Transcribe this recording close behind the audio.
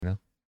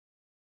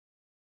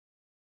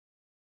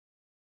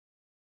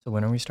So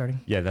when are we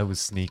starting? Yeah, that was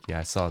sneaky.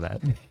 I saw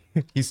that.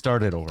 He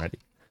started already.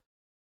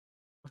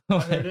 I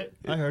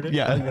heard it.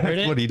 Yeah, You heard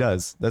that's it? what he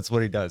does. That's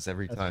what he does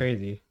every That's time.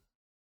 crazy.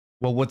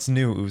 Well, what's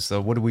new, Uso?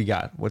 What do we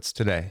got? What's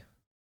today?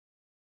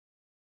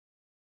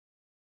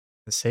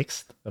 The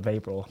 6th of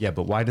April. Yeah,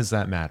 but why does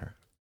that matter?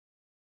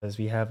 Because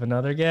we have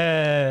another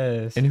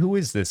guest. And who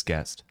is this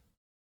guest?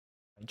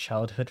 My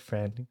childhood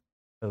friend,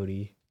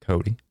 Cody.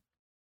 Cody.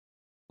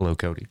 Hello,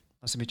 Cody.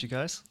 Nice to meet you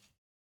guys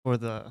for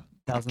the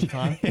 1000th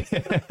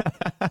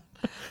time.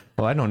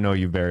 Well, I don't know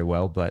you very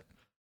well, but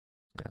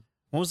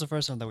When was the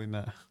first time that we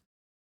met?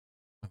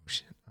 oh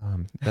shit.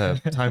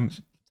 The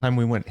time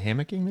we went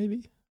hammocking,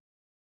 maybe.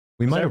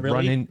 We Was might that have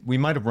really? we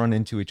might have run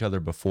into each other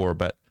before,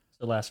 but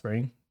The last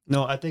spring.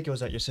 No, I think it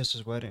was at your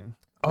sister's wedding.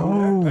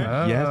 oh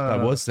Right? yes, I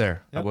was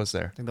there. I Yep. was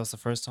there. I think that was the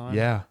first time.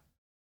 Yeah.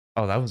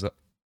 Oh, that was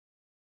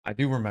I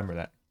do remember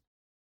that.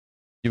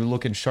 You were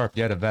looking sharp.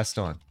 You had a vest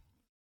on.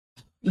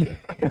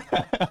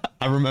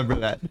 I remember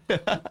that.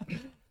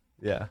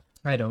 Yeah.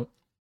 I don't.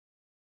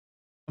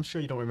 I'm sure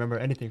you don't remember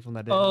anything from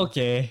that day.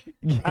 Okay.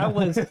 I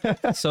was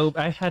so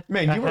I had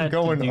Man, I you were had to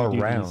going do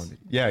around. duties.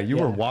 Yeah, you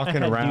were Yeah, walking I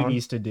had around,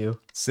 duties to do.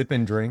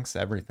 sipping drinks,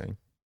 everything.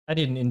 I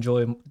didn't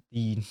enjoy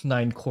the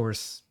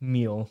 9-course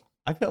meal.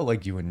 I felt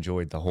like you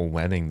enjoyed the whole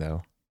wedding,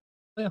 though.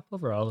 Yeah,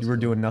 overall, it was You were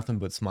cool. doing nothing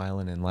but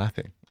smiling and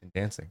laughing and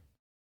dancing.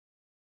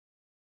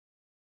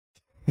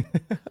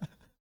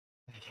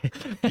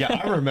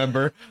 Yeah, I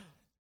remember.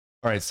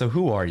 All right, so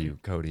who are you,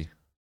 Cody?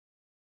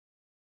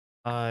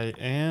 I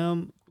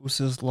am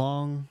Usa's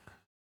long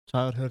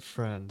childhood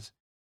friend.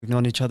 We've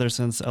known each other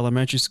since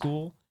elementary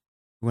school.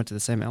 We went to the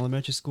same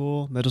elementary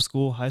school, middle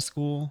school, high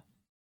school.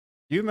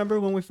 Do you remember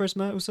when we first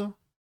met, Uso?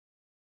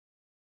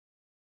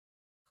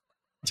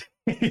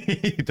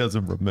 He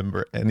doesn't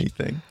remember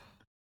anything.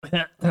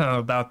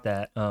 About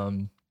that.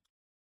 Do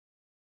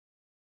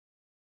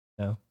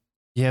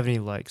you have any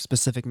like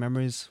specific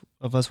memories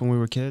of us when we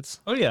were kids?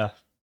 Oh yeah,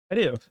 I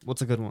do.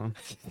 What's a good one?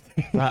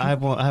 I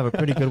have one. I have a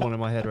pretty good one in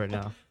my head right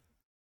now.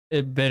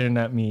 It better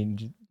not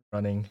mean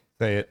running.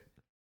 Say it.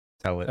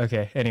 Tell it.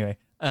 Okay. Anyway,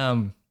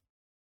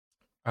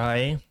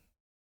 I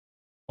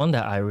one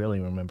that I really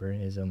remember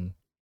is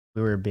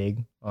we were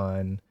big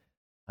on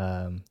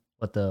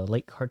what the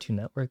late Cartoon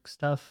Network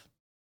stuff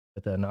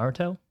with the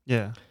Naruto,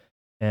 Yeah.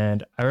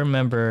 and I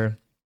remember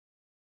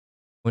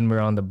when we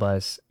were on the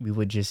bus, we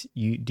would just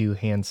do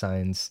hand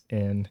signs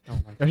and. Oh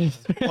my god.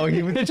 Oh,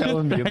 he was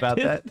telling me about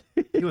that.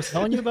 He was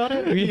telling you about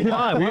it?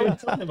 Why? Why were you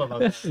telling him about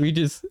that? we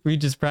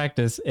just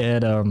practiced,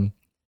 and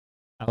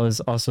I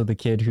was also the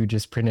kid who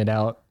just printed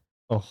out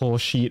a whole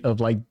sheet of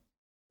like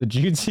the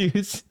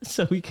jutsus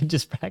so we could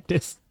just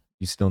practice.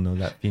 You still know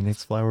that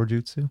Phoenix flower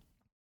jutsu?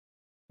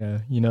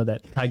 You know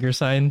that tiger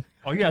sign.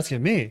 Oh, you're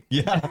asking me?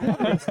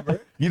 Yeah.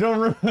 You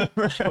don't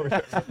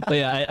remember? But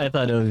yeah, I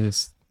thought it was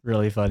just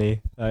really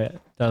funny. That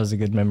was a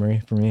good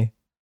memory for me.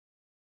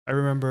 I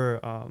remember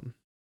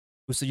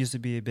Usa used to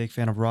be a big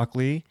fan of Rock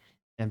Lee,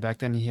 and back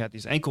then he had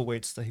these ankle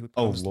weights that he would put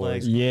Oh, on his Lord.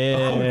 legs.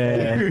 Yeah.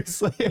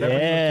 Seriously? Whenever he would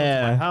come to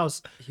my Yeah.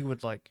 house, he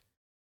would like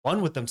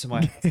run with them to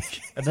my house.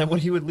 And then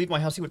when he would leave my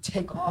house, he would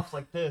take off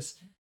like this.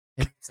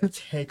 He would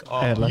take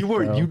I off.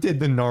 love- You did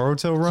the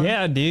Naruto run?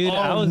 Yeah, dude.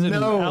 I Oh, was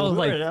no. I was We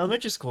were like, in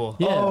elementary school.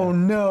 Yeah. Oh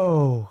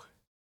no.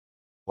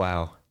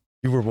 Wow.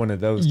 You were one of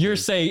those. you're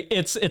kids. saying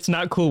it's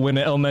not cool when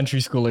an elementary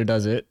schooler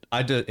does it.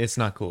 It's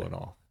not cool at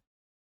all.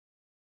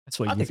 That's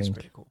what I you think it's think.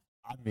 pretty cool.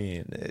 I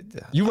mean,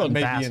 You I run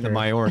may be in the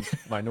faster.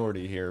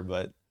 minority here,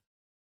 but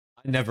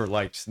I never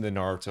liked the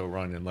Naruto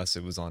run unless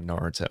it was on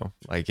Naruto.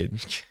 Like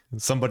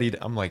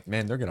I'm like,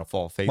 man, they're gonna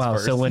fall face Wow.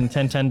 first. So when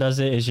 1010 does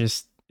it,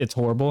 it's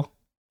horrible.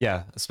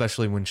 yeah,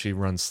 especially when she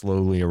runs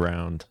slowly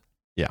around.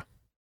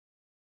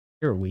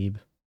 You're a weeb.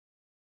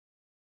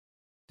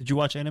 Did you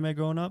watch anime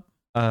growing up?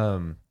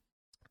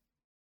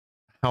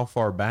 How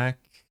far back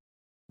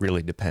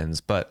really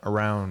depends, but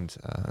around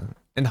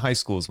in high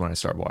school is when I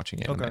started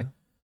watching anime. Okay.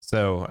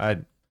 So I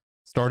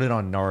started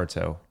on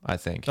Naruto, I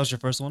think. That was your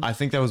first one? I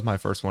think that was my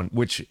first one,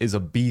 which is a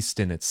beast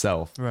in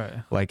itself. Right.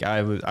 Like I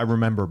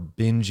remember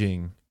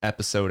binging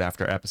episode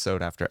after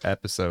episode after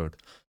episode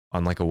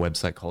on like a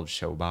website called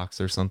Showbox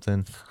or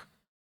something,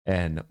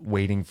 and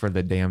waiting for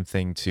the damn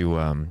thing to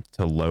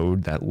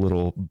load that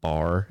little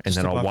bar, and Just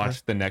then a I'll buffer?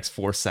 watch the next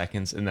 4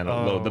 seconds, and then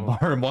I'll load the Oh.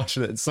 bar and watch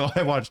it. So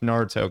I watched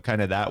Naruto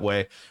kind of that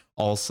way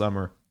all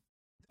summer,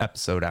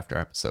 episode after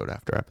episode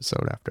after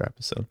episode after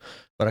episode.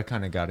 But I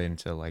kind of got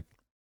into like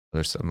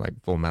there's some like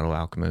Full Metal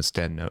Alchemist,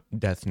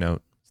 Death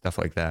Note, stuff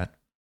like that.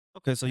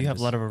 Okay, so you have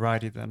a lot of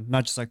variety then,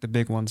 not just like the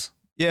big ones.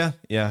 Yeah,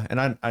 yeah, and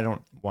I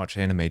don't watch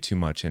anime too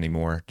much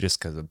anymore just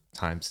because of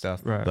time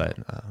stuff. Right. But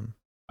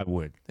I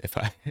would if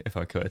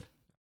I could.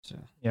 So,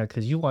 Yeah,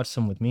 because you watched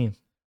some with me.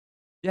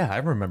 Yeah, I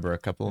remember a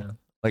couple Yeah.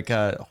 like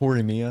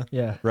Horimiya,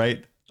 Yeah.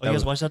 right? oh, you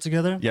guys watched that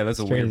together? Yeah, that's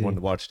a It's weird crazy. one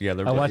to watch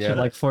together. I but watched yeah. it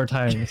like 4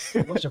 times.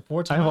 You watched it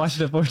 4 times? I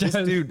watched it 4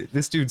 times.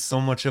 This dude's so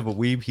much of a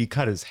weeb. He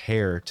cut his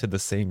hair to the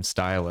same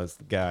style as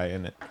the guy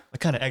in it. I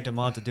kind of egged him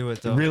on to do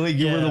it though. Really,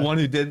 you were the Yeah. one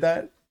who did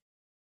that?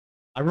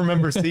 I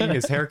remember seeing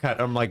his haircut.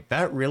 I'm like,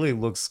 that really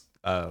looks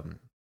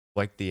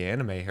like the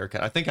anime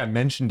haircut. I think I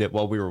mentioned it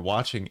while we were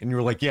watching, and you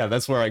were like, "Yeah,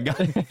 that's where I got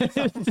it."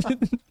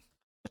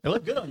 It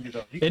looked good on you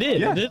though. It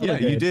did. Yeah, It did yeah,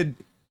 look you good. did.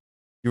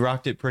 You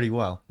rocked it pretty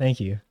well. Thank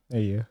you.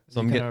 Thank you. So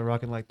I'm I'm kind getting. of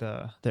rocking like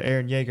the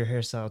Aaron Yeager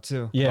hairstyle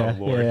too. Yeah.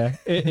 Lord. Yeah.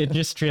 It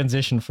just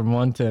transitioned from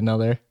one to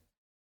another.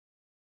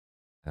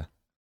 Yeah.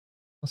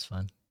 That's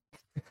fun.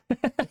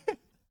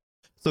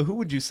 So who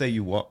would you say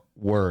you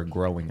were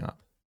growing up?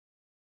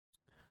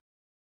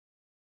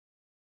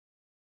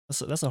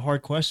 That's a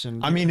hard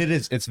question. I mean, it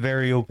is. It's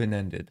very open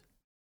ended.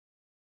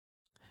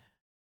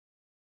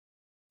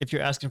 If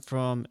you're asking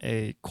from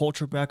a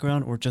culture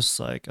background or just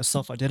like a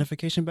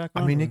self-identification I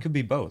background, mean, or- it could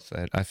be both.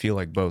 I feel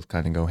like both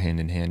kind of go hand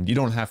in hand. You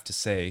don't have to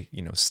say,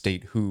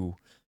 state who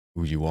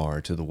you are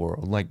to the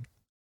world. Like,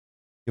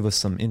 give us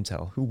some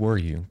intel. Who were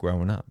you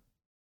growing up?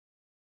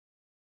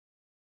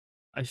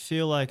 I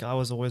feel like I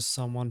was always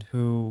someone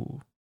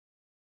who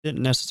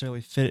didn't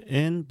necessarily fit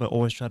in, but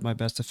always tried my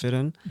best to fit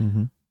in.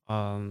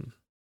 Mm-hmm.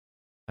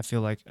 I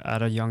feel like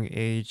at a young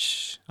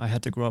age, I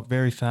had to grow up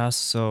very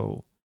fast,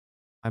 so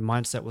my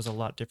mindset was a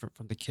lot different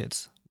from the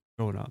kids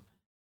growing up.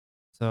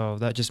 So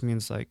that just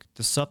means like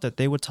the stuff that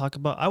they would talk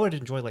about, I would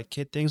enjoy like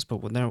kid things, but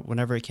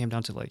whenever it came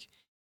down to like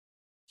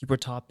deeper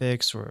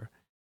topics or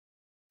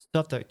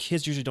stuff that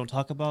kids usually don't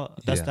talk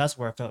about, that's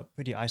where I felt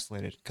pretty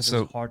isolated because it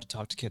So, was hard to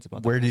talk to kids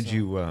about. Where that did stuff.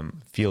 you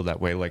feel that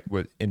way? Like,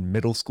 in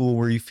middle school,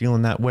 were you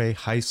feeling that way?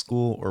 High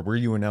school, or were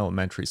you in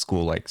elementary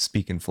school, like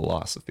speaking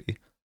philosophy?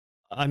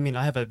 I mean,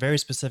 I have a very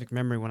specific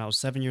memory when I was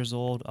 7 years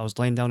old. I was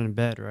laying down in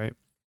bed, right?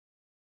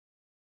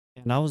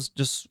 And I was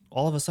just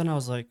all of a sudden I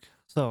was like,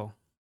 so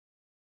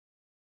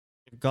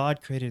if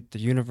God created the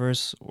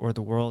universe or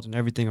the world and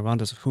everything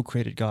around us, who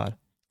created God?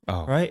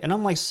 Oh, Right? And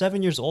I'm like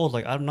 7 years old.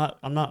 Like I'm not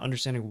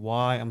understanding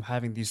why I'm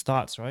having these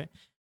thoughts, right?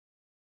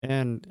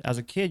 And as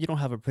a kid, you don't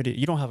have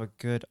a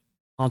good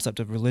concept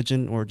of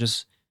religion or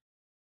just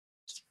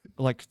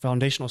like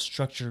foundational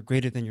structure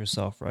greater than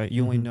yourself, right?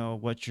 You only Mhm. know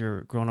what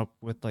you're grown up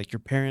with, like your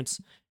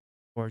parents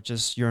or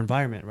just your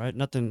environment, right?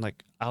 Nothing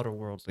like outer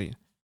worldly.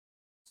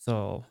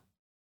 So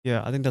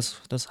yeah, I think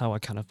that's how I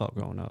kind of felt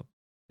growing up.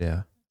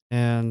 yeah.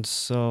 And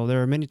so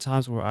there are many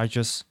times where I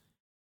just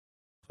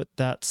put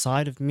that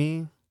side of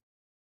me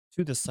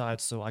to the side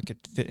so I could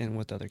fit in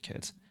with other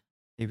kids.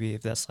 Maybe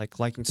if that's like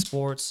liking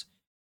sports,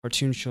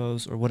 cartoon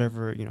shows, or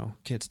whatever,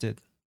 kids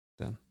did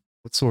then.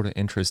 What sort of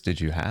interest did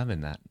you have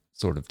in that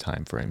sort of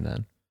time frame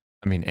then?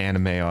 I mean,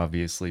 anime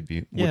obviously would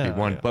be Yeah,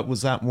 one, yeah. but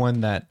was that one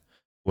that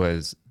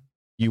was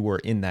you were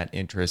in that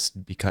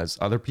interest because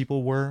other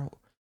people were,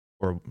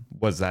 or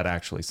was that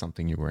actually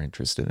something you were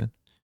interested in?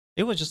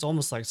 It was just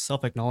almost like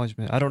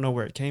self-acknowledgement. I don't know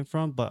where it came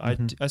from, but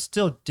Mhm. I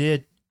still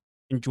did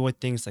enjoy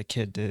things that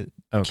Okay.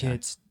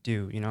 kids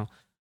do.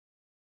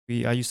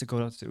 I used to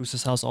go to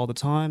Usa's house all the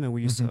time, and I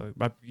used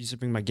to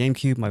bring my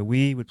GameCube, my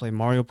Wii, we'd play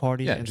Mario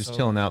Party. Yeah, and just so,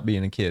 chilling out,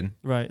 being a kid.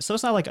 Right. So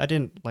it's not like I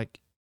didn't like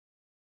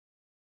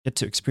get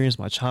to experience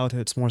my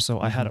childhood. It's more so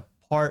I had a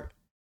part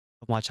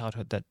of my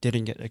childhood that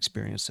didn't get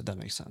experienced, if that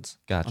makes sense.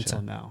 Gotcha.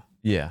 Until now.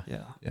 Yeah,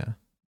 Yeah. yeah.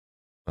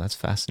 Well, that's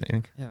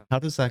fascinating. Yeah. How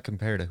does that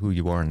compare to who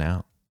you are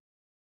now?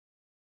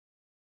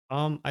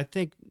 I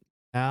think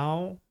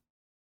now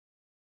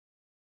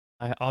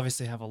I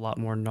obviously have a lot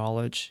more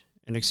knowledge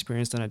and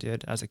experience than I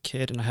did as a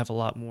kid, and I have a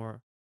lot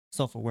more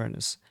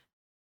self-awareness.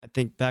 I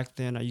think back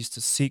then I used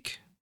to seek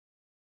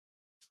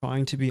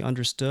trying to be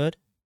understood.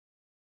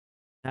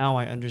 Now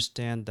I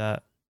understand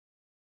that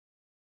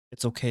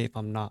it's okay if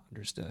I'm not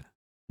understood.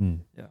 Hmm.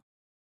 Yeah.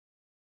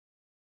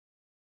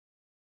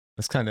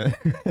 That's kind of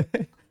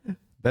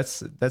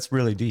that's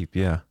really deep.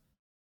 Yeah.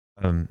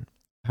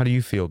 How do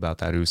you feel about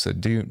that, Usa?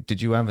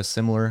 Did you have a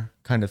similar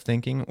kind of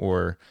thinking,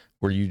 or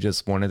were you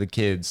just one of the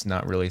kids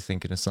not really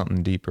thinking of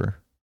something deeper?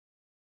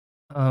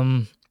 I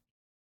don't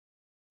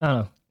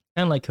know.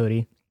 Kind of like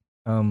Cody.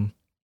 I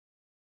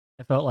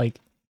felt like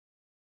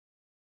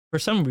for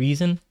some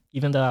reason,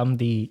 even though I'm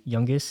the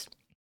youngest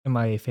in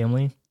my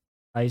family,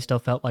 I still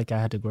felt like I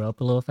had to grow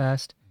up a little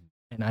fast,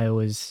 and I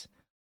was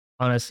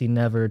honestly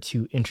never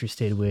too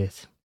interested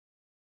with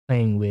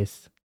playing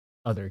with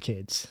other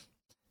kids.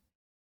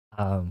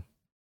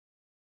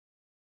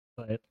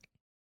 But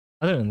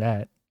other than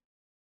that,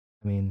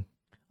 I mean,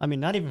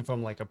 Not even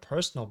from like a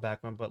personal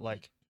background, but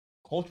like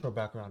cultural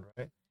background,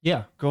 right?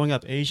 yeah, Growing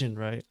up Asian,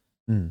 right?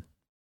 Mm.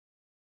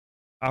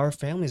 Our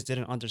families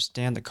didn't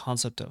understand the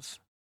concept of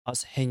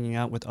us hanging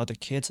out with other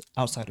kids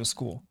outside of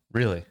school.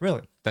 Really?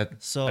 Really?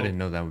 That So I didn't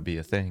know that would be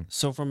a thing.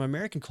 So from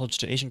American culture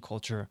to Asian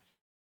culture,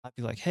 I'd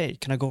be like, hey,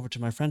 can I go over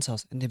to my friend's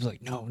house? And they'd be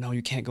like, no,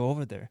 you can't go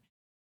over there.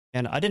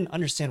 And I didn't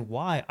understand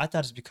why. I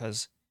thought it's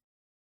because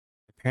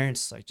my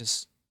parents like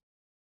just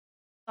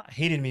not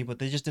hated me, but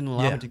they just didn't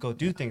allow Yeah. me to go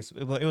do things.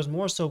 But it was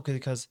more so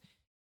because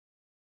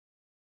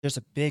there's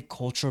a big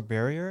cultural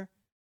barrier.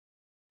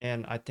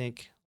 And I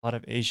think a lot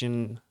of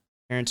Asian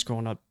parents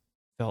growing up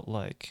felt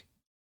like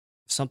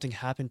if something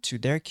happened to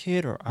their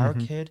kid or our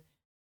Mhm. kid,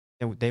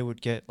 then they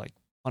would get like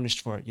punished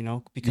for it,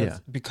 Yeah.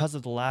 because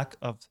of the lack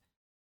of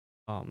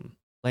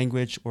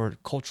language or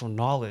cultural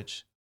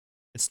knowledge.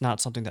 It's not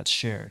something that's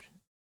shared.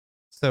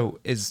 So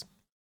is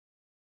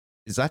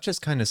is that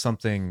just kind of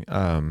something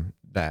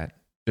that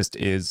just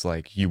is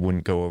like you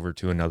wouldn't go over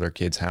to another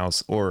kid's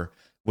house, or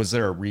was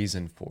there a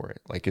reason for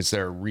it? Like, is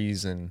there a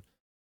reason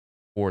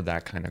for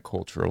that kind of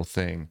cultural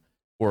thing,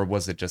 or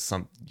was it just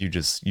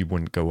you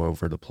wouldn't go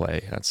over to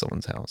play at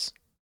someone's house?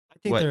 I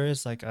think What? there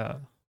is like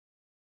a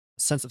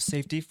sense of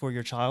safety for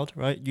your child,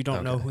 right? You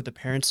don't know Okay. who the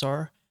parents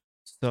are.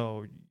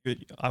 So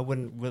I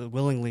wouldn't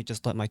willingly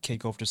just let my kid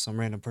go over to some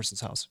random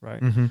person's house,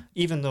 right? Mm-hmm.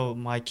 Even though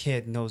my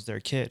kid knows their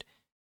kid.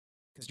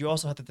 Because you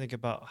also have to think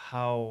about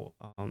how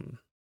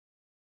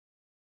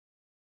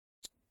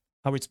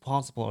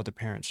responsible are the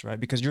parents, right?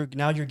 Because you're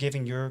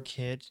giving your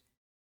kid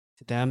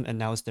to them and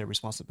now it's their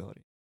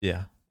responsibility.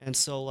 Yeah. And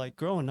so like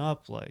growing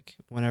up, like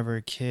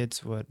whenever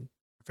friends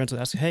would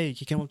ask, hey,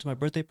 you came up to my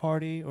birthday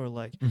party, or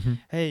like, Mm-hmm.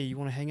 hey, you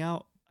want to hang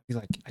out? I'd be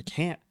like, I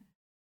can't.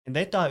 And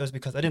they thought it was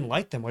because I didn't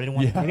like them or I didn't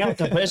want to Yeah. hang out with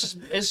them. But it's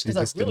You just just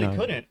because I really denied it.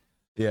 couldn't.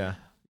 Yeah.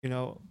 You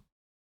know,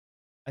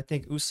 I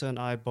think Usa and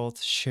I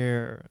both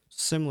share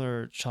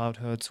similar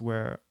childhoods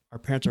where our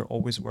parents are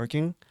always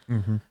working.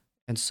 Mm-hmm.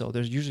 And so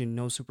there's usually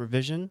no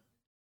supervision.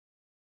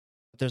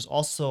 But there's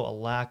also a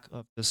lack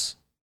of this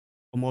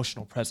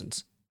emotional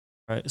presence,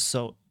 right?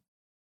 So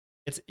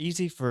it's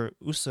easy for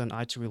Usa and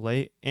I to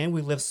relate, and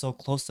we live so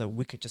close that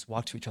we could just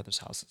walk to each other's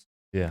houses.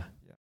 Yeah.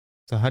 Yeah.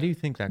 So how do you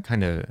think that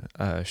kind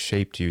of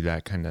shaped you?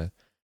 That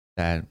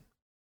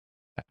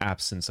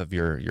absence of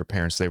your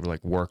parents, they were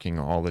like working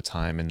all the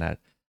time, and that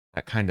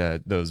kind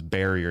of those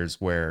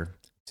barriers where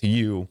to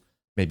you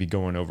maybe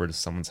going over to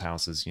someone's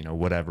house is,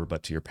 whatever,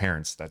 but to your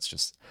parents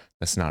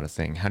that's not a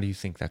thing. How do you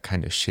think that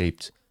kind of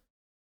shaped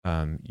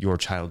your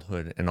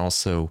childhood and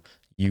also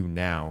you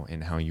now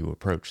and how you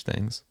approach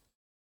things?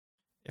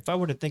 If I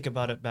were to think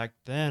about it back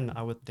then,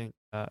 I would think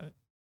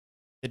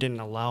it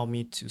didn't allow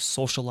me to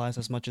socialize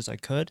as much as I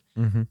could.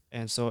 Mm-hmm.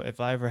 And so if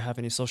I ever have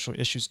any social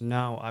issues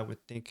now, I would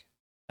think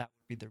that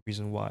would be the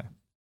reason why.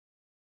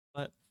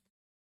 But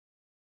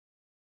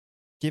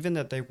given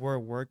that they were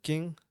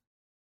working,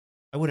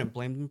 I wouldn't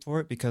blame them for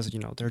it because,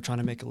 they're trying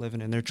to make a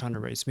living and they're trying to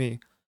raise me.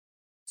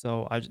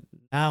 So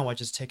I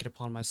just take it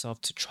upon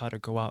myself to try to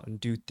go out and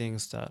do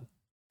things that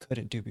I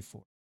couldn't do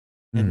before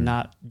and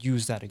not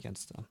use that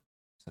against them.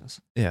 Sense.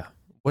 Yeah.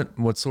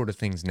 What sort of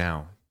things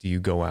now do you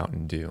go out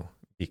and do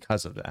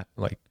because of that?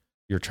 Like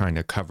you're trying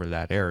to cover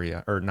that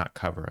area, or not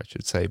cover, I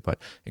should say, but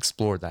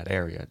explore that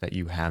area that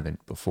you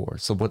haven't before.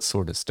 So what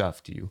sort of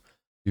stuff do you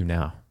do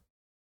now?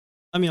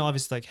 I mean,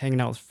 obviously, like hanging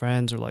out with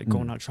friends or like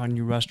going out, trying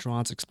new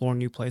restaurants, exploring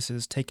new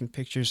places, taking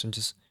pictures, and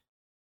just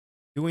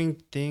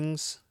doing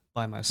things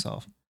by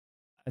myself.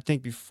 I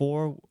think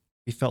before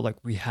we felt like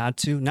we had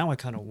to. Now I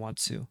kind of want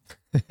to.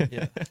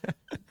 Yeah.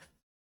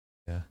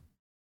 Yeah.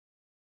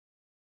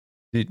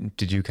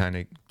 Did you kind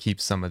of keep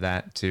some of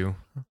that too?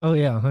 Oh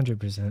yeah,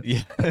 100%.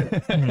 Yeah.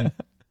 Mhm.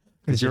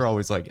 Because you're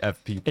always like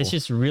F people. It's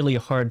just really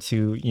hard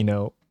to,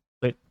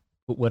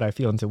 put what I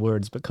feel into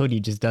words, but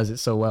Cody just does it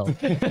so well.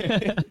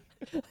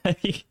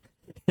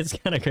 It's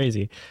kind of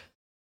crazy.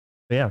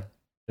 But yeah,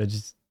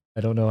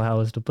 I don't know how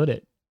else to put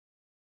it.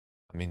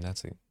 I mean,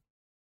 that's it.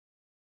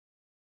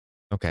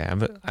 Okay,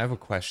 I have a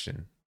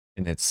question,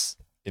 and it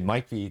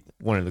might be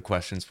one of the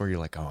questions where you're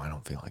like, oh, I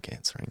don't feel like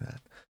answering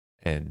that,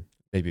 and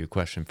maybe a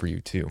question for you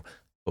too.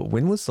 But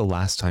when was the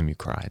last time you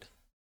cried?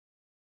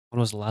 When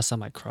was the last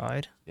time I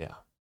cried? Yeah,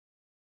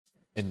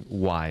 and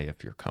why,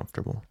 if you're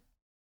comfortable?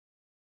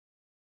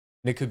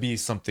 And it could be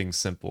something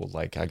simple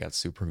like I got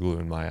super glue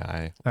in my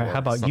eye. All right, or how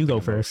about you something go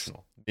first?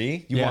 emotional.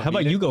 Me? How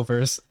about you go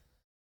first?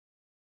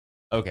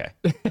 Okay.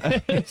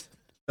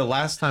 The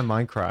last time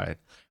I cried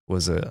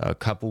was a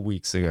couple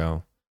weeks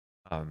ago,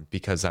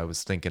 because I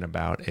was thinking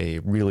about a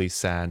really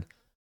sad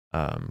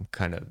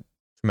kind of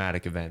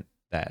traumatic event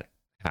that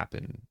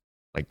happened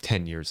like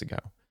 10 years ago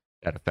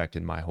that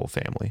affected my whole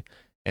family.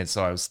 And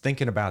so I was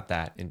thinking about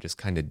that in just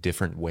kind of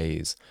different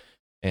ways,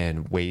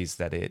 and ways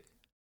that it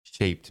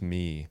shaped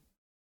me,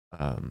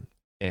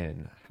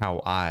 and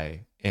how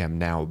I am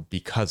now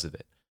because of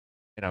it.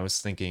 And I was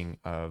thinking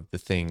of the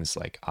things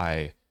like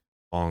I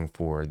long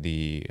for,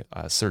 the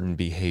certain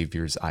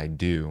behaviors I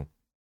do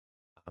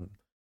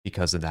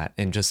because of that.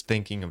 And just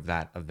thinking of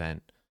that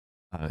event,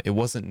 it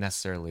wasn't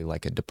necessarily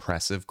like a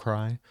depressive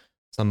cry.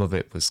 Some of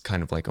it was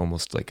kind of like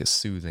almost like a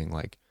soothing,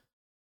 like,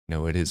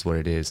 it is what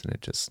it is. And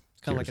it just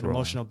It's kind of like an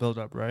emotional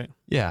buildup, right?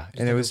 Yeah. Just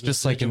And it like a was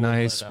just like a residual let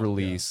nice out, yeah.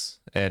 release.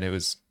 And it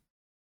was,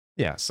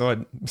 yeah.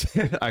 So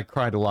I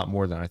cried a lot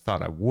more than I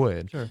thought I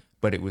would. Sure.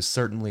 But it was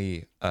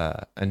certainly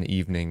an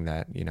evening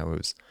that, it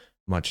was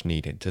much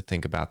needed to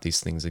think about these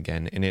things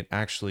again. And it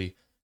actually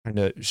kind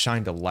of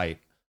shined a light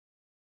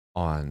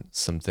on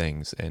some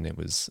things. And it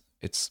was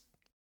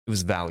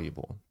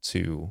valuable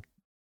to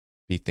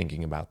be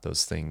thinking about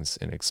those things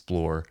and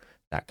explore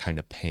that kind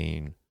of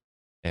pain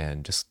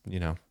and just,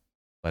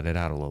 let it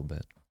out a little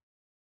bit.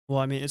 Well,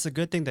 I mean, it's a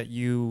good thing that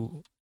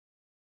you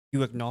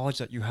acknowledge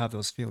that you have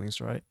those feelings,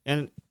 right?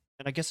 And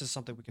I guess it's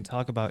something we can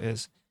talk about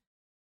is,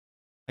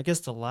 I guess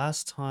the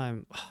last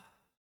time, I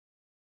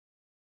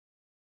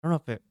don't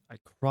know if I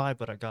cried,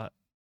 but I got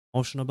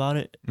emotional about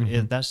it.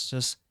 Mhm. That's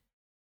just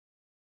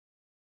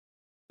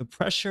the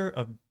pressure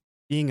of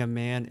being a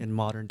man in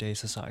modern day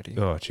society.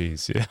 Oh,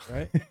 geez, yeah.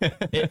 Right?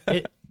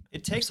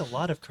 It takes a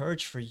lot of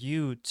courage for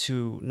you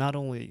to not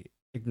only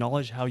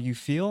acknowledge how you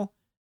feel,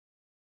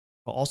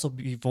 but also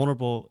be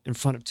vulnerable in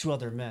front of two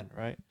other men,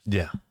 right?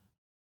 Yeah.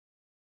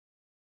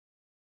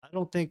 I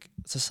don't think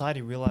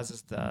society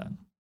realizes that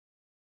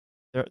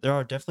there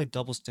are definitely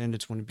double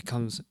standards when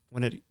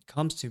it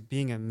comes to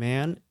being a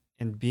man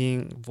and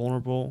being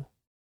vulnerable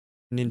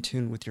and in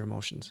tune with your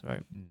emotions,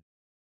 right? Mm.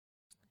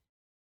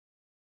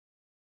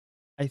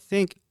 I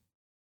think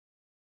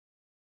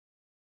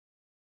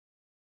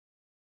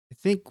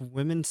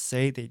women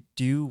say they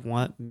do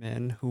want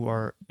men who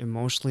are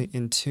emotionally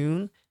in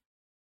tune,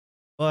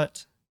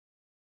 but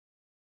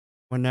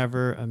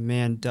whenever a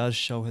man does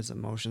show his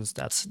emotions,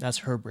 that's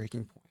her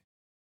breaking point,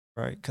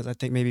 right? Because I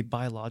think maybe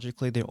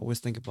biologically they always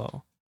think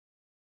about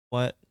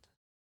what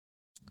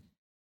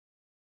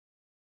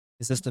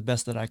is this the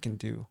best that I can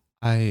do?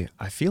 I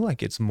feel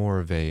like it's more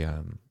of a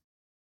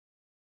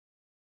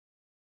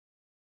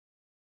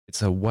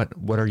it's a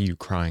what are you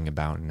crying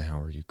about and how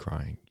are you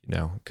crying, you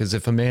know? Because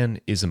if a man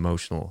is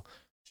emotional,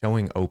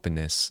 showing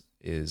openness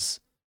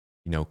is,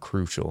 you know,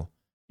 crucial.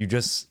 You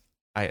just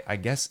I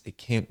guess it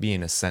can't be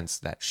in a sense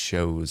that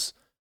shows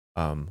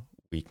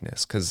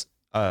weakness. Because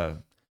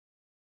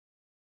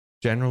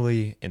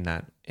generally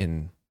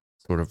in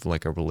sort of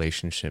like a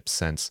relationship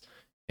sense,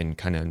 in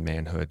kind of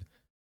manhood,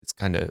 it's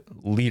kind of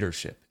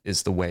leadership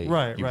is the way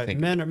Right, you right. think.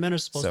 Men are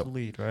supposed So- to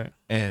lead, right?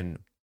 And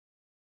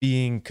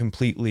being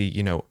completely,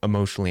 you know,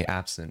 emotionally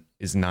absent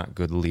is not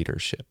good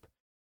leadership.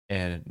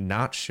 And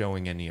not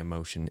showing any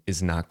emotion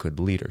is not good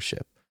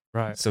leadership.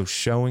 Right. So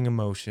showing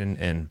emotion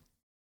and,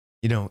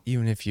 you know,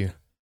 even if you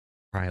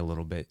cry a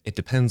little bit, it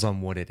depends on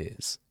what it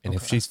is. And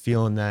if Okay. she's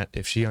feeling that,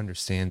 if she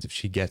understands, if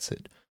she gets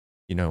it,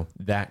 you know,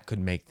 that could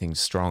make things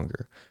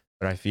stronger.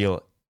 But I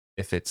feel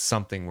if it's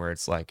something where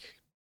it's like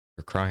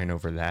you're crying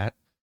over that,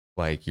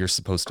 like you're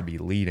supposed to be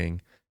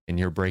leading and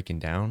you're breaking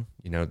down,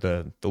 you know,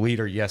 the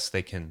leader, yes,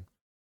 they can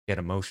get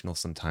emotional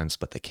sometimes,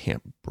 but they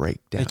can't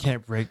break down. They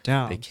can't break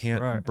down. They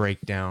can't Right.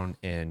 break down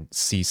and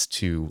cease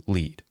to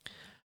lead.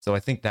 So I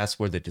think that's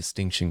where the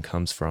distinction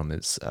comes from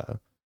is,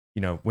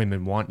 you know,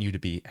 women want you to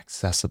be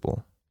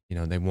accessible. You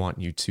know, they want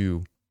you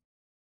to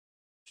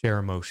share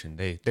emotion.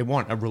 They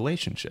want a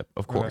relationship,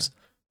 of course,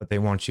 but they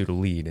want you to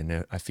lead.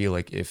 And I feel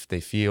like if they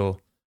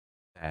feel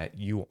that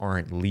you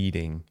aren't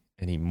leading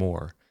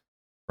anymore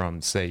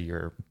from, say,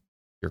 you're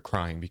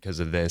crying because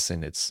of this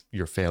and it's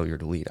your failure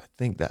to lead, I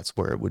think that's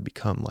where it would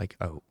become like,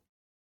 oh,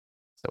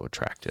 so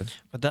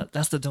attractive. But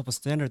that's the double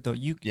standard though.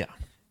 Yeah.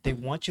 They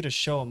want you to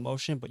show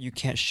emotion, but you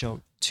can't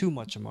show too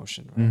much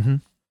emotion, right? Mm-hmm.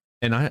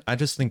 And I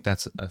just think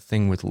that's a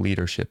thing with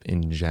leadership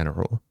in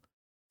general.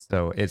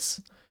 So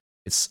it's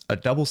a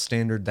double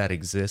standard that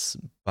exists,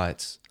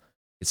 but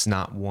it's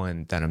not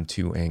one that I'm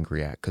too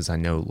angry at because I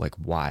know like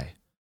why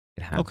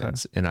it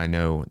happens. And I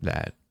know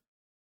that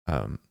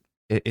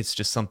it's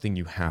just something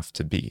you have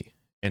to be.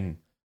 And,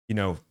 you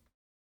know,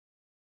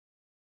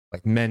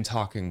 like men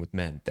talking with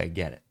men, they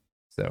get it.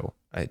 So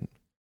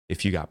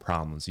if you got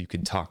problems, you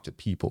can talk to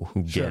people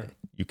who Sure. get it.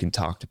 You can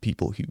talk to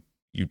people who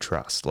you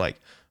trust. Like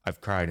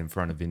I've cried in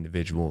front of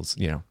individuals,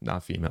 you know,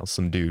 not females,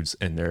 some dudes,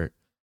 and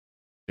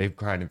they've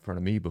cried in front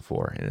of me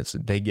before, and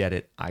they get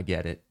it, I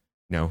get it.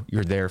 You know,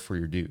 you're there for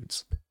your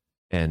dudes,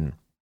 and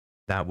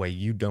that way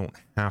you don't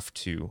have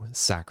to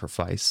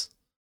sacrifice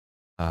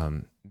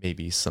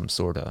maybe some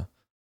sort of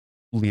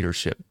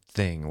leadership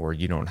thing, or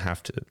you don't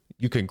have to.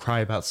 You can cry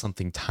about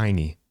something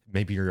tiny.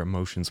 Maybe your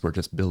emotions were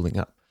just building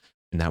up,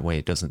 and that way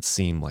it doesn't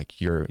seem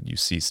like you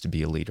cease to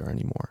be a leader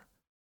anymore.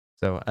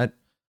 So I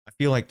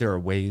feel like there are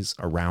ways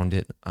around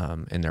it,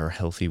 and there are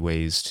healthy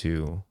ways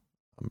to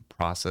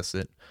process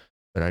it.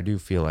 But I do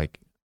feel like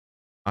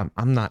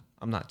I'm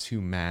not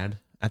too mad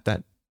at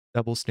that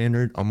double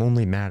standard. I'm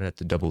only mad at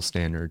the double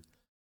standard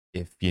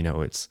if, you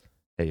know, it's,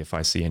 hey, if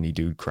I see any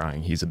dude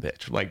crying, he's a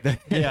bitch. Like that.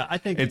 Yeah, I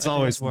think it's I think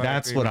always where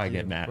that's agree what with I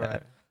get you. mad Right.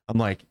 at. I'm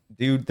like,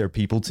 dude, they're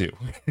people too.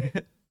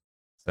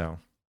 So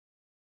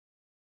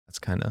that's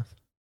kind of.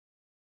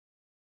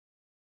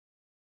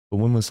 But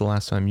when was the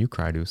last time you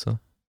cried, Usa?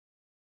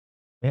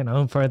 Man,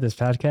 I'm part of this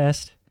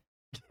podcast.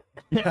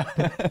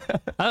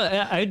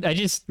 I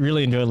just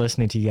really enjoy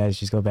listening to you guys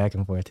just go back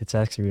and forth. It's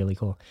actually really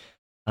cool.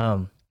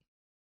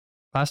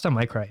 Last time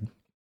I cried,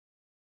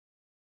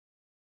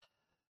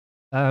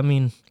 I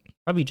mean,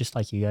 probably just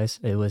like you guys.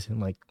 It wasn't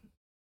like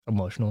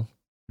emotional,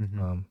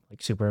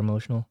 like super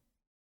emotional,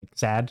 like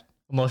sad,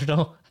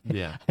 emotional.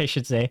 Yeah. I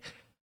should say.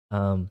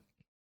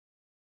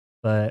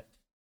 But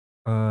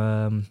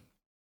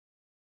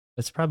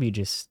it's probably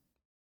just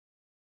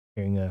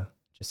hearing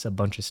just a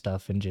bunch of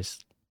stuff and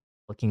just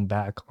looking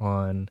back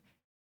on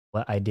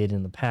what I did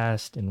in the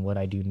past and what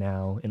I do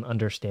now and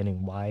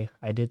understanding why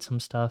I did some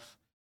stuff.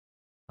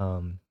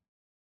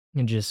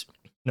 And just,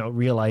 you know,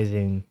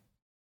 realizing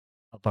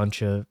a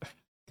bunch of,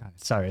 God,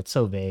 sorry, it's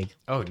so vague,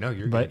 Oh no,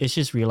 you're but good. it's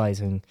just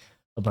realizing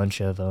a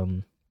bunch of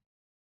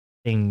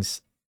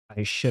things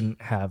I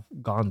shouldn't have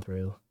gone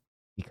through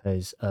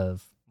because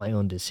of my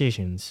own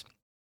decisions.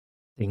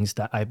 things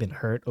that I've been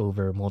hurt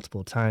over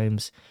multiple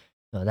times,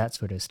 that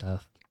sort of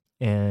stuff.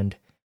 And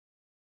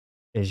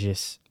it's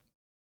just,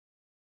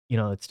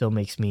 it still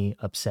makes me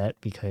upset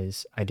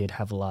because I did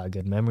have a lot of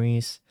good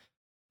memories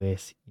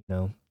with,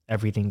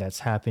 everything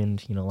that's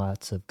happened,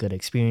 lots of good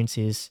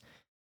experiences.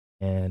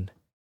 And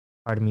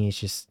part of me is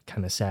just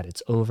kind of sad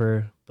it's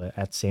over, but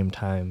at the same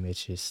time,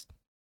 it's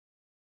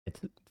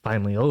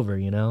finally over,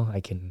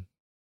 I can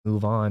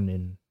move on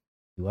and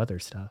do other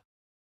stuff.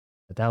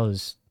 But that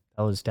was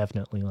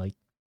definitely like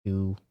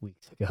 2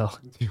 weeks ago.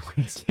 2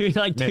 weeks.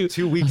 like Man,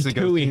 2 weeks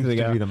ago 2 weeks seems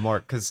ago. to be the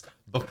mark, because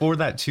before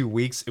that 2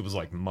 weeks, it was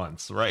like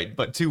months, right?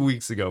 But 2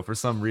 weeks ago, for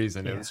some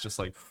reason, it was just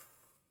like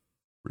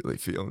really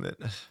feeling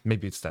it.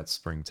 Maybe it's that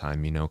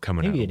springtime,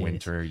 coming Maybe out it of is.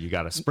 winter. You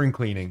got a spring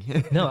cleaning.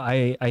 No,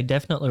 I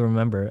definitely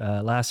remember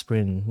last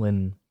spring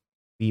when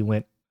we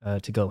went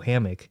to go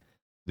hammock.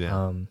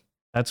 Yeah.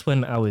 That's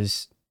when I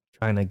was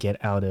trying to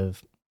get out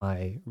of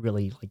my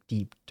really like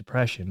deep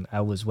depression.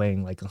 I was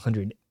weighing like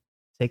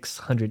 106,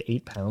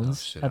 108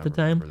 pounds at the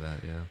time.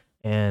 That, yeah.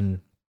 And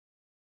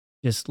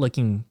just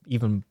looking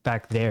even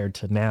back there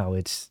to now,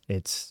 it's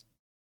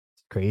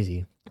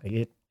crazy.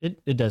 Like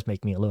it does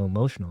make me a little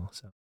emotional.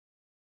 So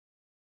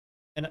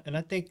And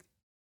I think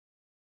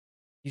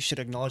you should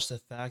acknowledge the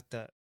fact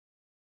that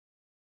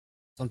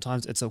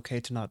sometimes it's okay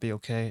to not be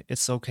okay.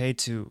 It's okay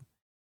to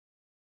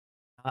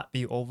not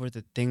be over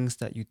the things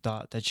that you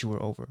thought that you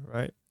were over,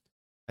 right?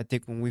 I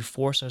think when we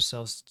force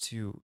ourselves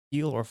to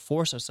heal or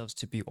force ourselves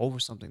to be over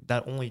something,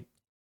 that only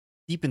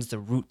deepens the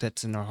root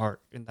that's in our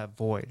heart, in that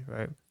void,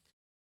 right?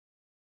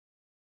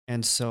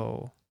 And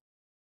so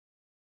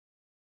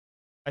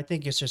I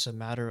think it's just a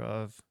matter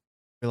of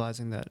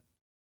realizing that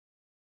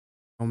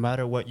no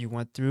matter what you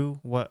went through,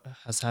 what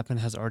has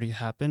happened has already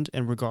happened.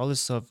 And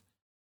regardless of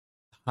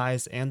the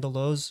highs and the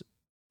lows,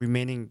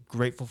 remaining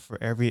grateful for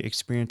every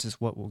experience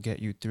is what will get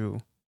you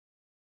through,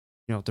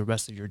 the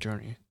rest of your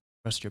journey,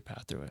 the rest of your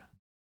path through it.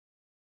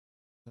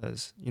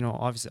 Because,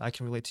 obviously I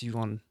can relate to you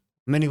on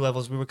many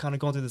levels. We were kind of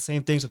going through the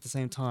same things at the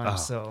same time. Oh,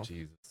 So,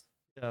 Jesus.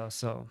 yeah,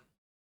 so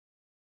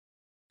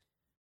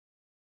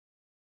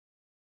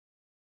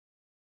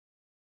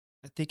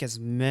I think as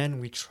men,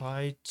 we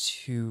try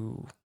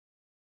to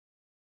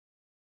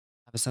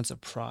have a sense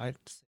of pride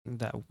saying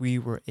that we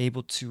were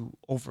able to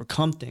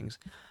overcome things.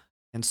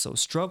 And so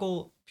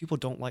struggle, people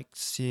don't like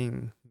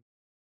seeing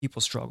people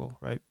struggle,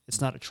 right?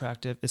 It's not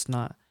attractive.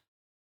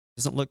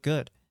 Doesn't look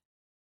good.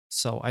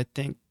 So I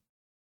think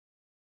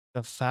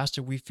the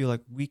faster we feel like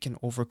we can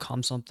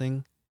overcome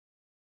something,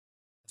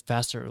 the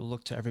faster it'll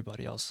look to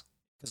everybody else.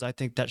 Because I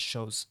think that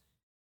shows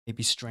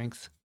maybe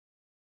strength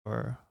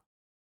or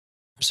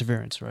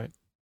perseverance, right?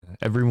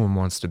 Everyone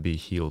wants to be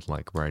healed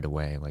like right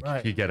away. Like Right.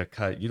 if you get a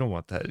cut, you don't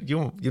want that.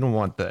 You don't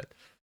want that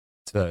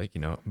to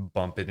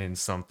bump it in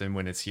something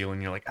when it's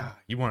healing. You're like,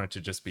 you want it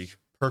to just be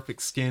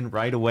perfect skin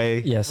right away.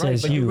 yeah, Right,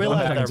 says but you you.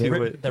 realize to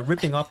that, that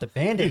ripping off the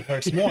band-aid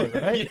hurts more,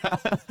 right? Yeah.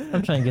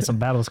 I'm trying to get some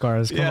battle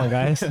scars. Come on,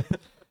 guys.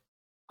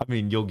 I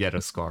mean, you'll get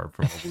a scar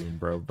from a wound,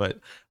 bro. But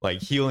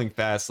like healing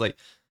fast, like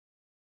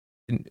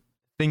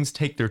things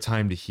take their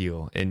time to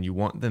heal, and you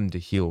want them to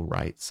heal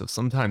right. So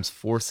sometimes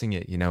forcing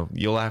it,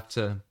 you'll have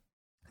to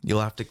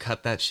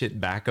cut that shit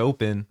back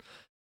open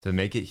to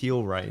make it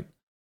heal right.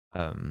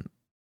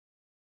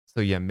 So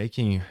yeah,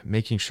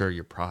 making sure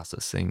you're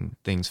processing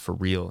things for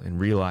real and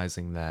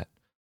realizing that,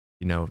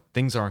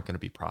 things aren't going to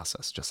be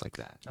processed just like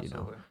that.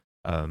 Absolutely.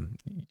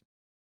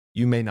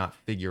 You may not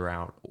figure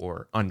out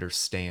or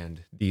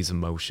understand these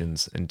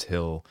emotions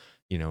until,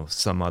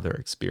 some other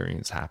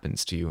experience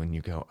happens to you and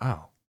you go,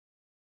 oh,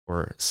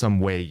 or some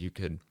way you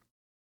could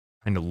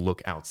kind of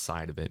look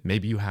outside of it.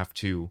 Maybe you have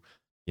to,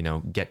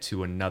 get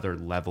to another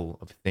level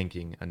of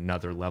thinking,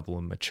 another level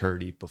of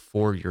maturity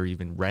before you're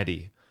even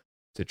ready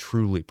to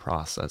truly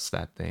process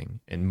that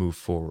thing and move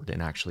forward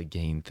and actually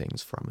gain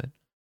things from it.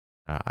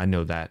 I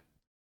know that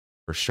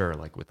for sure,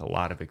 like with a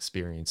lot of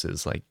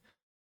experiences, like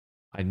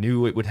I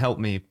knew it would help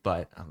me,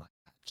 but I'm like,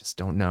 I just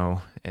don't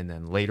know. And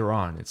then later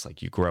on, it's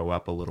like you grow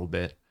up a little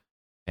bit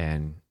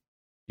and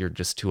you're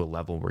just to a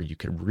level where you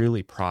can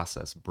really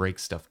process, break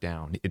stuff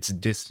down. It's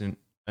distant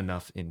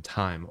enough in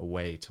time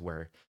away to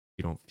where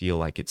you don't feel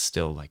like it's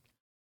still like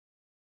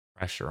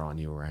pressure on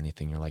you or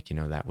anything. You're like,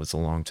 that was a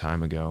long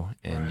time ago,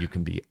 and you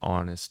can be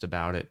honest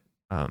about it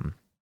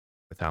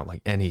without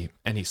like any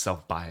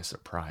self-bias or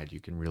pride. You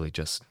can really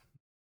just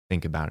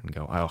think about it and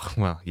go, oh,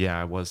 well, yeah,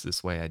 I was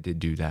this way. I did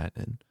do that.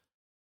 And,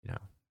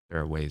 there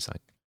are ways I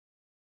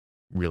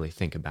really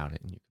think about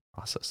it and you can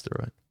process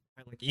through it.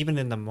 Like even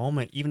in the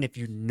moment, even if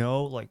you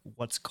know like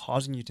what's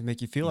causing you to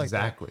make you feel like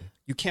that, Exactly.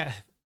 you can't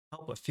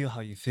help but feel how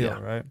you feel, Yeah.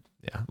 right?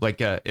 Yeah.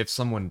 Like if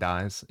someone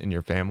dies in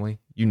your family,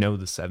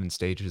 the 7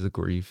 stages of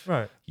grief.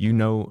 Right.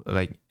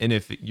 Like, and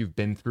if you've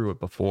been through it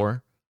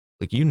before,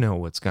 like,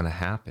 what's going to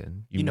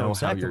happen. You know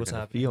exactly how you're what's going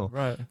to happening. feel.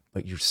 Right.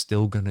 But you're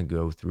still going to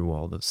go through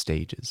all those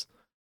stages,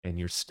 and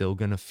you're still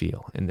going to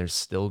feel, and there's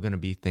still going to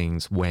be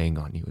things weighing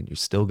on you, and you're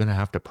still going to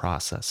have to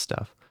process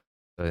stuff.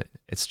 But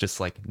it's just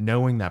like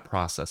knowing that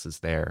process is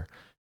there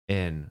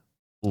and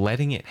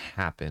letting it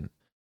happen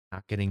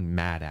not getting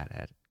mad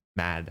at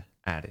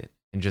it,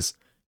 and just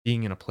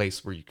being in a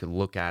place where you could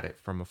look at it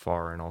from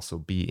afar and also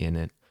be in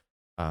it,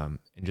 and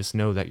just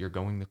know that you're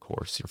going the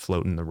course, you're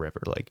floating the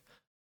river. Like,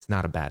 it's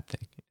not a bad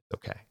thing. It's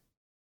okay.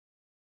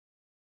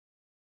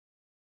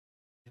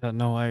 Yeah,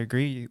 no, I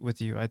agree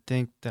with you. I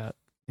think that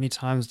many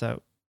times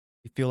that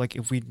we feel like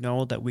if we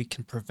know that we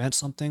can prevent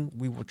something,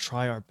 we will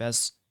try our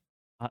best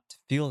not to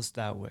feel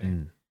that way,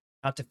 Mm.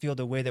 not to feel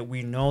the way that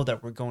we know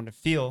that we're going to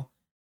feel.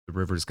 The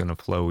river's gonna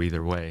flow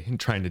either way, and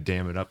trying to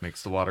dam it up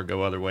makes the water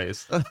go other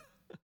ways.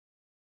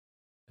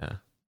 Yeah.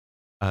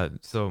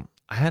 So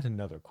I had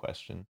another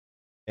question,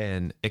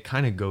 and it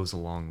kind of goes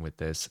along with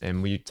this,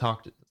 and we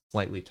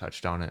slightly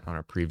touched on it on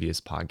our previous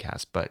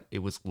podcast, but it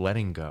was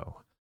letting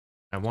go.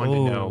 I wanted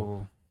to know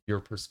Oh, your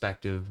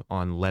perspective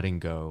on letting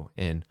go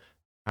and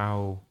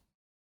how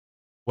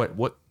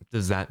what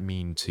does that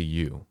mean to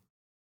you?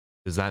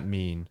 Does that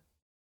mean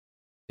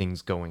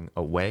things going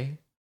away,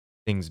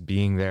 things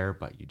being there,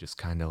 but you just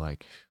kind of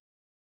like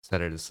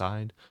set it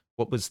aside?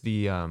 What was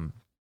the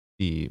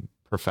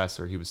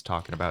professor he was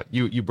talking about?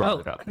 You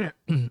brought it up.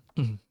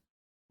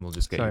 We'll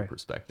just get your Sorry.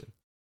 perspective.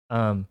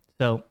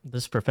 So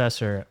this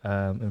professor,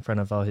 in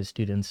front of all his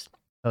students,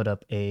 held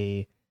up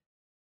a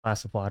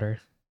glass of water.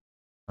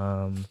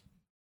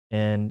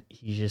 And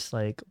he's just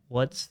like,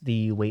 "What's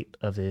the weight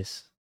of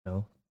this?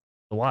 The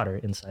water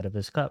inside of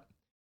this cup?"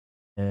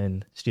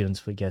 And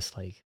students would guess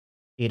like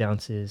 8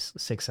 ounces,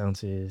 6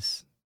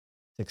 ounces,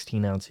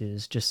 16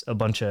 ounces, just a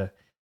bunch of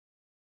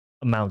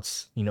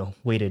amounts,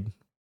 weighted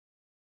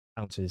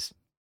ounces.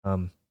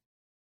 Um,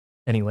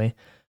 anyway,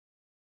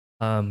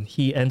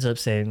 he ends up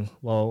saying,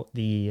 "Well,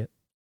 the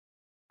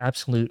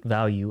absolute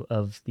value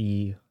of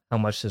the how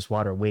much this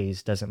water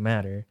weighs doesn't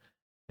matter,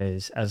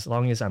 is as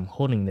long as I'm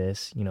holding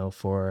this,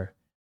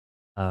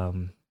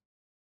 um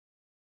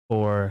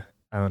for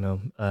I don't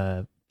know,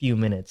 a few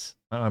minutes,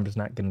 my arm's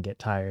not gonna get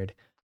tired.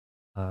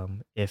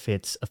 If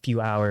it's a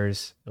few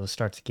hours, it'll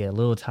start to get a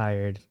little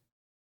tired.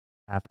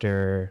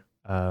 After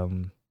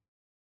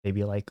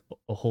maybe like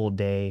a whole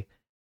day,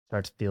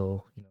 start to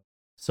feel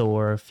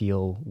sore,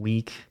 feel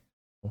weak.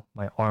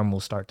 My arm will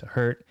start to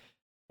hurt,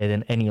 and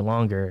then any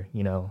longer,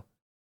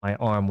 my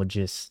arm would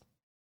just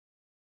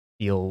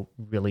feel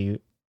really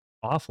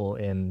awful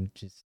and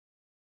just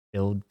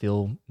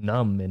feel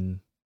numb and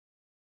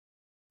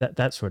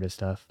that sort of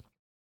stuff."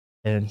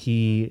 And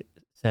he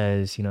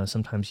says,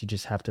 sometimes you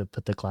just have to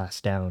put the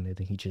glass down, and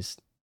then he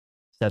just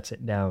sets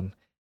it down,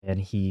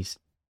 and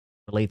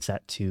relates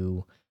that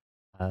to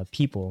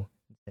people,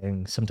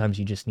 and sometimes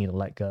you just need to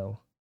let go.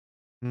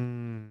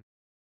 mm,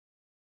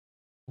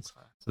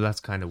 So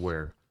that's kind of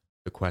where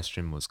the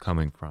question was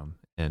coming from,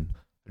 and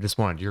I just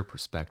wanted your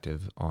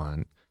perspective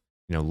on,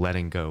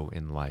 letting go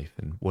in life,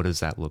 and what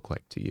does that look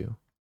like to you?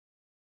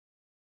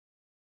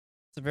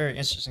 it's a very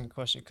interesting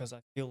question because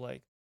I feel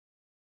like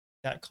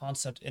that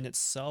concept in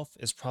itself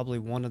is probably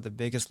one of the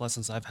biggest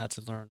lessons I've had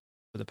to learn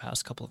for the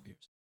past couple of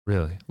years.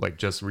 Really? Like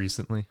just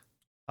recently?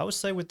 I would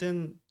say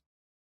within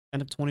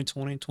end of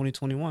 2020,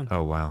 2021.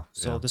 Oh wow.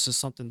 So Yeah. this is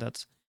something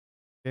that's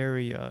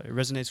very it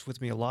resonates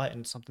with me a lot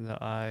and something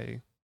that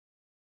I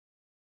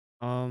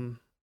um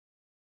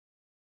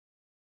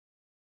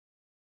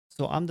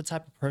so I'm the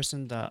type of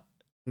person that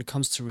when it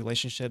comes to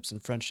relationships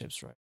and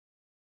friendships, right?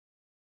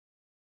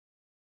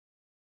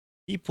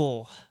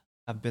 People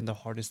have been the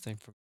hardest thing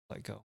for me to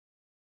let go.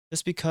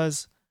 Just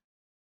because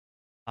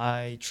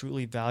I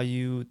truly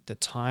value the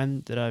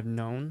time that I've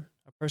known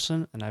a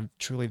person and I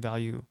truly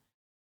value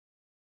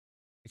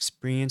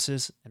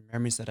experiences and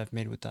memories that I've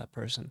made with that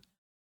person.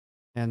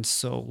 And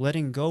so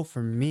letting go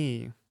for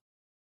me,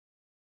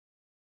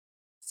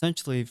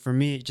 essentially for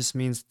me, it just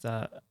means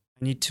that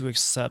I need to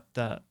accept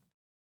that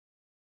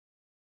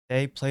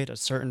they played a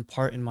certain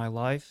part in my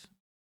life.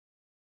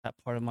 That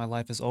part of my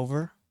life is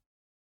over.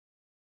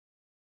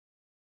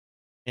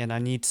 And I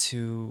need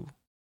to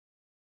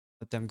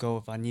let them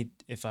go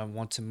if I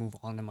want to move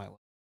on in my life.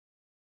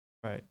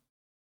 Right.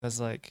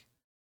 Because like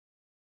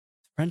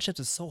friendships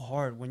is so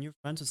hard when you're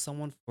friends with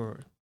someone for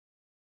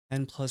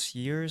 10 plus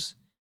years.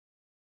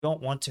 You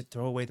don't want to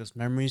throw away those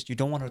memories. You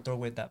don't want to throw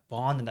away that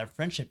bond and that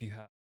friendship you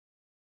have.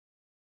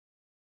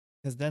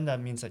 Because then that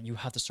means that you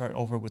have to start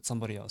over with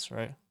somebody else,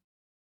 right?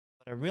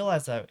 But I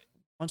realized that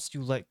once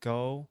you let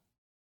go,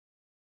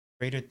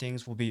 greater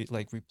things will be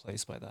like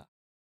replaced by that.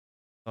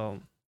 I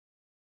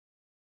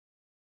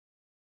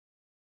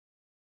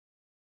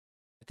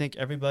think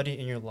everybody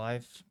in your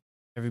life,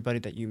 everybody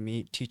that you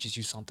meet teaches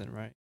you something,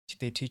 right?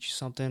 They teach you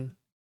something.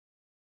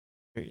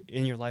 They're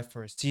in your life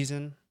for a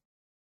season,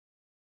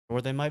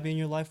 or they might be in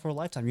your life for a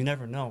lifetime. You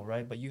never know,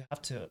 right? But you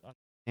have to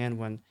understand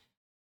when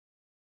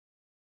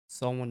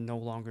someone no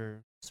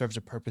longer serves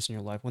a purpose in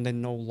your life, when they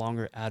no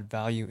longer add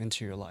value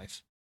into your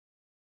life.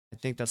 I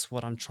think that's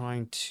what I'm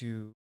trying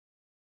to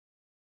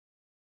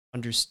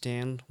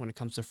understand when it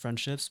comes to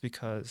friendships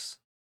because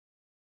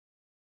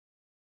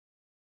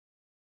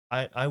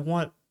I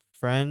want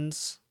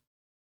friends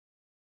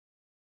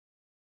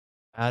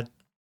to add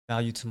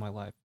value to my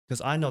life because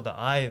I know that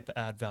I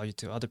add value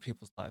to other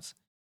people's lives.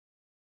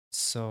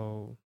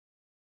 So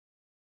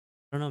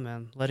I don't know,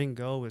 man. Letting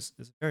go is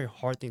a very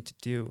hard thing to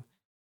do.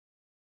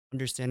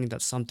 Understanding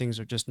that some things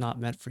are just not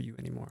meant for you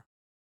anymore.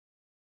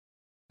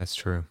 That's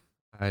true.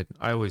 I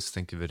always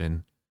think of it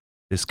in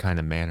this kind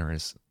of manner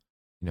as,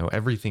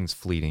 everything's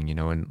fleeting,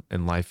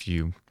 in life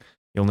you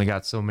only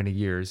got so many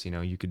years,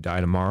 you could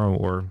die tomorrow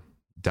or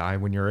die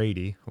when you're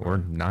 80 or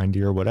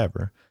 90 or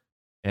whatever.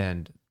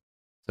 And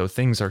so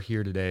things are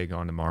here today,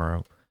 gone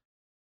tomorrow.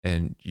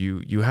 And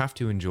you have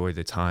to enjoy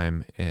the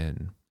time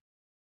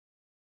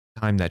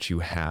that you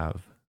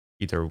have,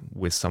 either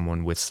with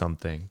someone, with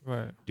something,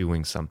 Right.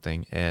 doing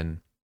something.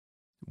 And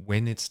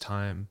when its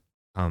time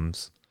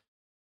comes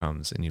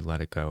and you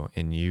let it go,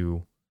 and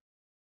you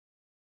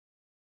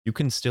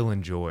can still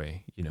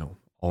enjoy,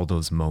 all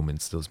those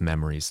moments, those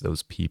memories,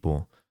 those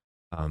people.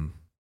 And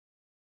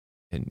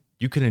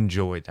you can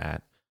enjoy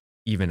that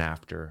even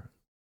after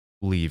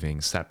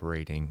leaving,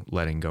 separating,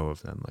 letting go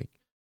of them. Like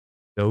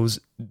those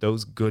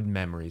good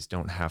memories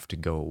don't have to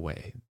go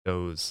away.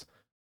 Those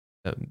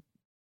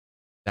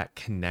that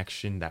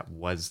connection that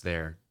was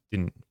there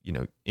didn't,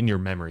 in your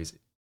memories,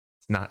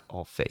 it's not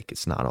all fake.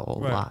 It's not all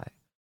a Right. lie.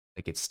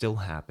 Like it still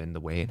happened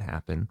the way it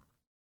happened.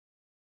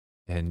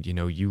 And,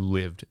 you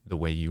lived the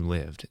way you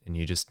lived, and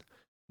you just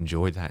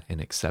enjoy that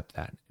and accept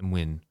that. And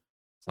when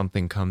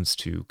something comes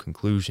to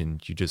conclusion,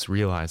 you just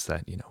realize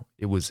that,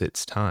 it was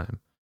its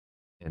time.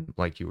 And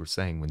like you were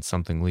saying, when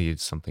something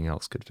leaves, something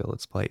else could fill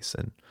its place.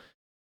 And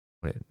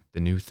the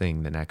new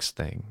thing, the next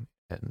thing,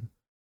 and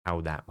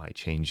how that might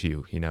change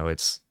you.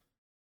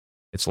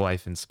 It's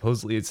life, and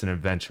supposedly it's an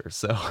adventure.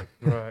 So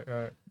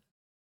Right.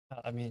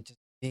 I mean, just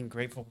being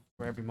grateful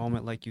for every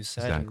moment, like you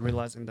said, and Exactly.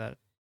 realizing that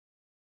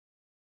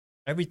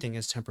everything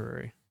is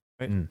temporary,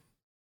 right? Mm.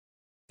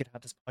 I could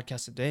have this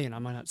podcast today, and I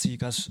might not see you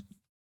guys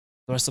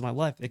the rest of my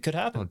life. It could Oh,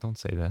 happen. don't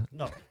say that.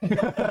 No.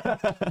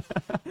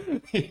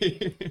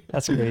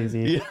 That's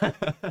crazy. Yeah.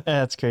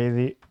 That's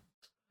crazy.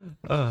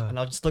 And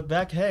I'll just look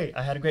back. Hey,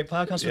 I had a great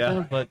podcast with Yeah.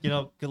 them, but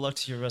good luck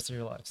to your rest of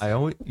your lives. I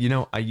always,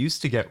 I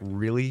used to get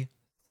really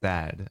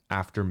sad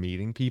after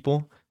meeting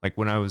people, like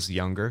when I was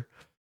younger,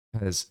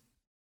 because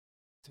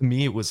to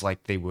me it was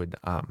like they were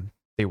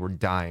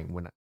dying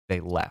when they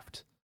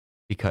left,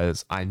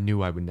 because I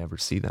knew I would never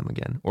see them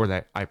again, or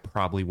that I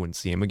probably wouldn't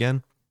see them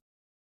again.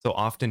 So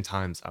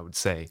oftentimes I would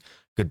say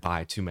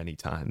goodbye too many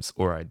times,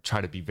 or I'd try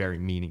to be very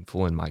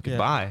meaningful in my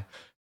goodbye,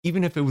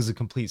 even if it was a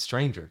complete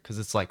stranger, because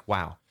it's like,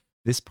 wow,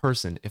 this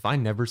person, if I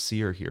never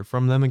see or hear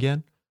from them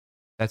again,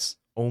 that's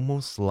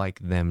almost like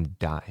them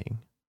dying.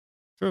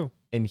 True.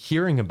 And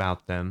hearing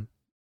about them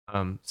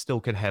still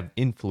could have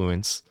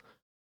influence,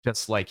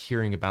 just like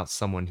hearing about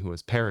someone who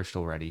has perished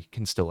already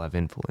can still have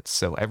influence.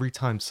 So every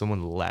time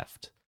someone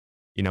left,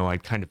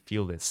 I'd kind of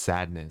feel this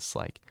sadness,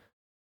 like,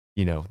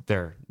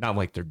 they're not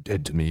like they're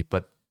dead to me,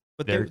 but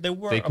they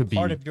were they a could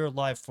part be, of your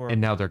life for and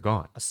now they're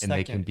gone, a and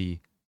they can second.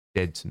 be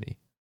dead to me.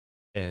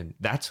 And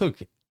that took,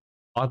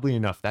 oddly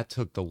enough, that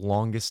took the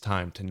longest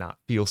time to not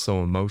feel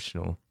so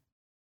emotional,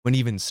 when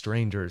even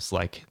strangers,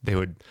 like, they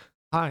would,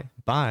 hi,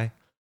 bye,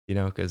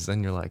 because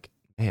then you're like,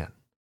 man,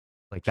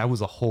 like that was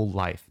a whole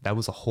life. That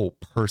was a whole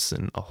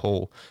person, a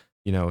whole,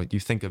 you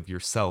think of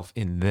yourself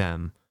in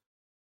them,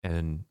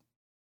 and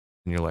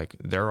you're like,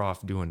 they're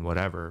off doing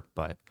whatever,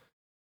 but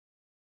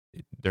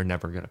they're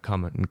never going to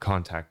come in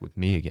contact with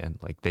me again.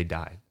 Like they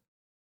died.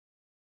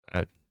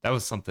 That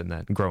was something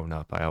that growing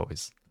up, that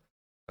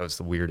was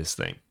the weirdest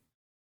thing.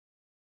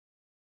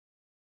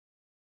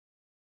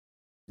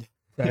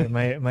 Sorry,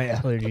 my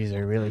allergies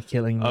are really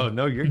killing me. Oh,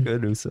 no, you're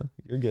good, Usa.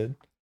 You're good.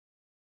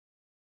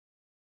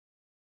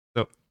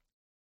 So,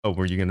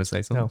 were you going to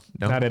say something?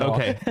 No, not at all.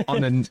 Okay.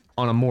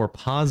 On a more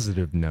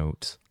positive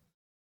note,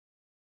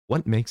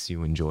 what makes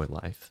you enjoy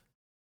life?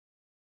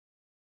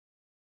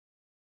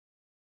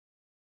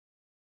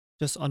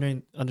 Just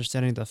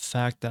understanding the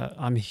fact that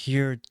I'm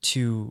here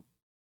to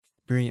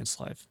experience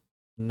life,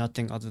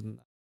 nothing other than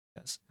that.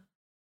 Yes,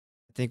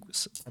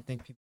 I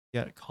think people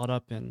get caught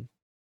up in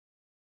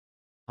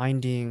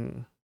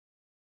finding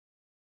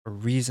a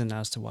reason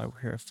as to why we're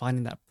here,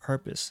 finding that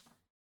purpose.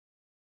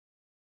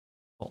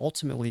 But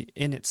ultimately,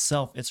 in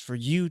itself, it's for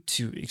you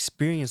to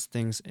experience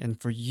things and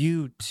for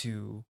you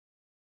to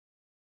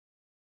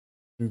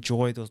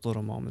enjoy those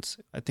little moments.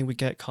 I think we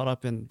get caught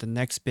up in the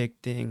next big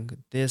thing,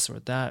 this or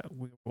that.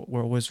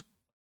 We're always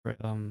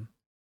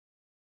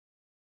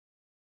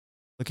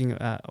looking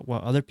at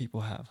what other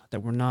people have,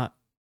 that we're not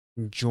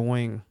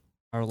enjoying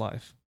our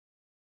life.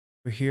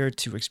 We're here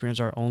to experience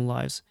our own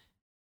lives,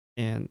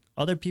 and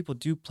other people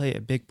do play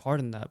a big part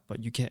in that,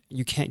 but you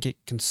can't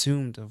get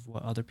consumed of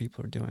what other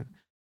people are doing.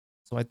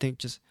 So I think,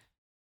 just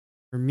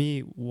for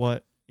me,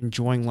 what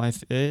enjoying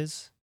life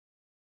is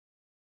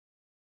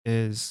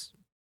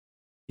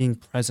being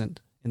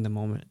present in the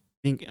moment,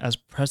 being as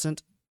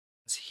present,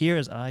 as here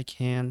as I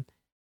can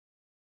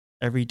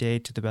every day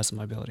to the best of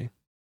my ability.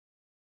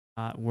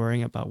 Not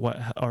worrying about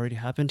what already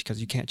happened, because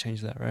you can't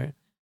change that, right?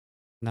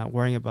 Not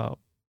worrying about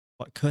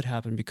what could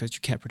happen, because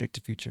you can't predict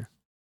the future.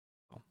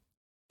 I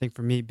think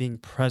for me, being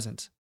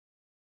present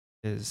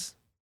is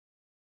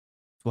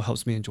what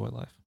helps me enjoy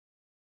life.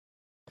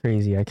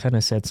 crazy. I kind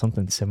of said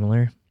something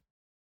similar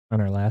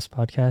on our last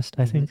podcast,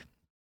 I think.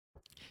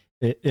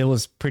 It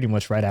was pretty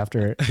much right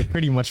after,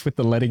 pretty much with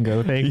the letting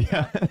go thing.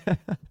 Yeah.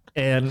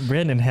 And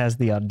Brandon has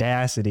the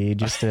audacity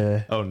just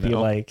to be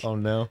like, oh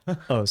no.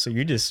 oh, so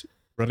you're just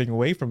running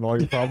away from all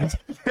your problems?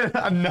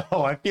 No,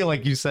 I feel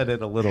like you said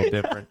it a little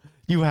different.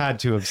 You had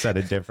to have said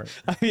it different.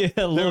 Yeah,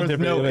 a little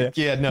different.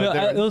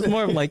 It was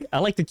more of like, I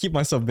like to keep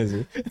myself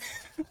busy.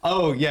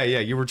 Oh, yeah.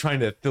 You were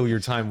trying to fill your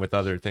time with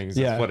other things.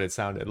 Yeah. That's what it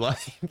sounded like.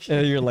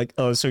 And you're like,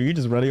 oh, so you're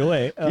just running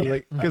away. I was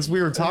like, Because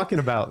we were talking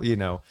about,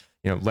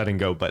 letting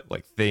go, but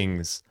like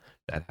things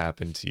that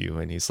happen to you.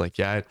 And he's like,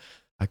 yeah,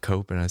 I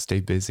cope and I stay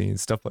busy and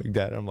stuff like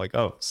that. I'm like,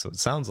 oh, so it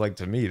sounds like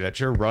to me that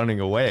you're running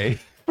away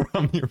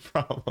from your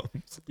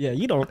problems. yeah,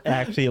 you don't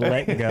actually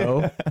let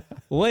go.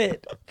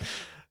 What?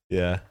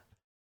 Yeah.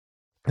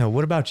 Now,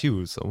 what about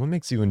you? So what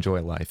makes you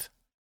enjoy life?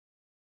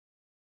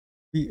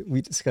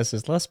 We discussed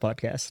this last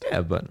podcast.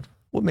 Yeah, but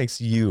what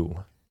makes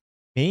you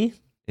Me?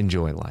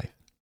 enjoy life?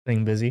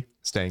 Staying busy.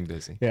 Staying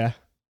busy. Yeah.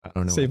 I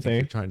don't know. Same I think thing.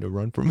 You're trying to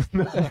run from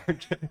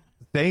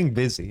staying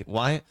busy.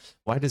 Why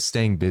does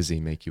staying busy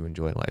make you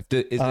enjoy life?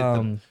 Is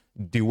it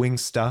doing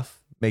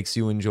stuff makes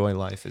you enjoy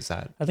life? Is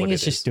that? I think what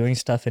it's it just is? doing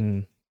stuff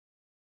and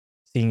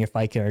seeing if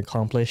I can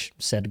accomplish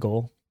said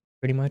goal,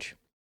 pretty much.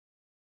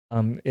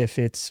 If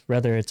it's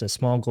whether it's a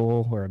small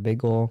goal or a big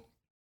goal,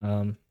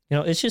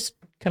 it's just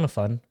kind of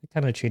fun. I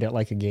kind of treat it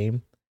like a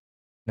game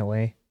in a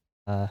way.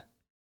 I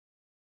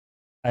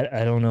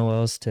don't know what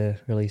else to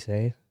really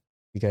say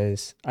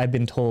because I've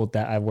been told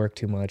that I work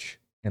too much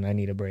and I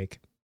need a break.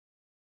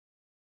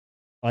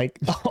 Like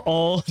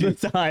all the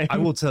time. I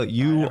will tell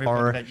you,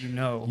 that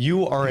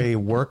you are a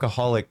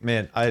workaholic,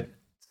 man.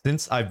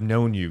 Since I've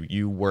known you,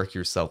 you work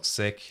yourself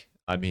sick.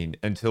 I mean,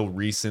 until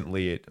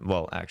recently,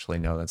 actually,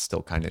 no, that's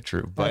still kind of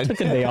true. But I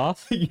took a day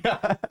off.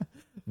 Yeah,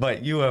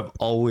 but you have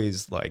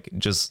always like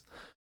just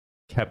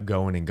kept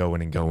going and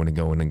going and going and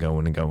going and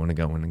going and going and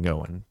going and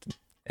going,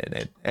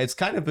 and it's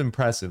kind of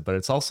impressive, but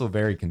it's also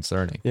very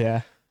concerning.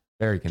 Yeah,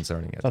 very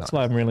concerning. That's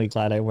why I'm really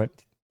glad I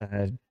went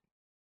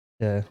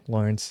to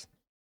Lawrence.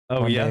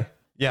 Oh Monday.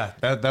 yeah,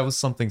 yeah. That was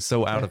something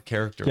so out of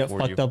character Get for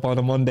fucked you. up on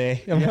a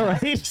Monday. Am I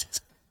right?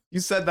 You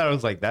said that, I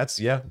was like,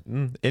 that's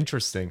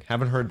interesting.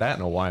 Haven't heard that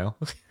in a while.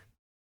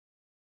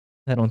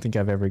 I don't think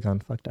I've ever gone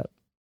fucked up.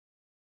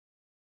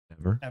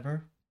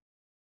 Ever?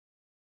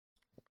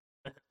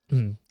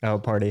 Oh,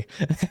 party.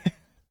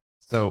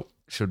 So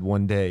should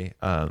one day,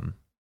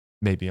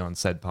 maybe on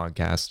said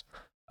podcast,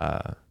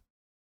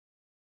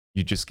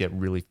 you just get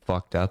really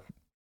fucked up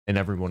and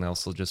everyone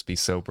else will just be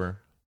sober.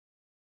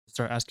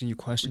 Start asking you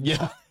questions.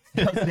 Yeah.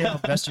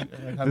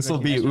 This will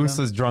good be you answer them.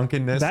 Usa's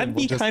drunkenness. That'd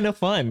be kind of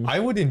fun. I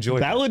would enjoy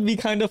that. That would be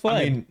kind of fun.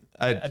 I mean,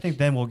 I think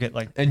then we'll get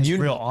like and you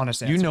real honest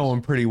you answers. know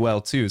him pretty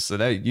well too, so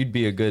that you'd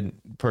be a good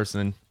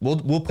person.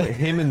 We'll put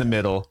him in the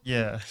middle.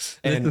 Yeah.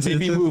 And This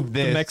maybe is move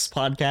this. the next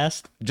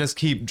podcast. Just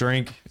keep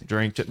drink.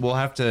 We'll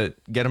have to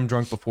get him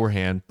drunk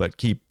beforehand, but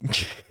keep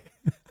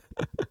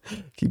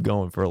keep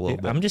going for a little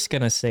bit. I'm just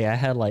gonna say I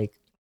had like,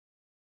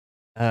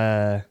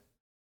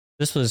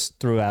 this was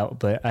throughout,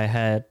 but I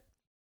had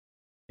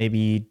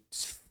maybe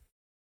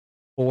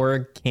 4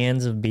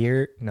 cans of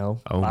beer. No,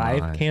 Oh 5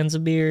 my. cans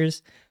of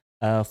beers,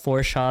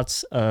 4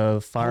 shots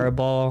of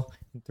Fireball,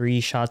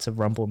 3 shots of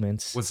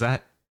Rumplemints. Was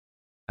that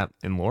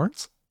in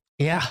Lawrence?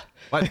 Yeah,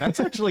 But that's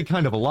actually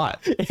kind of a lot.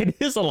 it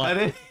is a lot.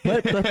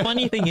 But the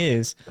funny thing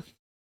is,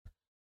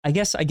 I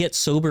guess I get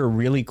sober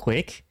really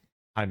quick,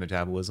 High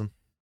metabolism.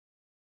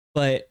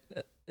 but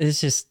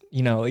it's just,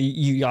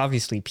 you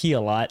obviously pee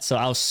a lot. So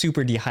I was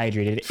super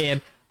dehydrated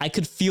and I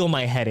could feel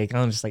my headache.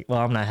 I'm just like, well,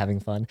 I'm not having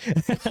fun.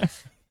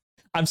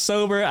 I'm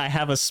sober. I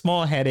have a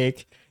small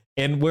headache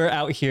and we're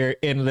out here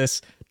in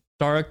this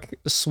dark,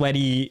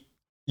 sweaty,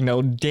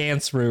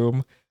 dance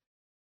room.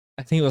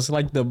 I think it was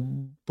like the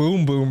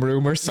boom boom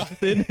room or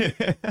something.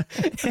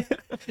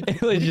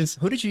 It was just,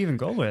 Who did you even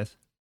go with?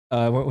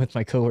 I went with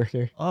my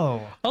coworker.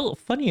 Oh,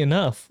 Funny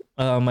enough,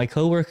 my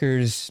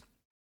coworker's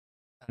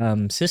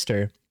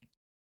sister.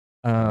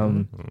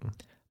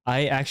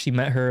 I actually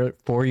met her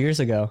 4 years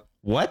ago.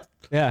 What?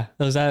 Yeah,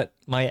 it was at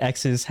my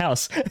ex's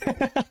house.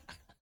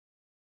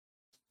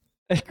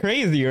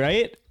 Crazy,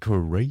 right?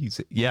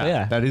 Crazy. Yeah,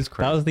 Yeah. that is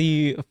crazy. That was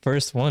the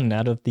first one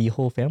out of the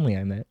whole family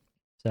I met.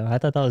 So I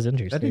thought that was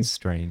interesting. That is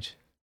strange.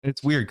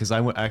 It's weird because I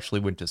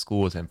actually went to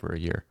school with him for a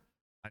year.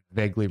 I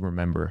vaguely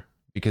remember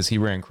because he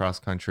ran cross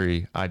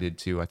country. I did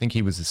too. I think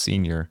he was a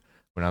senior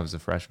when I was a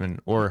freshman,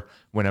 or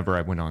whenever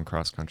I went on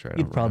cross country. I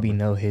don't You'd probably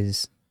remember. know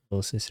his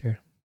little sister.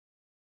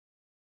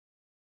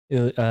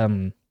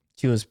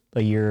 She was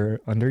a year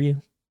under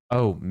you.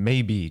 Oh,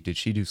 maybe. Did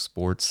she do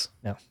sports?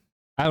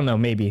 I don't know.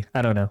 Maybe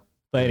I don't know.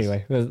 But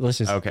anyway, let's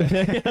just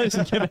Okay. let's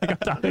just get back on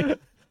topic.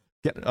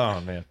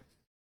 Oh man,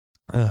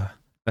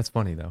 that's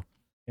funny though.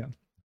 Yeah.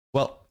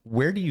 Well,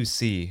 where do you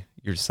see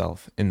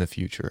yourself in the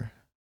future,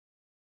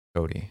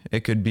 Cody?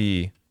 It could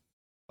be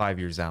 5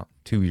 years out,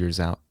 2 years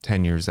out,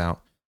 10 years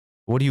out.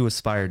 What do you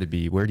aspire to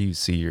be? Where do you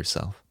see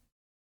yourself?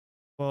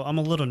 well, I'm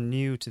a little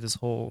new to this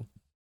whole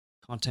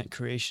content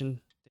creation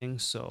thing,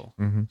 so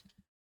Mm-hmm.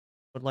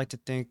 would like to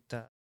think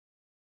that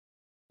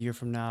a year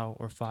from now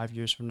or 5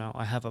 years from now,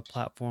 I have a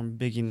platform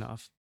big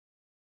enough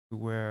to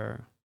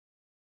where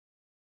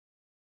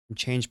I can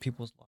change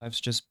people's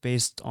lives just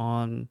based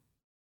on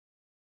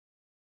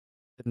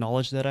the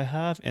knowledge that I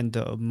have and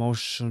the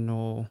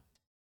emotional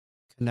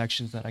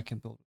connections that I can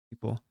build with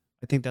people.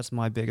 I think that's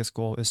my biggest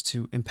goal is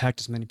to impact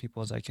as many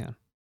people as I can.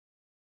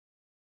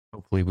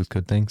 Hopefully with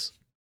good things.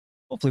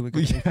 Hopefully we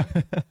can.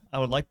 Yeah. I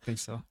would like to think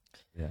so.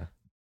 Yeah.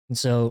 And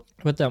so,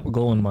 with that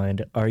goal in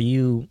mind, are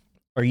you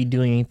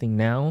doing anything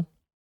now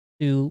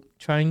to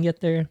try and get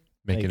there?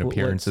 Making Like,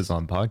 appearances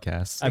on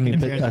podcasts. I mean,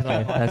 Making appearances okay,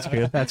 on that's true.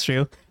 podcasts. That's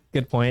true.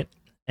 Good point.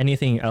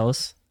 Anything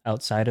else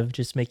outside of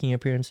just making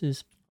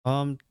appearances?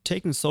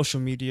 Taking social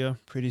media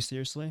pretty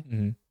seriously.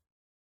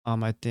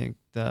 Mm-hmm. I think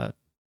that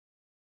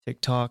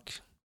TikTok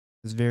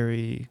is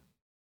very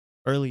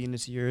early in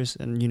its years,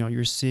 and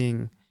you're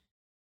seeing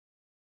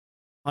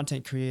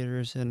content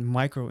creators and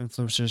micro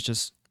influencers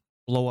just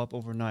blow up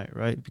overnight,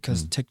 right?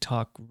 Because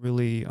TikTok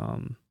really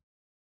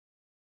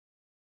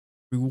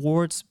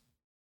rewards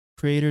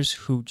creators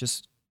who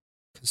just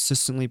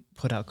consistently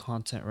put out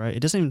content, right? It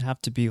doesn't even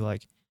have to be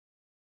like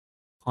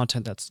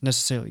content that's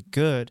necessarily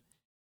good,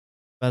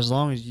 but as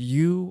long as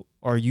you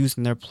are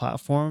using their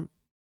platform,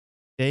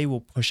 they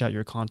will push out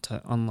your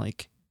content.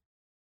 Unlike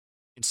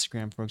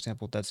Instagram, for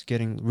example, that's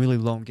getting really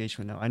low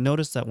engagement now. I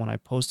noticed that when I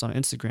post on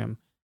Instagram,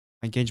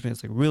 my engagement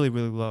is like really,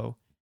 really low.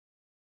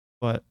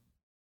 But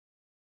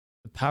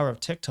the power of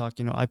TikTok,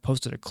 I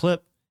posted a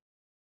clip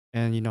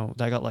and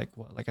that got like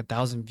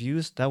 1,000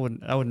 views. I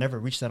would never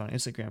reach that on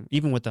Instagram,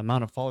 even with the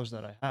amount of followers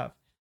that I have.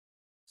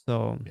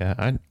 So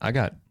yeah, I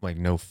got like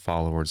no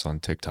followers on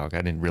TikTok.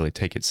 I didn't really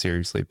take it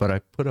seriously, but I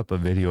put up a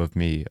video of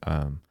me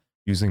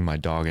using my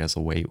dog as a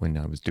weight when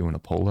I was doing a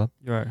pull up.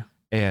 right.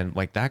 And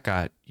like that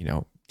got,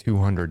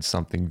 200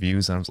 something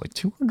views. And I was like,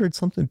 200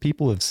 something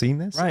people have seen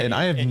this? Right. And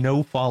I have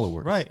no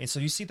followers. Right. And so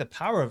you see the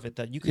power of it,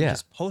 that you can Yeah.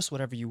 just post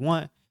whatever you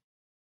want.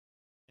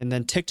 And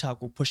then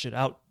TikTok will push it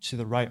out to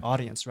the right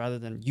audience rather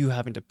than you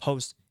having to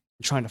post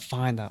and trying to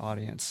find that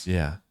audience.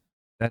 Yeah.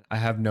 That I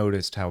have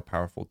noticed how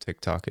powerful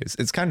TikTok is.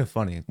 It's kind of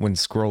funny when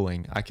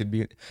scrolling.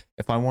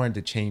 If I wanted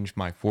to change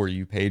my For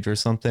You page or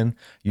something,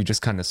 you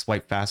just kind of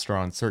swipe faster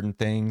on certain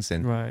things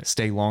and Right.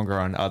 stay longer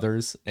on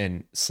others.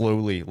 And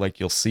slowly, like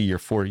you'll see your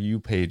For You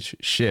page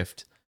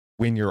shift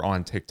when you're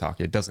on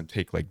TikTok. It doesn't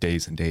take like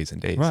days and days and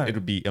days. Right.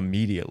 It'll be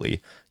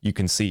immediately you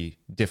can see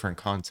different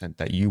content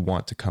that you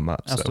want to come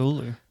up.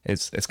 Absolutely.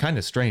 So it's kind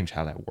of strange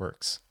how that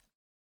works.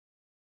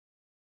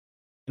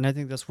 And I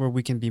think that's where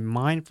we can be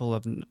mindful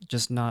of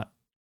just not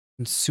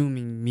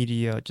consuming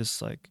media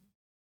just like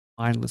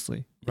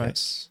mindlessly, right?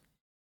 Yes.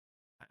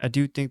 I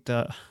do think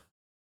that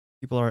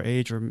people our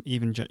age or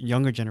even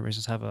younger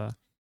generations have a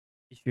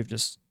issue of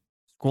just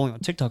scrolling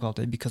on TikTok all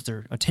day because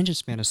their attention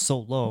span is so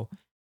low.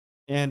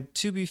 And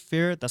to be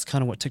fair, that's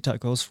kind of what TikTok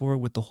goes for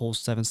with the whole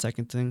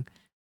 7-second thing.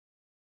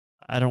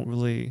 I don't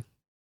really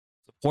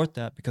support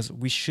that because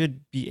we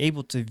should be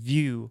able to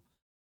view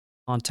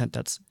content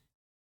that's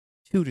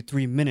 2 to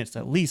 3 minutes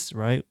at least,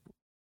 right?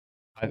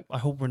 I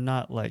hope we're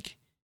not like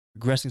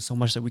regressing so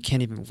much that we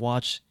can't even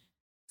watch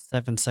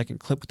 7-second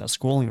clip without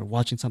scrolling or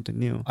watching something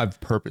new. I've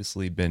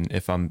purposely been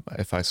if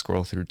I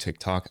scroll through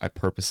TikTok, I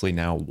purposely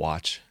now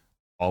watch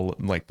all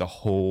like the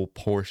whole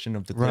portion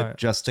of the clip Right.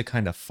 just to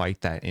kind of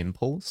fight that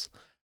impulse.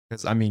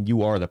 Because I mean,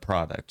 you are the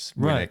product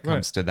when Right, it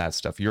comes to that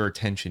stuff. Your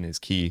attention is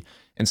key,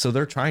 and so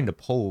they're trying to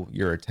pull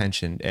your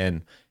attention,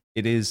 and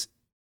it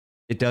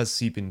does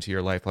seep into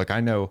your life. Like I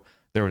know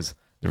there was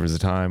a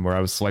time where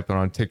I was swiping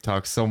on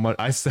TikTok so much.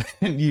 I sent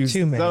you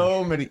Too many.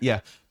 so many.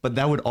 Yeah. But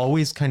that would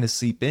always kind of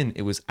seep in.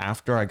 It was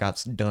after I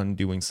got done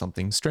doing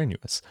something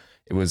strenuous.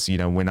 It was,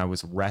 when I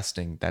was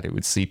resting that it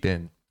would seep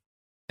in.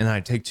 And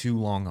I'd take too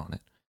long on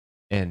it.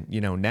 And,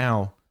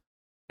 now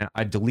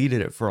I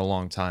deleted it for a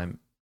long time.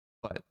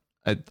 But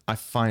I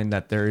find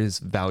that there is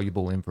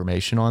valuable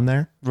information on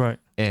there. Right.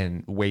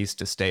 And ways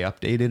to stay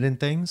updated in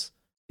things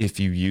if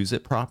you use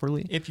it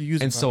properly. If you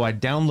use it And so I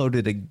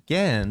downloaded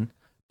again.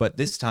 But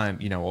this time,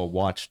 I'll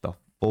watch the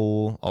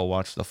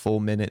full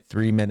minute,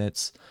 3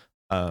 minutes.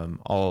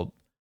 I'll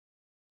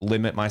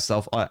limit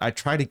myself. I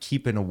try to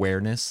keep an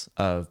awareness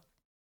of,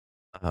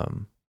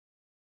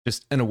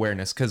 just an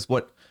awareness. Cause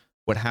what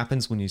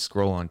happens when you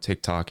scroll on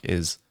TikTok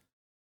is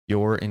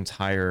your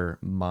entire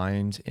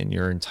mind and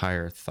your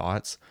entire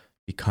thoughts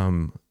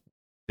become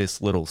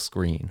this little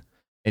screen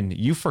and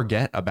you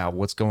forget about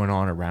what's going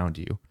on around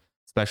you,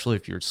 especially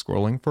if you're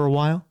scrolling for a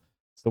while.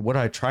 So what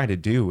I try to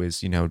do is,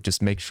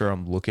 just make sure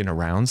I'm looking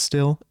around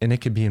still. And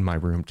it could be in my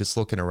room, just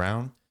looking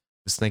around,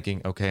 just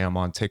thinking, okay, I'm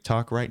on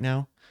TikTok right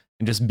now.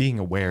 And just being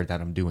aware that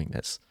I'm doing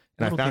this.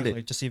 And I found it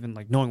like just even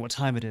like knowing what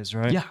time it is,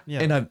 right? Yeah. Yeah.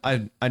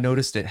 And I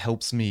noticed it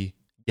helps me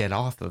get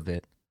off of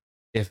it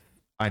if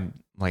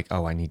I'm like,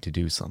 oh, I need to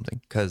do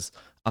something. Because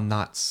I'm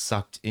not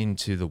sucked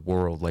into the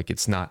world. Like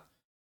it's not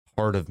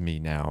part of me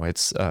now.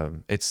 It's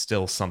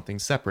still something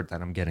separate that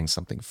I'm getting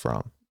something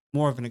from.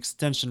 More of an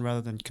extension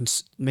rather than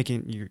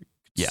making you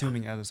Yeah.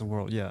 consuming it as a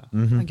world. Yeah.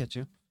 Mhm. I get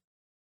you.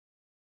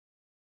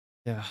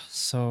 Yeah.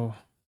 So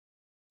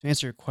to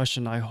answer your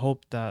question, I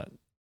hope that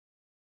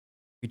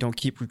we don't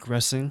keep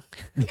regressing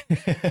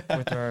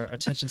with our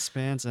attention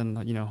spans, and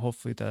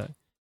hopefully that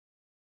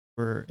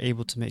we're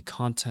able to make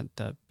content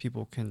that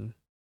people can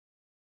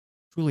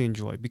truly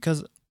enjoy.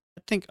 Because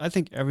I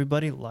think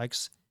everybody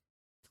likes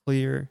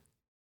clear,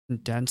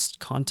 condensed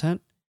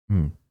content.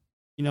 Hmm.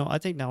 I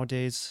think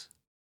nowadays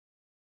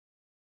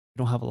we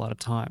don't have a lot of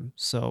time.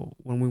 So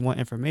when we want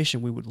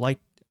information, we would like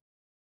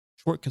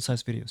short,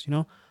 concise videos.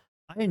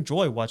 I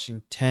enjoy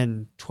watching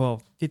 10,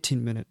 12,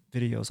 15-minute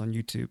videos on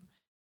YouTube.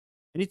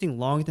 Anything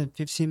longer than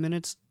 15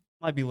 minutes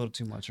might be a little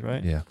too much,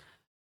 right? Yeah.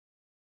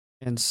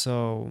 And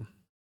so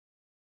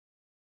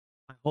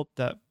I hope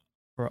that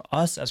for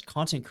us as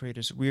content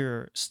creators,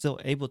 we're still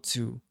able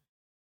to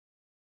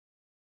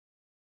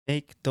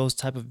make those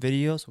type of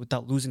videos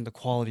without losing the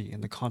quality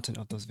and the content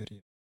of those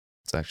videos.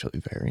 It's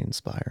actually very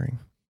inspiring.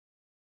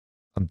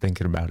 I'm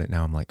thinking about it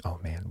now. I'm like, oh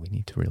man, we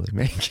need to really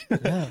make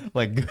Yeah.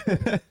 like,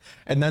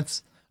 and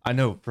I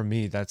know for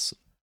me, that's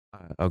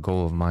a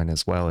goal of mine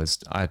as well. Is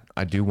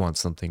I do want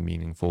something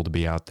meaningful to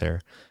be out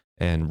there,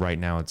 and right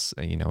now it's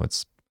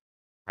it's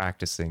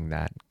practicing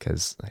that,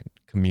 because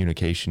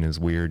communication is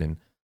weird, and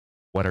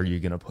what are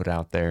you gonna put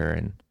out there,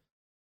 and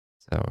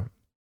so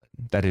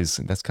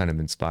that's kind of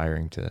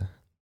inspiring to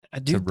I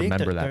do think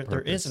remember that that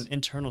there is purpose. an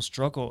internal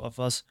struggle of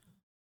us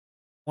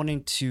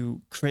wanting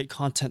to create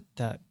content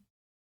that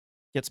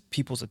gets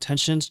people's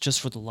attentions just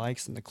for the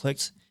likes and the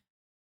clicks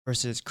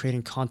versus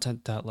creating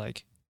content that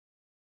like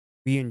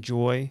we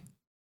enjoy,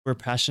 we're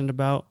passionate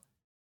about,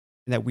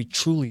 and that we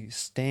truly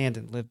stand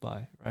and live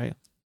by, right?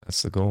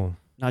 That's the goal.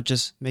 Not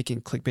just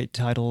making clickbait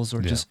titles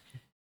or Yeah. just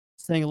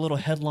saying a little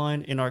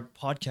headline in our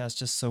podcast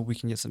just so we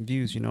can get some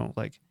views,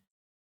 like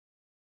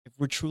if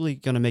we're truly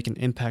going to make an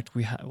impact,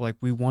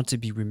 we want to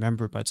be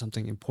remembered by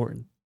something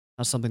important,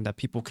 not something that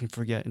people can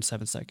forget in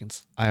 7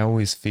 seconds. I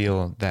always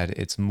feel that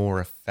it's more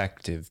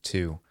effective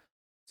to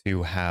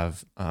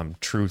have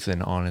truth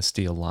and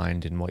honesty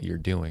aligned in what you're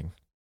doing.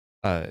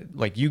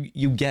 Like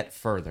you get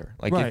further.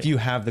 Like Right. if you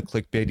have the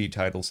clickbaity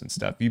titles and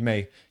stuff, you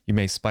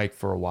may spike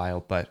for a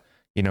while, but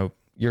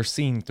you're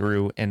seeing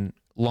through, and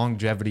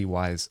longevity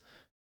wise,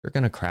 you're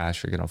gonna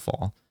crash, you're gonna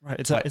fall. Right.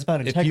 It's But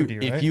about integrity,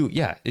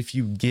 right?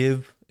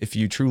 If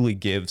you truly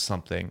give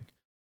something,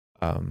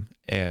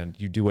 and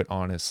you do it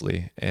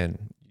honestly,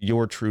 and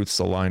your truths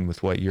align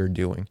with what you're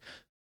doing,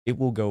 it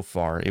will go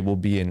far. It will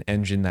be an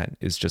engine that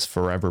is just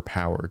forever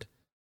powered,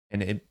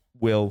 and it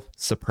will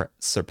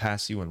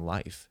surpass you in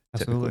life.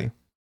 Absolutely. Typically,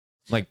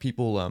 like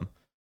people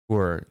who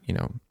are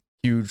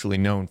hugely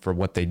known for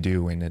what they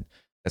do, and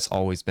that's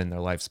always been their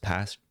life's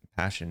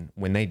passion.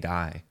 When they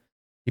die,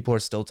 people are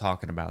still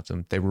talking about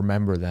them. They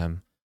remember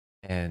them,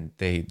 and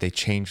they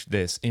changed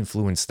this,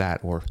 influenced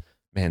that, or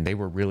man, they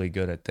were really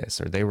good at this,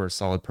 or they were a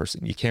solid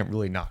person. You can't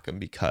really knock them,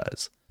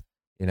 because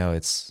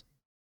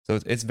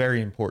it's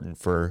very important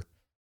for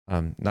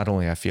not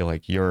only I feel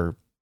like your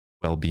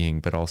well-being,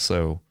 but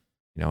also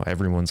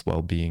everyone's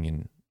well-being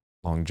and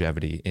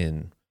longevity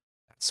in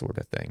that sort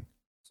of thing.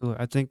 So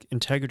I think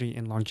integrity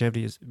and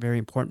longevity is very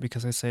important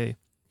because I say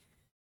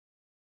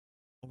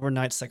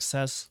overnight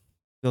success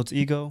builds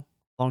ego,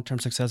 long-term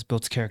success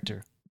builds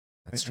character.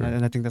 That's Right? true.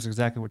 And I think that's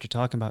exactly what you're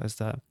talking about, is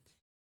that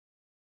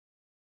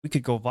we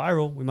could go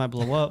viral, we might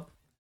blow up,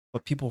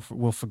 but people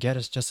will forget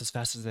us just as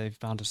fast as they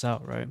found us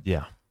out, right?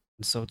 Yeah.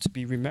 And so to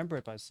be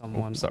remembered by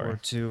someone sorry. or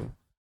to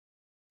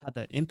have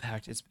that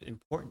impact, it's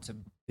important to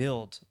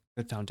build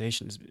a good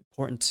foundation. It's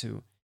important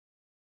to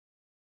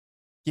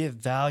give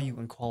value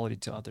and quality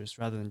to others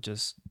rather than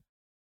just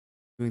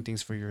doing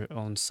things for your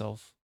own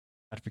self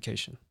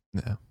gratification.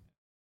 Yeah.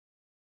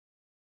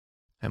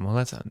 And well,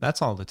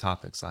 that's all the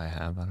topics I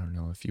have. I don't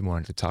know if you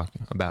wanted to talk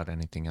about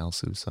anything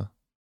else, Usa.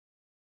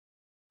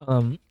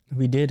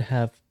 We did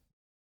have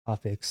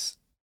topics.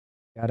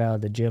 Got out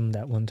of the gym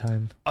that one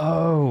time.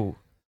 Oh,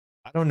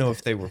 I don't know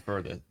if they were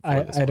for this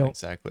I one don't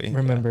exactly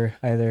remember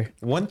either.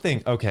 One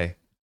thing, okay,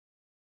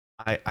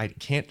 I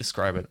can't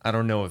describe it. I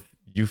don't know if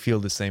you feel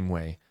the same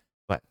way,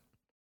 but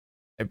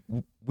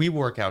we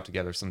work out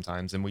together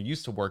sometimes, and we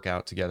used to work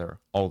out together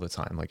all the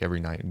time, like every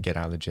night, and get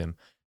out of the gym.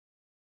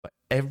 But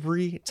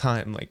every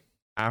time, like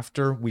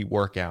after we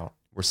work out,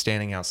 we're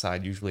standing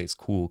outside. Usually it's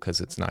cool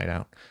because it's night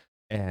out,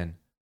 and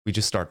we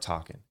just start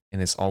talking,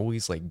 and it's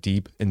always like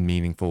deep and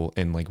meaningful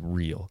and like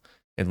real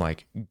and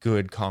like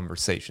good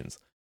conversations.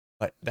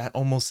 But that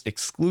almost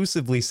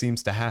exclusively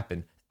seems to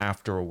happen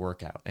after a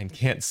workout and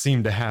can't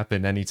seem to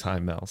happen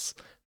anytime else.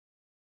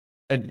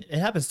 And It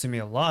happens to me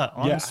a lot,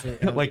 honestly.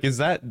 yeah, like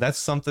that's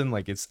something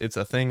like it's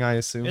a thing, I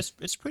assume.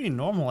 It's pretty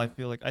normal, I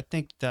feel like. I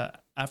think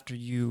that after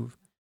you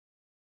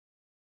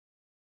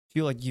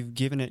feel like you've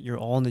given it your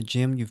all in the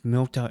gym, you've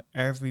milked out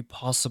every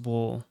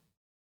possible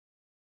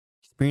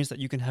experience that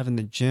you can have in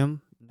the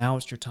gym, now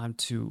it's your time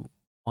to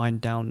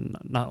wind down,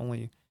 not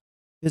only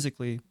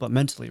physically but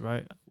mentally,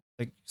 right?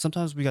 Like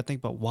sometimes we got to think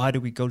about, why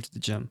do we go to the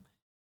gym?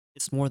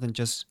 It's more than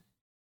just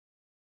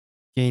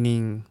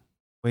gaining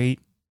weight,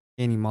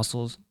 gaining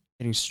muscles,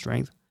 getting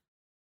strength.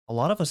 A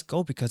lot of us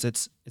go because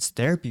it's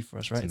therapy for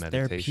us, right? It's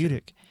meditation.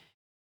 therapeutic.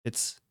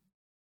 It's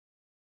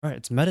right,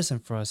 it's medicine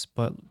for us,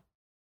 but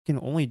you can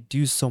only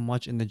do so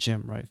much in the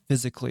gym, right?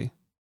 Physically.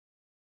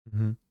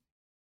 Mm-hmm.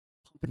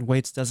 Pumping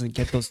weights doesn't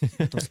get those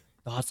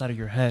thoughts out of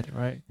your head,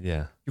 right?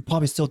 Yeah. You're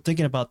probably still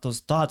thinking about those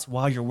thoughts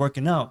while you're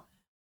working out.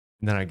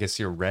 And then I guess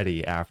you're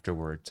ready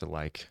afterward to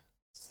like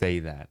say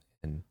that,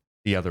 and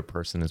the other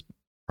person is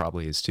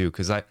probably is too,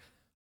 because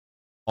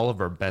all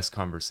of our best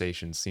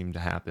conversations seem to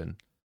happen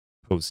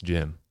post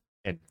gym,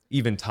 and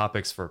even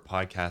topics for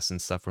podcasts and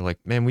stuff. We're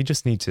like, man, we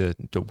just need to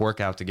work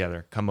out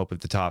together, come up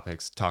with the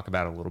topics, talk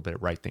about it a little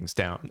bit, write things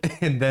down,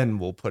 and then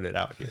we'll put it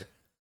out here,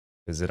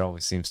 because it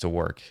always seems to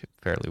work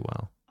fairly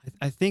well.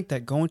 I think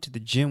that going to the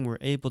gym, we're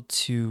able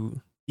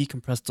to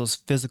decompress those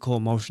physical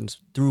emotions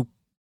through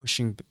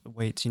pushing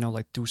weights,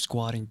 like through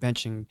squatting,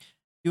 benching,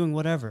 doing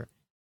whatever.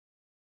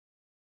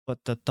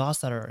 But the thoughts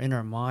that are in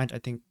our mind, I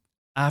think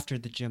after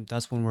the gym,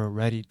 that's when we're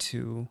ready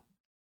to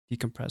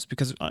decompress,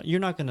 because you're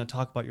not going to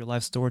talk about your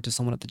life story to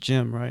someone at the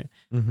gym, right?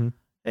 Mm-hmm.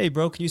 Hey,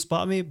 bro, can you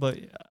spot me? But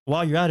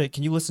while you're at it,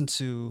 can you listen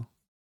to,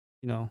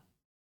 Do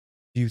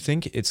you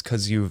think it's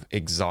because you've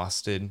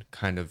exhausted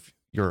kind of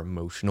your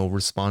emotional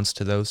response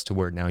to those, to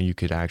where now you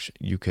could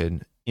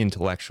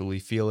intellectually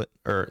feel it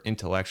or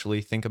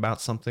intellectually think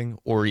about something,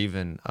 or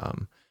even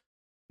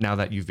now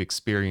that you've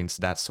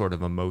experienced that sort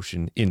of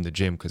emotion in the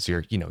gym, because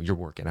you're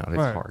working out, it's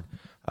Right. hard,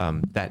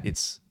 that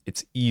it's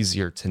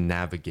easier to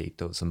navigate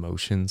those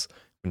emotions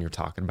when you're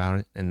talking about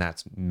it, and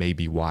that's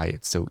maybe why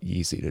it's so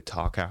easy to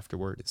talk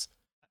afterward.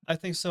 I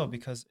think so,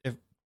 because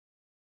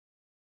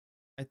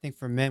I think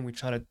for men, we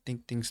try to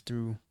think things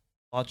through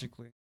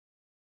logically.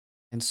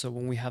 And so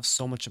when we have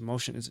so much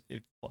emotion,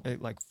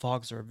 it like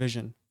fogs our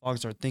vision,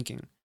 fogs our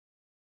thinking.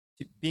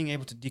 Being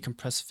able to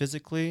decompress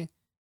physically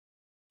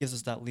gives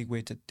us that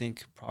leeway to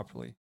think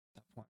properly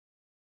at that point.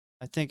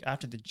 I think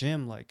after the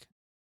gym, like,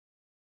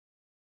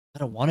 I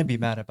don't want to be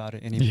mad about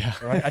it anymore. Yeah.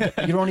 Right?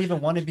 You don't even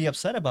want to be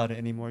upset about it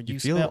anymore. You You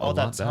feel spent a all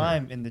that lot better.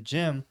 time in the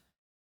gym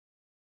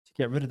to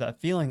get rid of that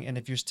feeling. And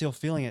if you're still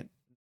feeling it,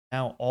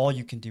 now all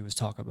you can do is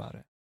talk about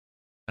it.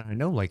 And I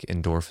know like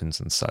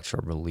endorphins and such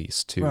are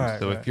released too. Right,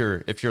 So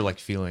right. if you're like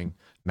feeling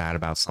mad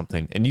about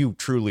something and you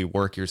truly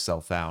work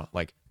yourself out,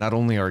 like not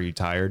only are you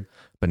tired,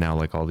 but now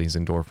like all these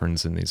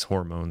endorphins and these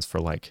hormones for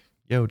like,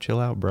 yo, chill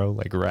out, bro,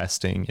 like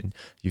resting, and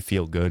you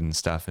feel good and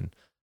stuff. And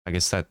I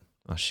guess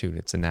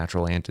it's a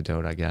natural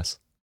antidote, I guess.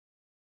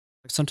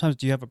 Like sometimes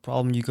do you have a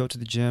problem? You go to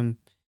the gym,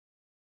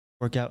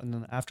 work out, and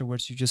then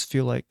afterwards you just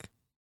feel like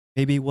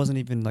maybe it wasn't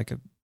even like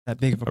that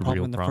big of a A problem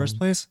real in the problem. first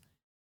place.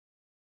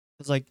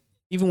 It's like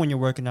even when you're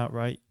working out,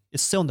 right?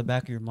 It's still in the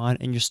back of your mind,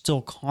 and you're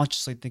still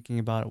consciously thinking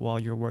about it while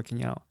you're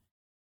working out.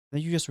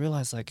 Then you just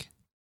realize, like,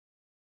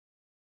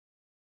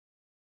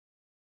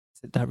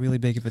 is it that really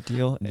big of a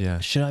deal? Yeah.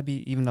 Should I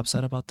be even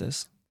upset about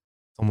this?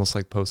 It's almost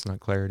like post nut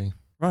clarity.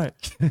 Right.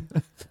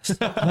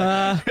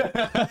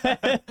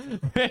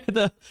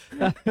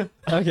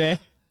 Okay,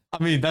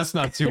 I mean, that's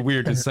not too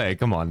weird to say.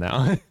 Come on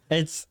now.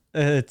 it's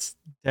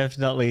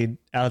definitely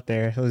out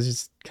there. It was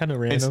just kind of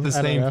random. It's the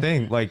I don't know. same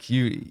thing. Like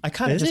you, I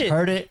kind of Is just it?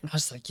 heard it, and I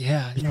was like,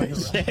 yeah, you're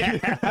right.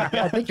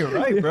 Yeah, I think you're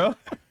right, bro.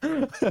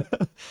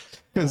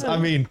 because I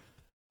mean,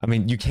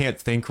 you can't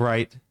think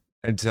right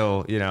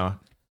until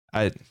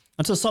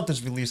Until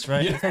something's released,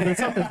 right? Until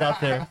something's out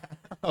there.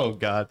 Oh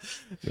God,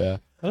 yeah.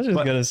 I was just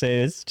But- gonna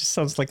say it just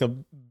sounds like a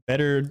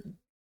better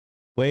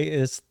way.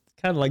 It's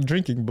kind of like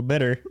drinking, but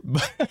better,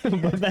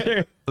 but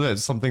better.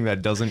 That's something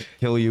that doesn't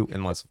kill you,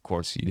 unless of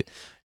course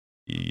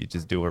you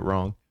just do it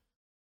wrong.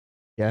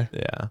 Yeah.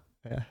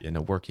 Yeah.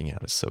 Working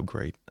out is so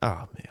great.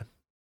 Oh man,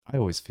 I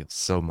always feel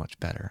so much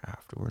better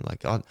afterward.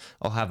 Like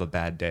I'll have a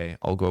bad day,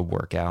 I'll go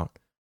work out,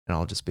 and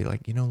I'll just be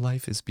like,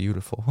 life is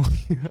beautiful.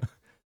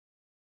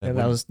 Yeah,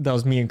 that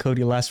was me and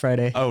Cody last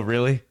Friday. Oh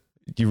really?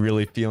 You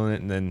really feeling it,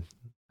 and then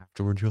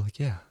afterward you're like,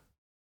 yeah,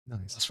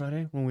 nice. Last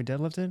Friday when we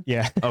deadlifted.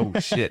 Yeah, Oh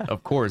shit,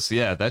 of course,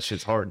 yeah, that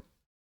shit's hard.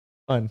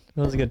 fun. It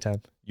was a good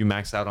time. You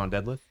max out on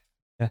deadlift?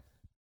 We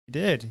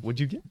did. What'd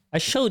you get? I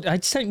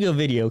sent you a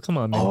video. Come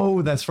on, man.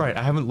 Oh, that's right.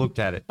 I haven't looked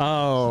at it.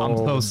 Oh, I'm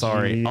so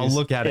sorry. I'll geez.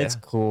 look at it. It's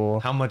cool.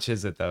 How much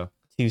is it though?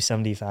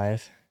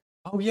 275.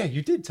 Oh yeah,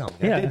 you did tell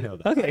me. Yeah. I did know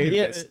that. Okay, I knew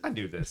yeah. this. I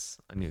knew this.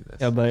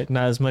 Yeah, but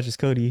not as much as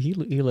Cody. He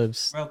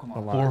lives Bro, come a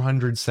on. lot.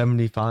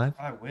 475.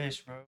 I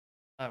wish, bro.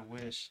 I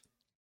wish.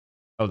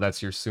 Oh,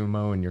 that's your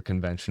sumo, and your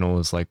conventional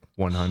is like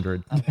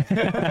 100.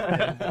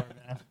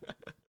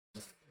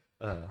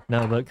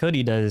 No, but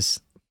Cody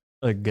does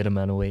a good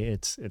amount of weight.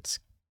 It's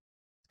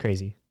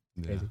crazy.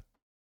 Yeah. Crazy.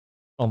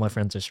 All my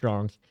friends are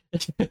strong.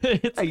 it's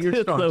Hey, you're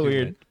it's strong so too,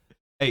 weird. man.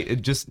 Hey,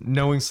 just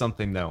knowing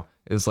something though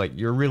is like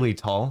you're really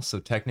tall, so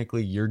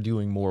technically you're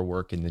doing more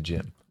work in the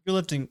gym. You're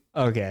lifting.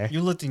 Okay.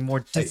 You're lifting more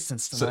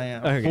distance than so- I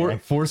am. Okay.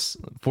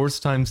 Force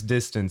times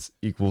distance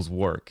equals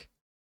work.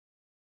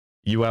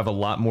 You have a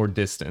lot more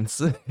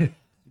distance.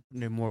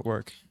 Need more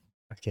work.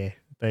 Okay.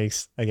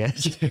 Thanks. I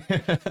guess.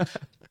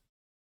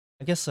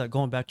 I guess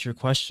going back to your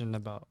question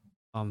about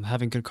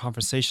having good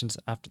conversations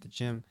after the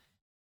gym,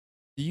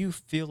 do you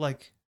feel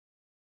like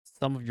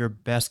some of your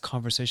best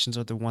conversations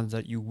are the ones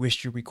that you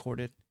wish you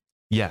recorded?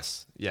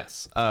 Yes,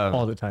 yes.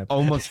 all the time.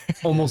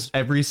 Almost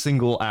every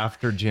single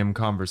after gym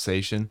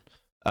conversation,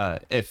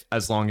 if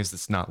as long as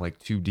it's not like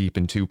too deep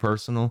and too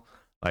personal.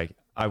 Like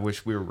I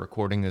wish we were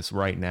recording this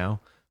right now,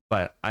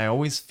 but I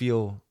always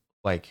feel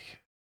like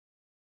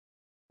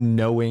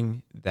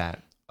knowing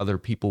that other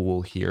people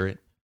will hear it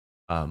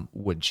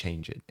would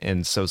change it.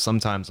 And so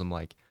sometimes I'm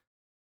like,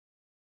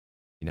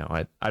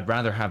 I'd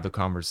rather have the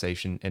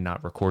conversation and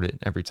not record it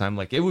every time.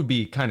 Like it would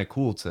be kind of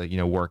cool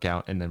to, work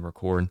out and then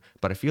record,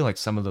 but I feel like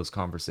some of those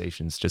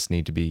conversations just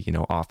need to be,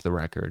 off the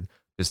record,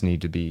 just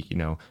need to be,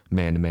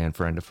 man to man,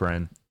 friend to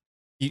friend.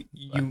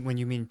 When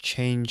you mean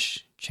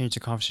change the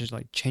conversation,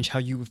 like change how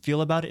you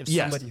feel about it if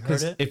somebody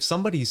heard it? If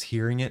somebody's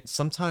hearing it,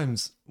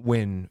 sometimes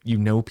when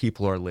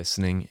people are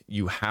listening,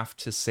 you have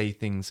to say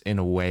things in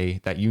a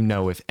way that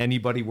if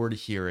anybody were to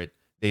hear it,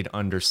 they'd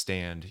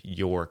understand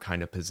your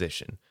kind of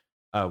position.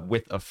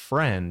 With a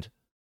friend,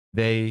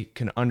 they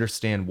can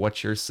understand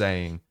what you're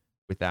saying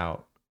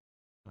without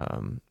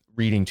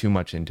reading too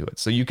much into it.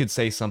 So you could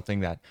say something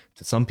that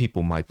to some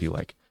people might be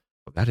like,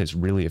 oh, that is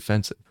really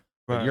offensive.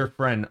 Right. But your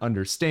friend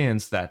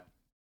understands that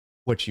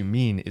what you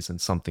mean isn't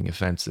something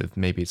offensive.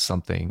 Maybe it's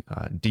something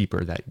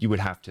deeper that you would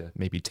have to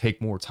maybe take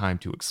more time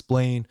to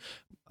explain,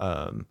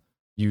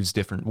 use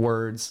different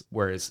words,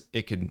 whereas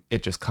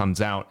it just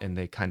comes out and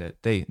they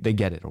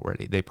get it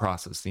already. They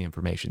process the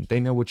information.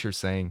 They know what you're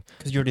saying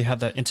because you already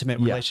have that intimate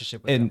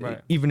relationship with them. Right.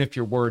 Even if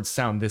your words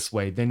sound this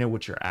way, they know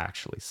what you're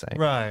actually saying.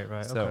 Right.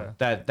 So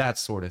that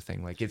sort of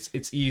thing, like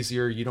it's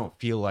easier. You don't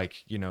feel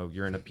like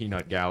you're in a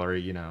peanut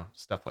gallery,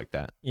 stuff like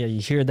that. Yeah, you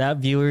hear that,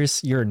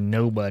 viewers? You're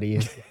nobody.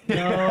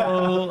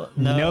 No,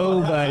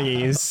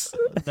 Nobodies.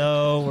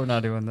 No, we're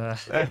not doing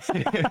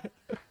that.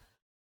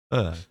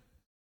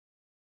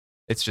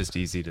 It's just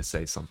easy to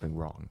say something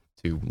wrong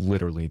to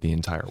literally the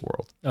entire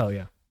world. Oh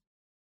yeah.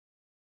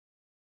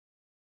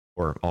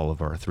 Or all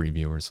of our 3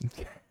 viewers.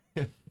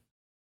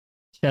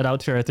 Shout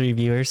out to our 3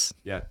 viewers.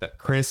 Yeah,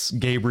 Chris,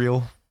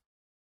 Gabriel.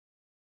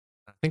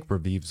 I think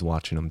Raviv's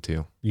watching them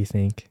too. You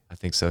think? I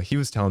think so. He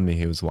was telling me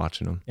he was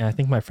watching them. Yeah, I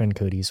think my friend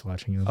Cody's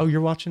watching them. Oh,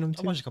 you're watching them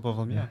I too? watched a couple of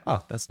them, yeah.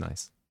 Oh, that's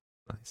nice.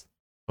 Nice.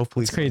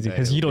 Hopefully it's crazy someday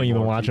because you it'll don't be even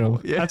more watch people.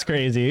 them. Yeah. That's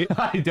crazy.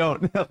 I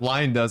don't.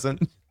 Lion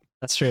doesn't.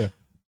 That's true.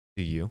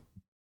 Do you?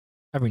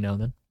 Every now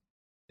and then.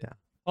 Yeah.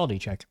 Quality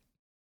check.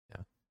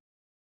 Yeah.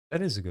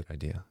 That is a good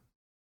idea.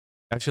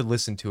 I should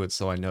listen to it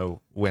so I know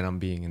when I'm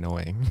being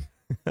annoying.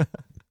 I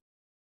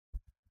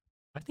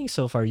think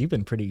so far you've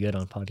been pretty good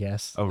on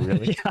podcasts. Oh,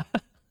 really?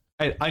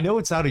 Yeah. I know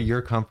it's out of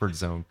your comfort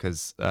zone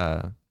because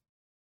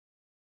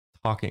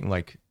talking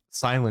like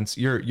silence,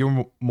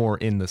 you're more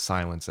in the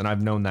silence, and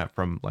I've known that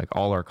from like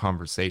all our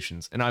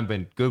conversations, and I've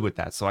been good with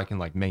that, so I can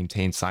like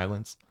maintain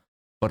silence.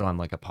 But on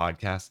like a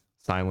podcast,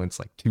 silence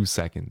like 2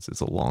 seconds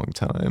is a long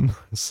time.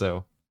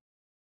 So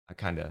I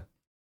kind of.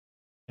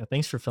 Yeah,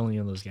 thanks for filling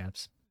in those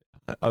gaps.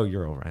 Oh,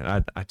 you're all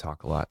right. I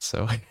talk a lot,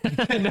 so.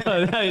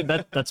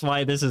 No, that's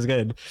why this is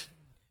good.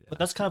 But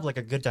that's kind of like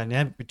a good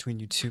dynamic between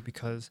you two,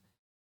 because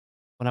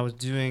when I was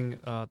doing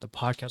the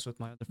podcast with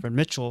my other friend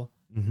Mitchell,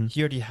 Mm-hmm.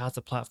 he already has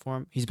a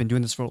platform. He's been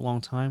doing this for a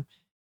long time.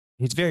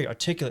 He's very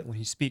articulate when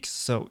he speaks,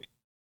 so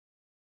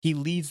he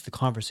leads the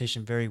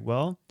conversation very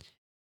well.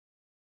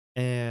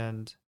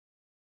 And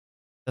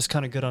that's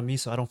kind of good on me,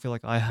 so I don't feel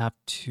like I have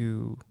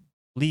to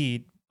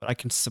lead, but I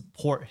can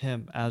support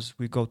him as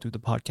we go through the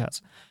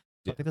podcast.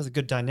 So I think there's a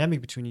good dynamic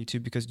between you two,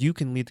 because you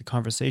can lead the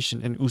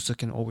conversation and Usa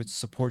can always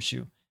support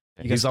you.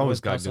 He's always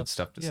got good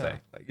stuff to say.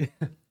 Like,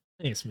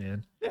 Thanks,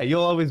 man. yeah,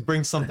 you'll always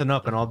bring something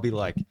up, and I'll be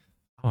like,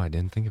 "Oh, I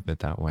didn't think of it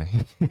that way."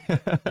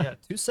 Yeah,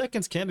 2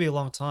 seconds can be a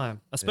long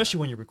time,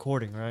 especially when you're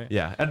recording, right?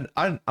 Yeah, and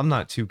I'm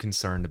not too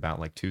concerned about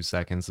like 2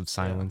 seconds of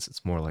silence.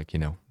 It's more like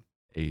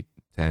 8,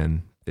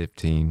 10,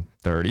 15,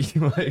 30.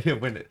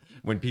 Like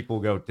when people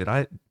go, did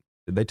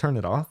they turn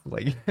it off?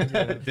 Like,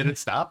 did it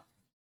stop?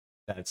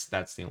 That's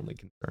the only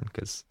concern,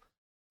 because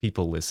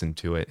people listen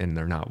to it and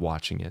they're not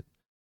watching it.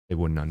 They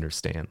wouldn't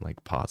understand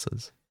like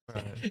pauses.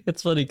 Right.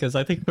 It's funny because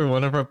I think for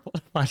one of our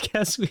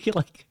podcasts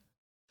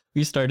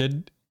we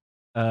started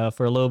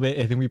for a little bit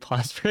and then we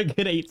paused for a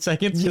good 8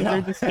 seconds because we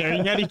were just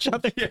staring at each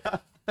other. Yeah,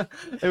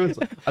 it was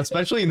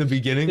especially in the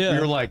beginning. Yeah. We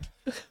were like,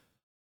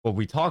 well,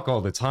 we talk all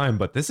the time,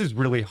 but this is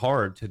really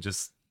hard to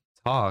just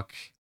talk.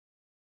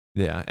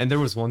 Yeah, and there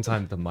was one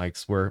time the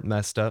mics were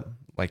messed up,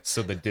 like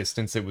so the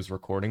distance it was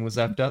recording was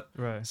effed up.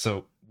 Right.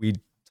 So we'd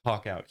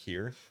talk out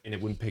here and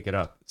it wouldn't pick it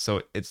up.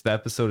 So the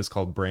episode is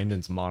called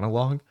Brandon's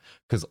Monologue,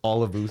 because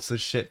all of Usa's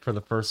shit for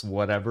the first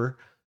whatever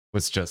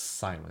was just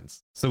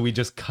silence. So we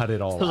just cut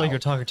it all Feels out. like you're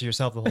talking to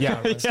yourself the whole Yeah,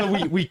 time. Right?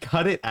 so we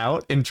cut it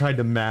out and tried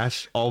to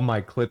mash all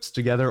my clips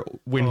together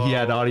when he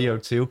had audio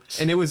too.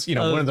 And it was,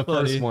 one of the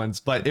first ones,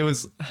 but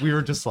we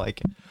were just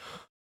like,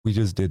 we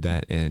just did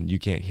that and you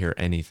can't hear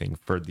anything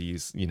for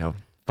these,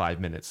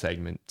 5-minute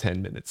segment,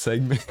 10-minute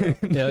segment.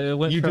 Yeah, it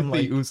went you from just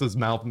see like Usa's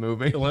mouth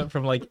moving. it went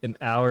from like an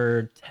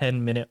hour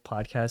 10-minute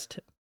podcast,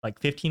 like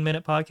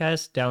 15-minute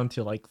podcast, down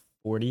to like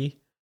 40.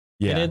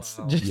 Yeah. minutes.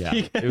 Wow. Just Yeah,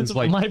 it because was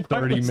like my part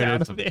 30 was out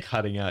minutes of of it.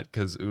 cutting out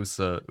because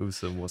Usa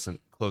wasn't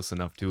close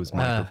enough to his Ah.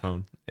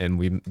 microphone, and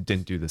we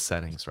didn't do the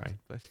settings right.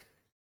 But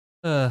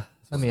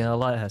I mean, a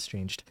lot has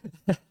changed.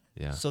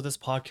 yeah, So this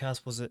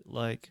podcast, was it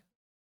like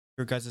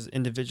your guys'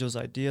 individuals'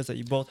 ideas that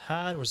you both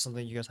had, or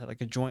something you guys had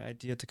like a joint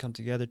idea to come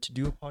together to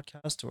do a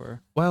podcast,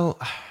 or? well,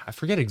 I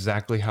forget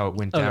exactly how it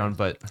went Okay. down,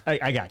 but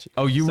I got you.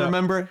 oh, you So,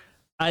 remember?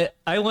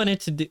 I wanted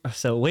to do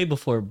so way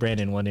before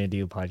Brandon wanted to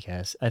do a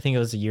podcast. I think it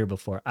was a year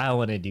before I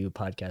wanted to do a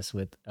podcast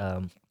with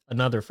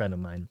another friend of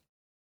mine,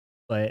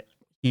 but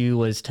he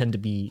was tend to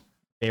be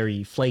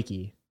very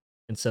flaky,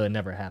 and so it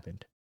never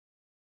happened.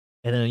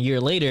 And then a year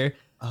later,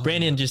 Oh,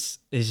 Brandon just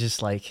is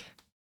just like,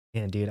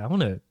 "Man, dude, I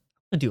want to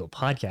do a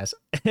podcast,"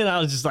 and I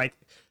was just like,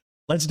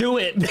 "Let's do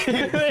it!" and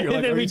like,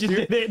 then "Are we you just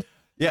serious?" did it.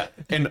 Yeah,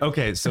 and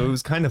okay, so it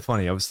was kind of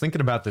funny. I was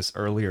thinking about this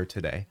earlier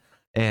today,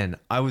 and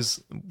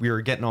we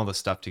were getting all the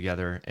stuff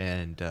together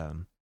and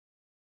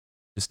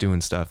just doing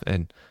stuff,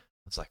 and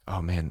I was like,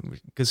 oh man,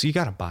 because you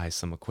got to buy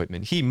some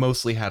equipment. He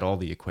mostly had all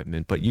the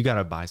equipment, but you got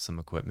to buy some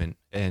equipment,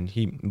 and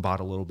he bought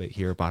a little bit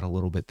here, bought a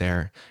little bit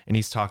there, and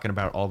he's talking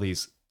about all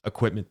these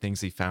equipment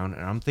things he found,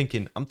 and I'm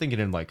thinking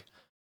in like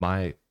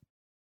my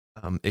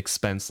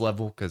expense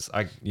level, because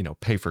I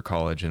pay for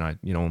college and I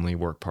only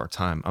work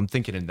part-time. I'm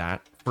thinking in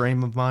that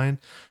frame of mind.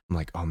 I'm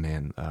like, oh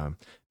man,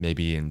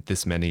 maybe in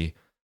this many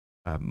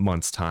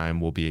months time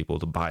we'll be able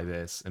to buy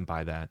this and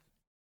buy that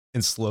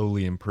and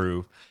slowly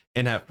improve.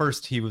 And at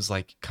first he was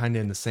like kind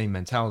of in the same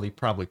mentality,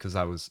 probably because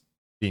I was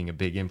being a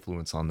big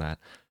influence on that.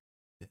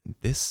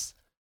 This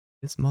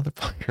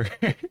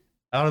motherfucker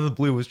out of the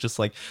blue was just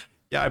like,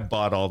 yeah, I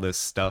bought all this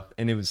stuff,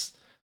 and it was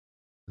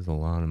a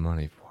lot of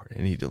money for it.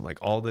 And he did like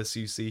all this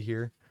you see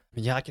here.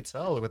 Yeah, I can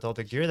tell with all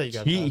the gear that you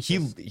got.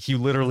 He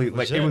literally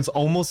like it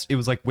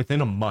was like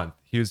within a month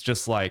he was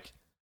just like,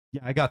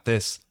 yeah, I got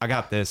this,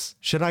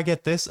 should I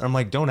get this? And I'm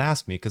like, don't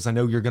ask me, because I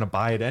know you're gonna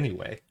buy it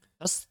anyway.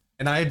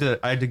 And I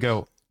had to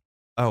go,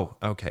 oh,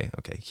 okay,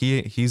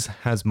 he's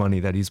has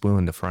money that he's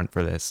willing to front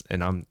for this,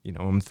 and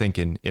I'm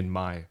thinking in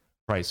my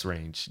price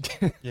range.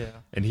 Yeah.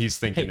 And he's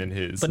thinking in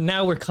his. But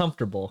now we're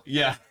comfortable.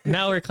 Yeah,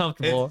 Now we're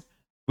comfortable.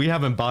 we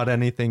haven't bought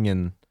anything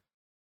in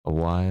a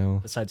while.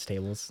 Besides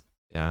tables,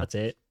 Yeah, that's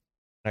it.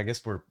 I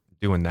guess we're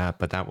doing that,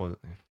 but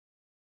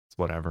it's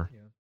whatever.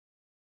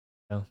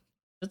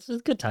 It's a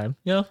good time.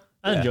 I Yeah,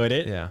 enjoyed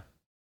it. Yeah,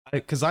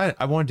 because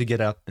I wanted to get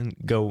out and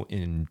go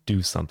and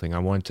do something. I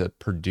wanted to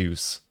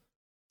produce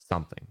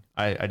something.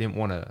 I didn't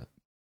want to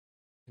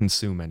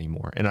consume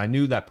anymore, and I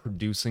knew that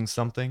producing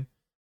something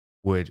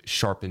would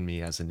sharpen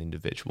me as an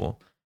individual.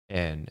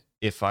 And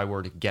if I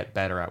were to get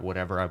better at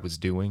whatever I was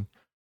doing,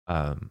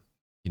 I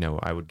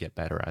would get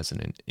better as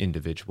an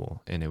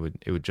individual, and it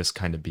would just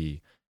kind of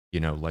be,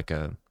 like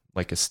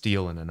a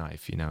steel and a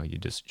knife. You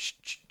just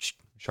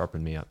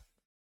sharpen me up.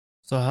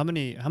 So how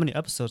many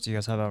episodes do you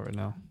guys have out right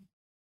now?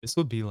 This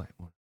would be like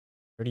what,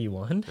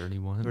 31?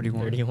 31?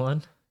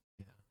 31?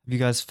 Have you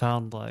guys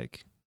found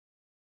like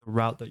the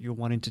route that you're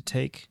wanting to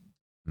take?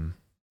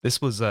 This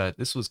was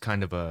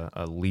kind of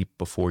a leap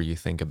before you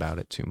think about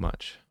it too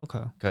much.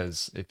 Okay.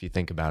 Because if you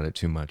think about it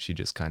too much, you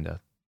just kind of.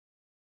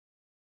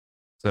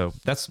 So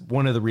that's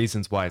one of the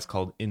reasons why it's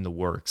called In the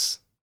Works.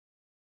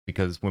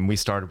 Because when we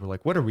started, we're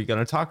like, what are we going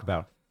to talk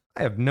about?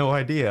 I have no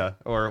idea.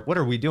 Or what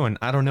are we doing?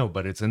 I don't know,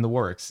 but it's in the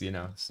works,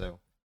 So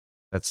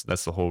that's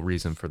the whole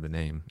reason for the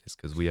name, is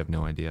because we have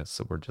no idea.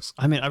 So we're just.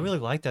 I mean, I really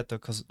like that though,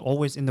 because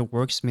always in the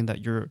works mean that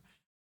you're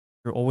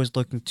always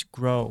looking to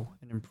grow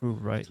and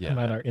improve, right? Yeah.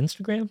 About our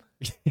Instagram?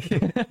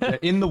 Yeah,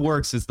 In the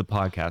Works is the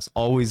podcast.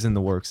 Always in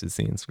the works is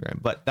the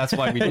Instagram. But that's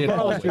why we did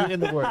always. in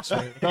the works,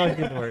 right? Always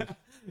in the works.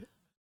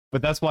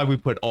 But that's why we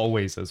put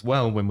always as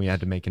well when we had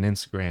to make an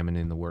Instagram, and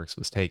In the Works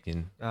was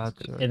taken.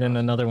 Gotcha. And then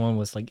another one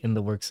was like In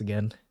the Works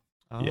again.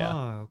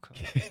 Oh,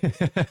 okay.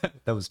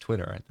 That was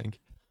Twitter, I think.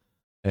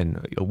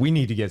 And we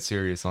need to get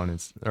serious on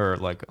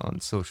on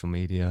social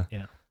media.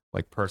 Yeah.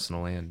 Like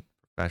personal and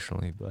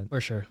professionally, but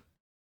For sure.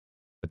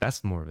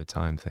 that's more of a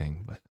time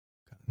thing.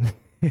 But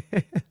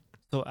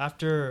So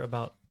after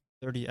about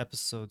 30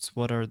 episodes,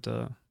 what are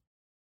the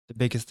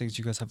biggest things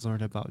you guys have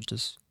learned about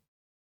just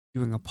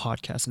doing a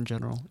podcast in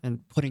general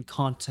and putting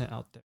content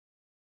out there?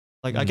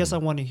 Like, I guess I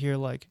want to hear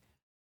like,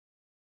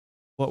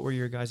 what were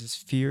your guys'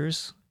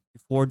 fears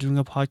before doing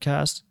a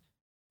podcast?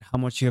 How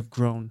much you have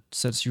grown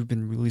since you've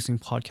been releasing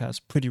podcasts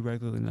pretty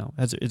regularly now?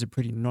 Is it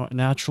pretty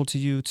natural to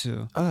you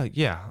to?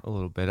 Yeah, a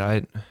little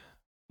bit.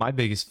 My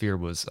biggest fear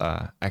was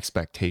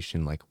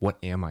expectation. Like, what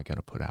am I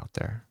gonna put out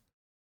there?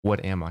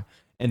 What am I?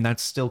 And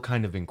that's still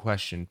kind of in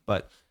question.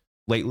 But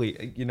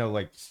lately,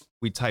 like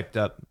we typed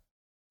up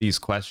these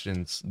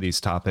questions, these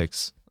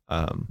topics.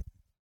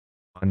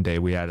 Monday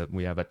we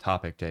have a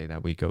topic day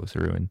that we go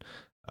through, and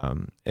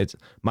it's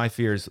my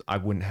fears I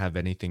wouldn't have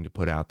anything to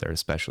put out there,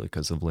 especially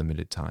because of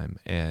limited time,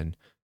 and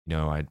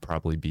I'd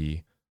probably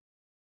be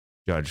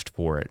judged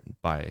for it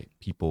by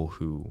people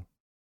who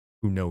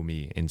know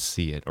me and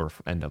see it or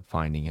end up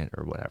finding it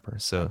or whatever.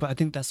 So But I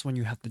think that's when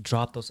you have to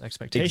drop those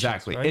expectations.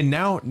 exactly. Right? And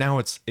now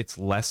it's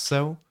less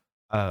so.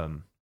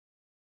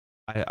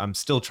 I'm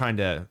still trying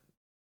to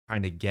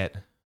get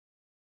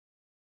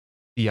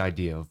the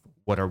idea of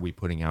what are we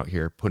putting out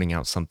here, putting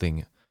out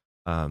something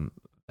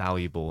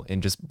valuable,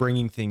 and just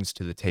bringing things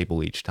to the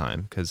table each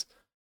time. Because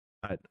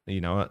I'm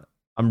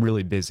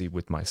really busy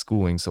with my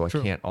schooling, so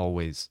True.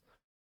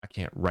 I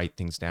can't write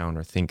things down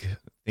or think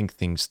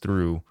things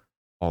through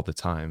all the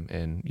time.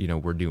 And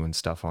we're doing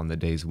stuff on the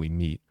days we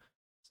meet,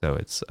 so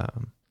it's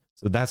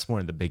so that's one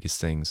of the biggest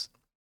things.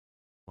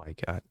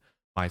 Like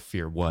my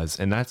fear was,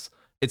 and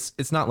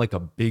it's not like a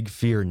big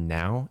fear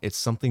now. It's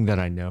something that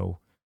I know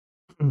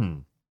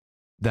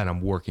that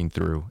I'm working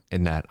through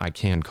and that I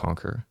can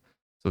conquer.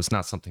 So it's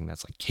not something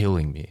that's like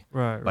killing me.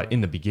 Right. But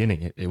in the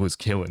beginning, it was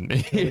killing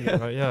me.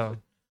 Right, yeah.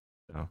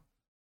 So I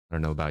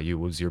don't know about you.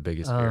 What was your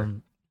biggest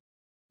fear?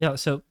 Yeah,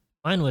 so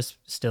mine was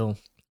still,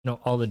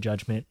 all the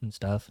judgment and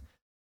stuff.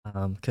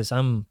 Because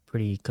I'm a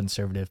pretty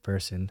conservative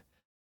person.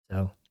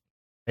 So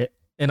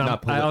and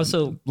I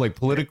also like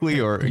politically,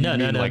 or no,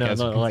 like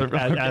as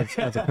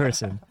a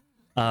person.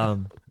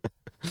 And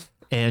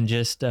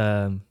just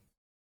doing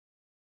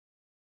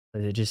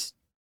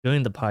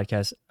the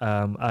podcast,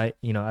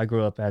 I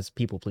grew up as a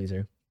people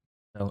pleaser.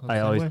 So I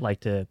always like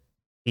to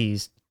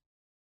please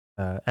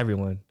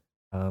everyone.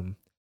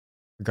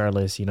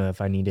 Regardless,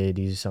 if I needed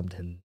to do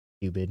something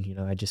stupid,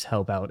 I just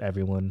help out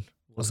everyone.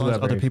 As long as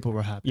other people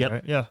were happy, Yep.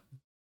 right? Yeah.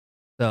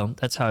 So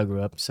that's how I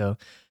grew up. So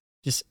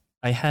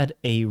I had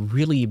a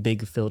really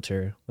big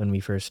filter when we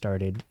first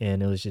started,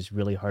 and it was just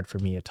really hard for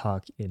me to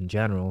talk in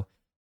general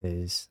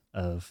because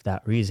of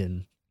that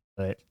reason.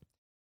 But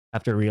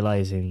after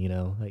realizing,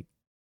 like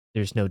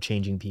there's no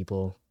changing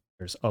people,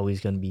 there's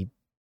always going to be,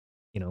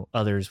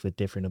 others with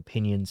different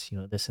opinions,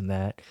 this and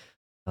that.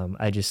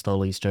 I just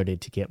slowly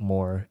started to get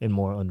more and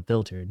more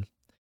unfiltered.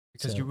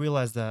 Because you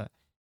realize that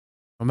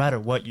no matter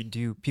what you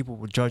do, people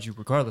will judge you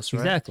regardless, right?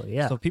 Exactly,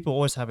 yeah. So people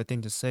always have a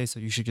thing to say,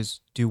 so you should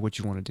just do what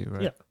you want to do,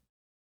 right? Yeah.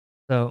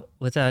 So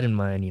with that in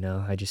mind,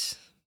 I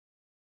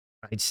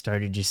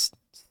started just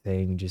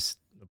saying just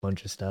a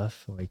bunch of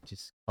stuff, like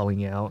just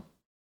calling out,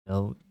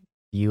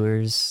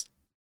 viewers,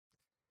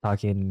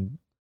 talking,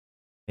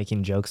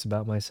 making jokes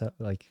about myself.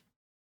 Like,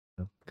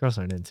 girls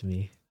aren't into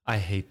me. I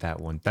hate that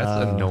one.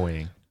 That's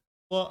annoying.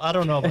 Well, I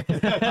don't know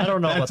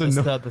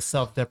about the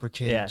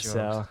self-deprecating Yeah, jokes.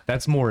 so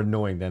That's more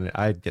annoying than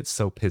I'd get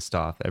so pissed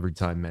off every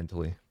time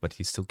mentally, but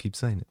he still keeps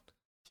saying it.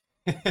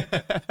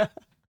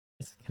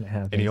 it's gonna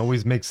happen. And he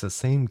always makes the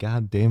same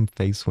goddamn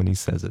face when he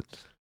says it.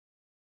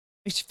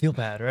 Makes you feel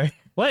bad, right?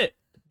 What?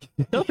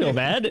 Don't feel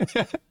bad.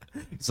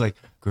 It's like,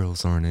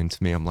 girls aren't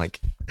into me. I'm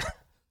like,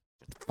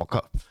 fuck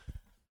up.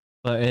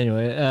 But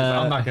anyway,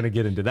 I'm not going to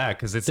get into that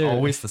because it's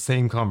always the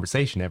same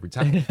conversation every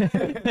time.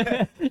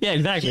 Yeah,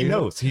 exactly. He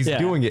knows he's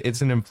doing it.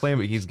 It's an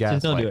inflammatory. He's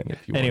gaslighting. Don't do it.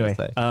 If you anyway, want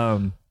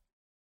to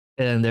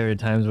say. And there are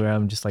times where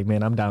I'm just like,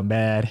 man, I'm down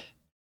bad.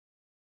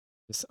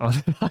 Just on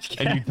the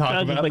podcast. And you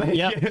talk about like,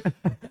 yep.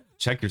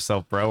 Check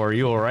yourself, bro. Are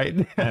you all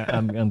right?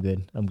 I'm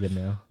good. I'm good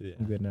now. Yeah.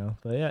 I'm good now.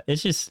 But yeah,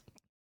 it's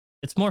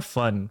more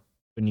fun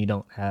when you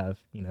don't have,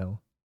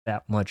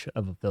 that much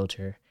of a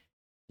filter.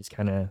 Just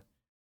kind of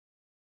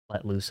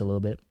let loose a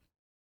little bit.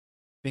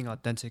 Being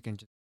authentic and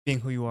just being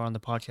who you are on the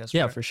podcast.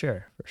 Yeah, right? for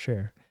sure.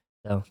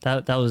 So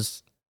that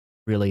was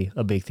really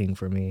a big thing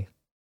for me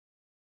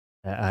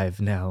that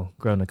I've now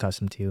grown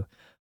accustomed to.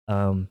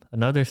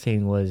 Another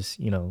thing was,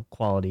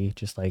 quality,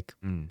 just like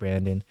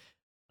Brandon,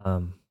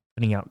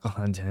 putting out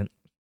content.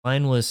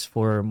 Mine was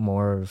for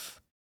more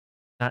of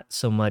not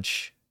so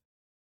much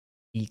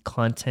the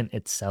content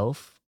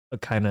itself,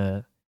 but kind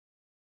of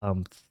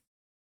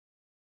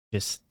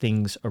just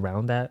things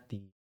around that,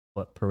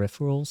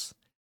 peripherals.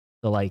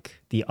 So like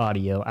the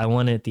audio, I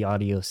wanted the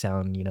audio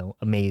sound,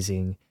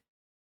 amazing.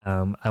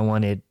 I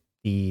wanted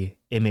the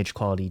image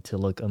quality to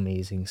look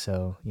amazing.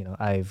 So,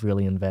 I've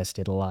really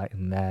invested a lot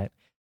in that.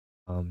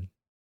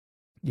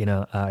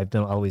 I've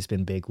always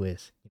been big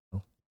with,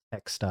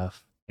 tech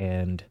stuff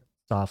and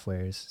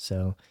softwares.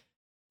 So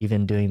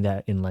even doing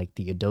that in like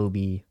the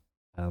Adobe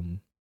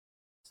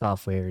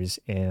softwares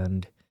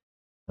and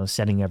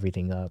setting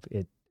everything up,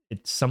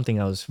 it's something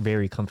I was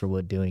very comfortable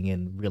with doing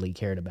and really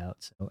cared about.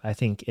 So I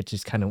think it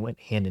just kind of went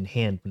hand in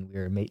hand when we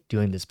were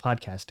doing this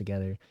podcast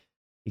together,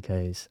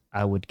 because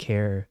I would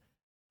care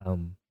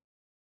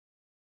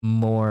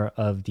more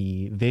of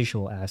the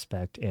visual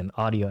aspect and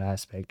audio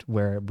aspect,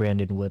 where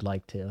Brandon would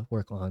like to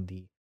work on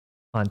the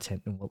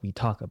content and what we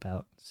talk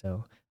about.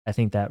 So I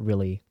think that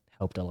really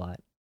helped a lot.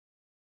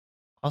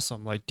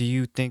 Awesome. Like, do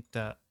you think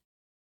that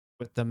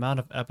with the amount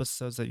of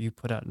episodes that you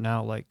put out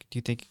now, like, do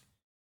you think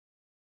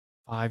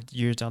 5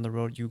 years down the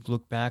road you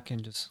look back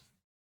and just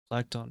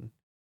reflect on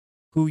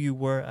who you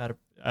were at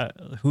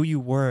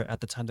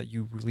the time that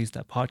you released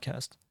that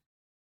podcast?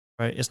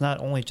 Right? It's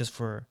not only just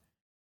for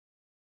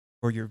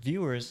your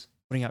viewers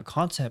putting out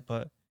content,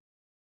 but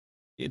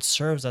it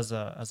serves as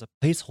a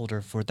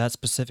placeholder for that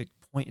specific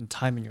point in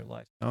time in your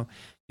life.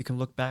 You can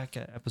look back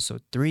at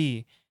episode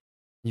 3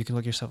 and you can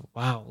look at yourself,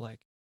 wow, like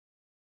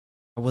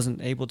I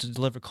wasn't able to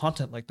deliver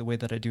content like the way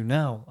that I do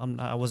now.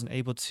 I wasn't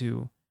able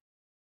to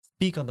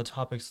speak on the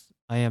topics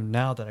I am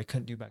now that I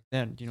couldn't do back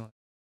then.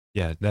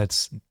 Yeah,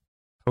 that's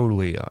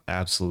totally,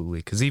 absolutely.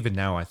 Because even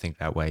now, I think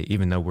that way.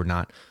 Even though we're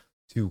not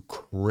too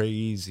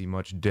crazy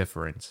much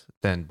different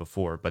than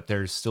before, but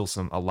there's still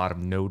a lot of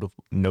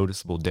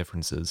noticeable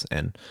differences.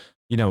 And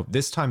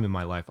this time in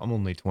my life, I'm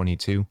only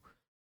 22,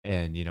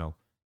 and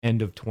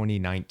end of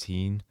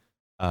 2019,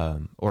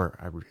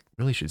 or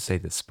really should say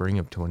the spring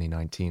of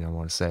 2019. I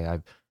want to say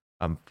I've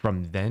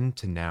from then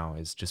to now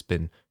has just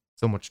been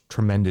so much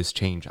tremendous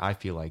change. I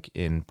feel like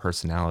in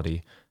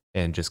personality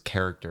and just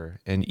character,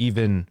 and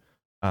even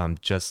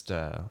just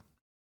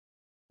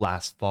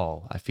last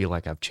fall, I feel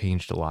like I've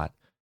changed a lot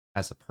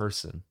as a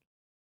person,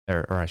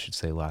 or I should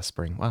say last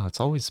spring. Wow, it's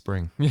always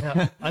spring.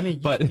 Yeah, I mean,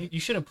 but you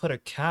shouldn't put a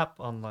cap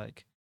on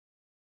like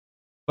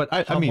but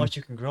I how mean, much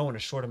you can grow in a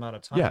short amount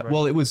of time. yeah. Right?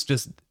 Well,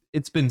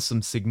 it's been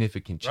some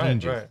significant Right,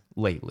 changes right.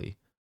 lately,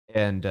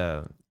 and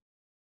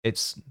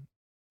it's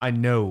I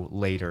know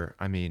later.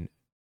 I mean,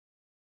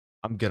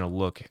 I'm gonna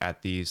look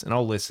at these and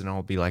I'll listen. And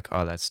I'll be like,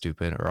 oh, that's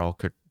stupid, or I'll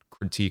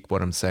critique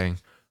what I'm saying,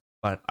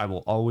 but I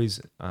will always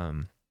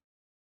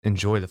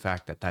enjoy the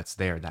fact that that's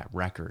there, that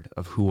record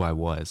of who I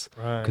was,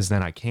 Right. because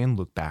then I can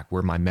look back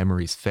where my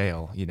memories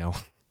fail.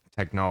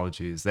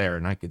 Technology is there,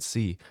 and I could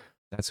see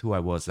that's who I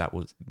was.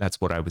 That's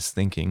what I was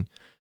thinking,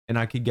 and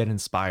I could get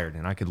inspired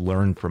and I could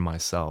learn from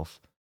myself,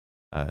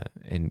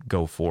 and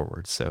go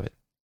forward. So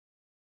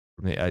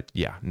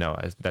yeah, no,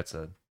 that's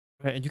a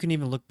Right. And you can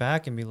even look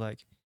back and be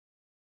like,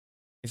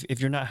 if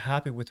you're not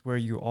happy with where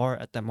you are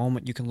at that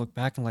moment, you can look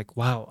back and like,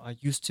 wow, I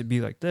used to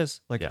be like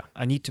this. Like Yeah.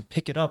 I need to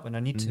pick it up and I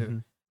need to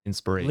mhm,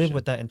 inspiration. live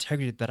with that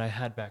integrity that I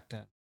had back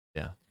then.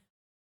 Yeah.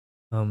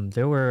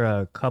 There were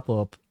a couple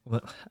of,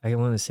 well, I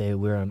want to say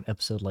we were on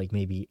episode like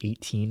maybe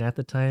 18 at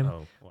the time, Oh,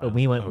 wow. but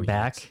we went Oh,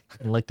 back yikes.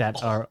 and looked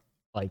at our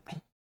like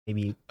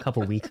maybe a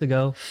couple weeks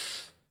ago,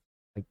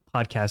 like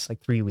podcast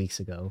like 3 weeks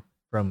ago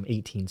from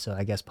 18. So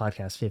I guess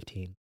podcast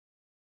 15.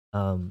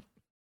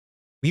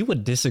 We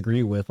would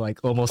disagree with like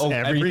almost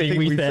everything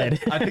we said.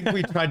 I think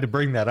we tried to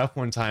bring that up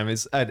one time.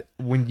 Is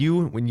when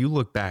you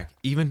look back,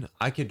 even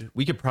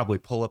we could probably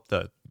pull up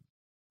the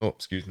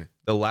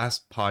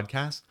last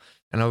podcast,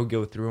 and I would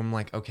go through them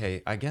like,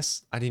 okay, I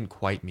guess I didn't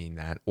quite mean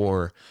that,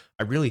 or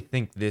I really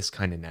think this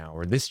kind of now,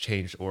 or this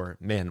changed, or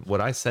man,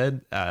 what I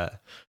said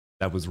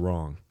that was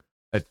wrong.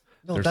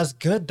 No, that's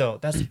good though.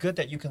 That's good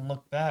that you can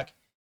look back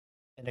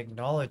and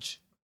acknowledge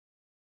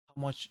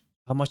how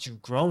much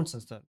you've grown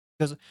since then.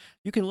 Because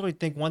you can literally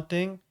think one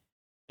thing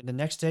and the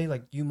next day,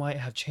 like you might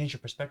have changed your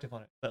perspective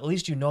on it. But at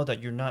least you know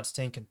that you're not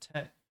staying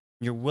content.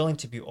 You're willing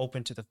to be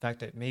open to the fact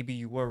that maybe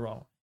you were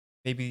wrong.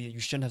 Maybe you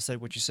shouldn't have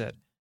said what you said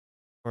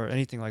or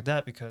anything like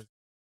that because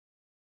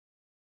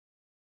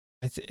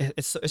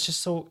it's just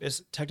so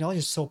technology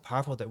is so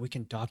powerful that we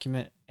can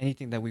document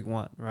anything that we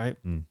want, right?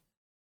 Mm.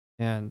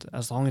 And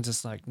as long as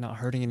it's like not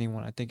hurting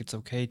anyone, I think it's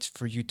okay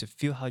for you to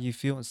feel how you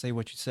feel and say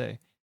what you say.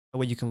 That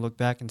way you can look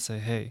back and say,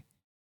 hey,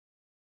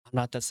 I'm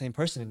not that same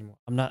person anymore.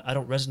 I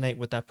don't resonate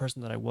with that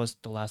person that I was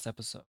the last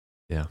episode.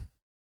 Yeah.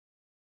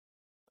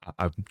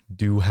 I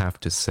do have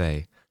to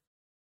say,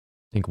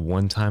 I think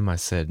one time I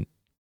said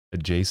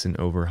adjacent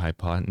over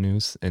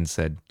hypotenuse and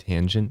said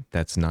tangent.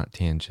 That's not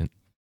tangent.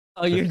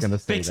 Oh, you're gonna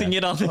just say fixing that.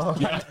 it on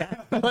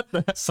the What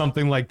the?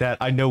 Something like that.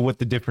 I know what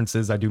the difference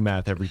is. I do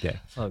math every day.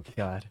 Oh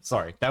God.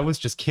 Sorry, that was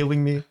just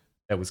killing me.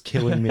 That was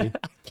killing me.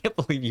 I can't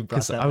believe you brought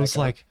Because that I was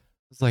back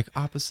up. like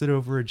opposite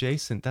over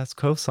adjacent. That's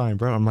cosine,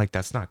 bro. I'm like,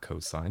 that's not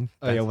cosine.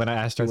 Oh yeah, when I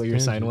asked you That's what your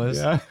sign tangent. was.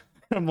 Yeah.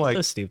 I'm like,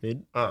 So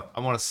stupid. I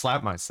want to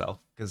slap myself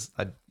because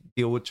I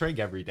deal with trig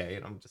every day,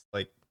 and I'm just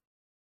like,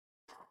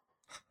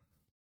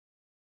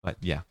 but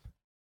yeah,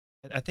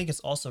 I think it's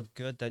also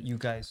good that you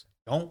guys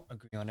don't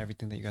agree on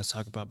everything that you guys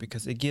talk about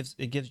because it gives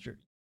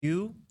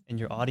you and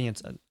your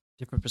audience a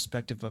different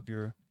perspective of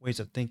your ways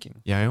of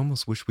thinking. yeah. I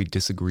almost wish we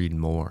disagreed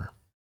more.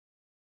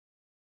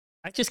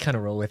 I just kind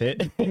of roll with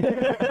it.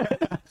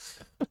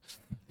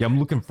 Yeah, I'm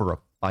looking for a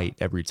fight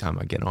every time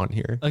I get on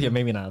here. Okay,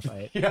 maybe not a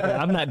fight. Yeah.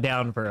 Yeah, I'm not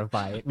down for a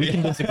fight. We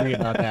can disagree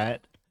about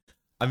that.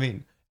 I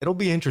mean, it'll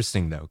be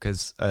interesting though,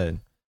 because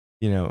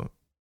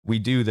we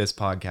do this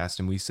podcast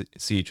and we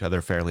see each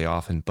other fairly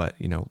often, but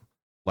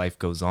life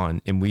goes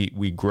on and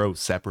we grow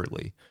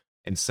separately,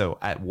 and so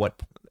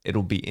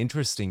it'll be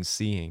interesting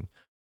seeing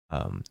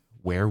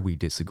where we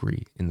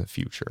disagree in the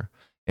future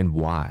and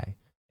why,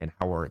 and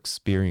how our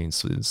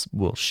experiences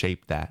will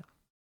shape that,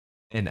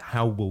 and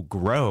how we'll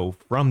grow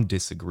from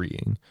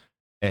disagreeing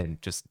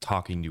and just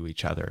talking to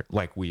each other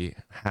like we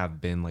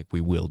have been, like we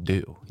will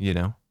do.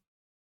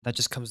 That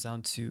just comes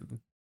down to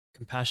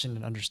compassion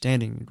and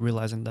understanding,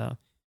 realizing that you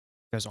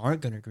guys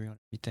aren't going to agree on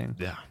everything,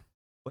 Yeah.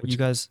 but you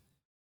guys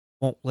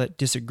won't let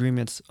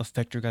disagreements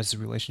affect your guys'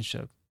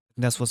 relationship.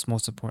 And that's what's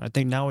most important. I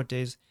think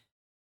nowadays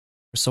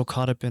we're so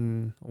caught up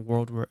in a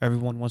world where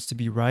everyone wants to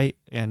be right,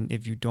 and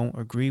if you don't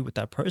agree with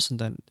that person,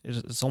 then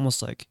it's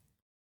almost like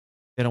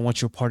they don't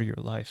want you a part of your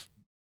life,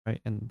 right?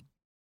 And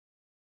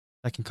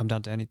that can come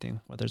down to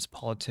anything, whether it's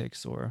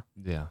politics or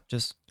Yeah.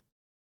 just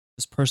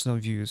personal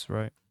views,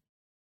 right?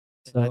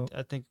 So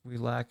I think we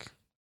lack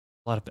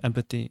a lot of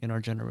empathy in our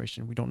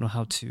generation. We don't know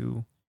how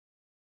to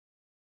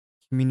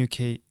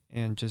communicate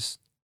and just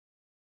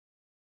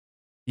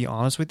be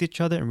honest with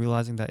each other and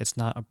realizing that it's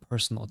not a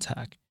personal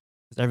attack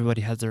because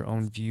everybody has their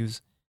own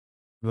views.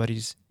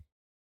 Everybody's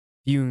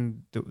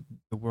viewing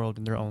the world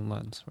in their own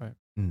lens, right?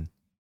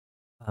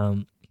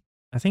 Um,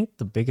 I think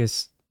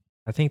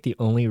the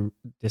only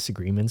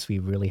disagreements we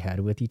really had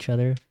with each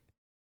other,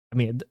 I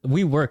mean,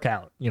 we work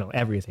out,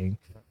 everything,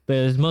 but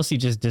it's mostly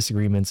just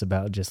disagreements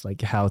about just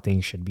like how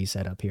things should be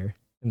set up here.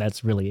 And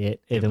that's really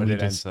it. And then we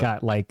just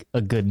got like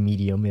a good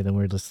medium, and then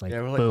we're just like,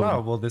 Yeah, we're like, boom.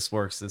 wow, well, this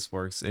works,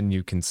 and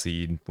you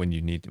concede when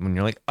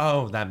you're like,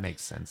 oh, that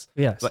makes sense.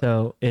 Yeah, But-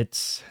 so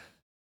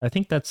I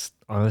think that's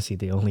honestly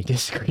the only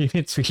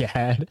disagreements we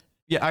had.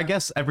 Yeah, I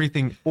guess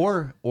everything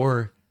or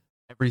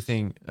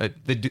everything.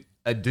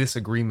 A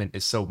disagreement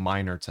is so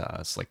minor to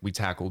us. Like we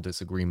tackle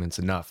disagreements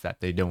enough that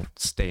they don't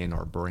stay in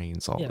our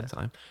brains all the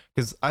time.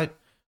 Because I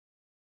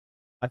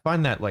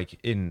find that like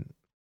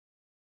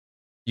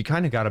you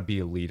kind of got to be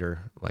a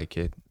leader, like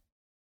it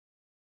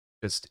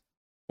just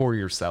for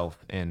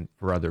yourself and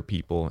for other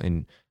people.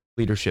 And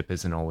leadership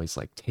isn't always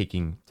like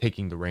taking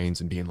the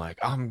reins and being like,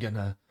 I'm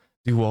gonna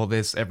do all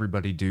this.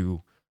 Everybody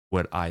do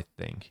what I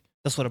think.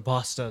 That's what a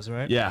boss does,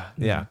 right? Yeah,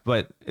 yeah.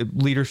 But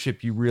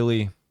leadership, you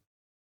really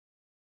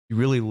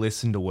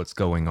listen to what's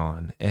going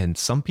on, and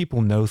some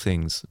people know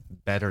things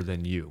better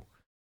than you,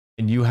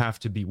 and you have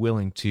to be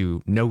willing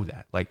to know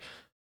that. Like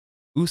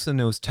Usa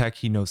knows tech,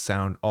 he knows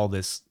sound, all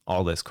this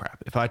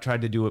crap. If I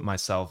tried to do it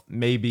myself,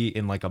 maybe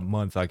in like a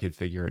month I could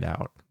figure it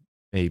out,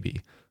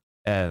 maybe.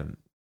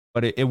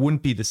 But it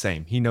wouldn't be the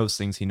same. He knows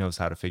things. He knows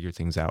how to figure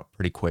things out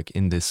pretty quick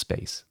in this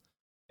space,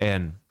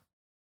 and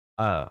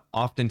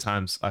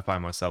oftentimes I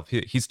find myself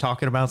he's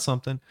talking about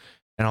something.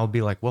 And I'll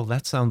be like, well,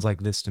 that sounds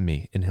like this to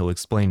me. And he'll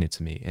explain it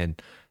to me.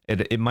 And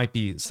it might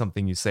be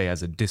something you say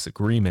as a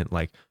disagreement,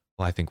 like,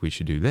 well, I think we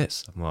should do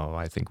this. Well,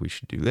 I think we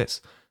should do this.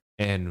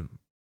 And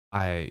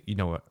I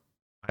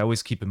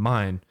always keep in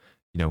mind,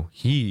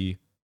 he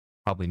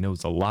probably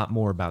knows a lot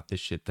more about this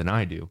shit than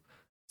I do.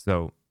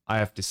 So I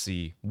have to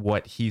see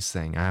what he's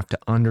saying. I have to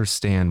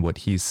understand what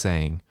he's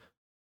saying.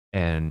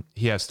 And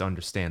he has to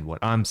understand what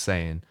I'm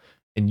saying.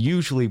 And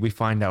usually we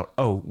find out,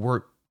 oh,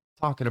 we're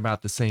talking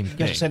about the same thing.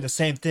 You're saying the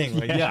same thing,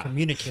 right? Yeah. You're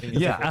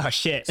communicating. Oh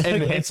shit.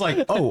 And it's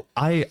like, oh,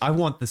 I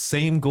want the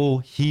same goal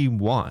he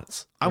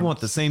wants. I want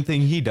the same thing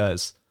he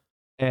does.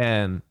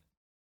 And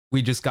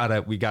we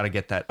gotta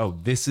get that. Oh,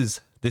 this is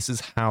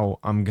how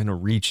I'm gonna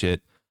reach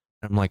it.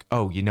 And I'm like,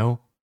 oh,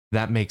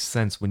 that makes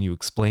sense when you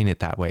explain it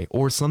that way.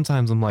 Or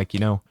sometimes I'm like,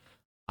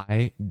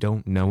 I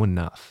don't know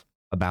enough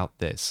about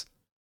this.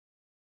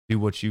 Do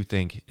what you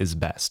think is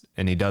best.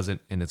 And he does it,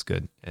 and it's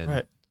good. And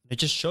right. It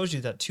just shows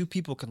you that two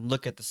people can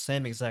look at the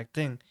same exact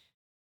thing,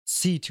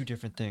 see two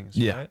different things.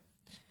 Yeah. Right?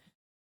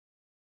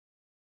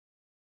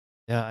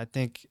 Yeah, I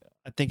think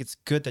it's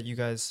good that you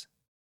guys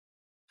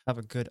have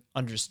a good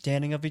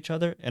understanding of each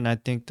other, and I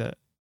think that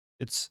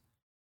it's,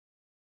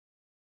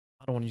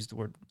 I don't want to use the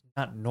word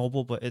not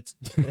noble, but it's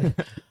I'm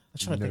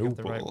trying to think of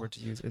the right Noble. word to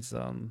use. It's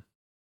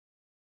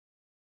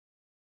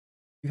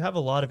you have a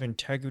lot of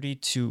integrity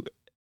to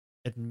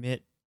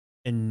admit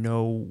and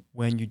know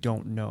when you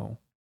don't know.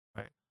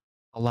 Right.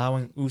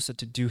 Allowing Usa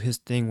to do his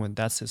thing when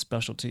that's his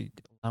specialty,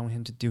 allowing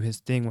him to do his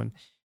thing when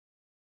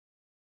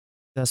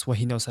that's what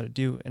he knows how to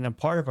do. And a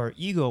part of our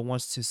ego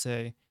wants to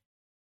say,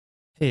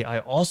 hey, I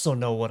also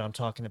know what I'm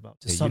talking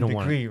about to Yeah, you some don't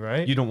degree,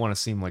 right? you don't want to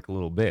seem like a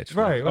little bitch.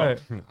 Right, Like,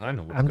 right. oh, I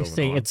know what's I'm going just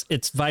saying on.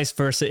 it's vice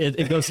versa.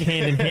 It goes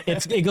hand in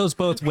hand. It goes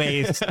both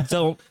ways.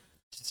 Don't.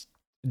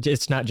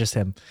 It's not just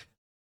him.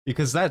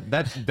 Because that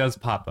does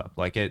pop up.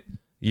 Like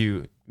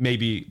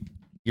maybe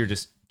you're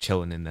just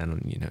chilling, and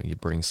then you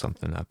bring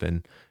something up,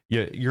 and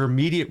your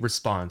immediate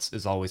response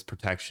is always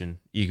protection,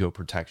 ego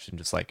protection.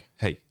 Just like,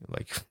 hey,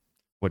 like,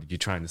 what are you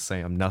trying to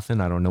say? I'm nothing.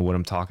 I don't know what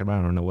I'm talking about.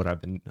 I don't know what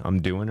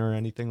I'm doing or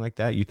anything like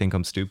that. You think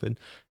I'm stupid,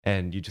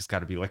 and you just got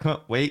to be like,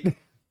 oh, wait,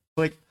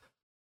 like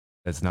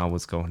that's not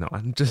what's going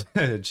on. Just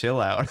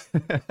chill out.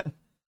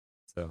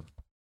 So,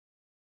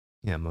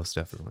 yeah, most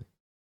definitely.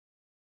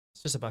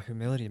 It's just about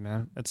humility,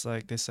 man. It's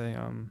like they say,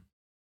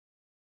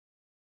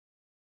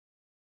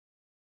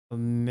 a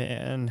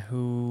man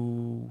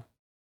who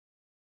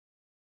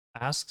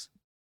asks is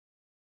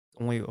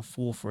only a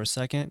fool for a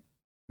second.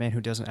 A man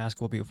who doesn't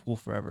ask will be a fool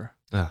forever.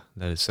 Ah,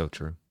 that is so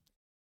true.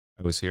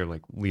 I always hear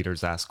like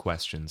leaders ask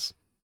questions,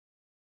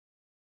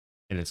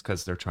 and it's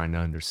because they're trying to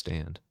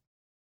understand.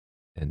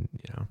 And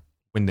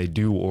when they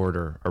do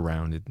order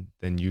around it,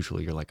 then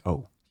usually you're like,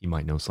 oh, he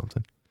might know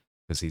something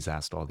because he's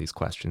asked all these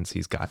questions.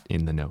 He's got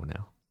in the know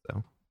now.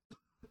 So,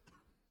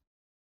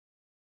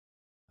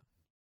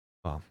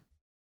 well,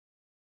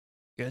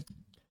 Good.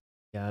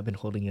 Yeah, I've been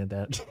holding it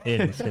that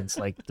in since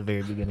like the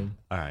very beginning.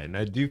 all right.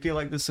 Now, do you feel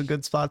like this is a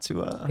good spot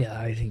to? Yeah,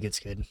 I think it's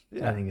good.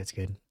 Yeah. I think it's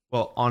good.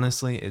 Well,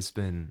 honestly, it's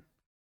been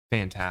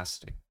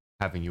fantastic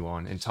having you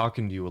on and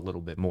talking to you a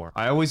little bit more.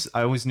 I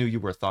always knew you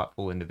were a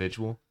thoughtful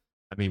individual.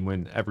 I mean,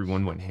 when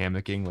everyone went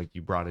hammocking, like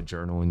you brought a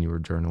journal and you were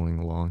journaling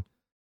along,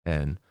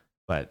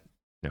 but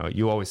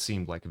you always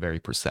seemed like a very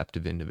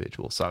perceptive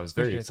individual. So I was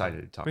very Appreciate excited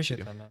that. to talk Appreciate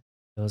to you. that, man.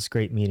 It was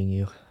great meeting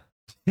you.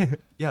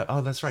 Yeah.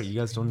 Oh, that's right. You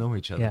guys don't know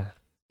each other.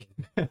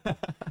 Yeah.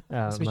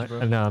 Nice to meet you,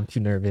 bro. No, I'm too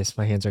nervous.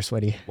 My hands are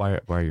sweaty Why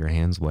are your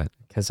hands wet?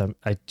 because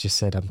I just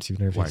said I'm too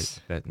Why nervous.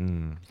 that?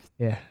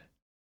 Yeah.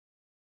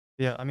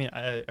 Yeah, I mean,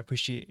 I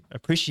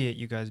appreciate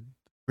you guys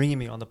bringing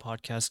me on the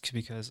podcast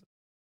because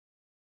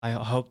I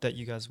hope that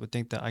you guys would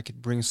think that I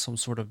could bring some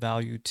sort of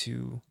value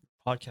to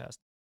podcast.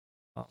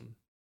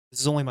 This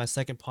is only my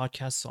second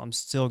podcast, so I'm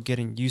still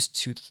getting used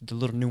to the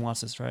little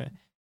nuances, right?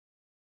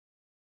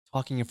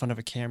 Talking in front of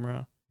a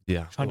camera,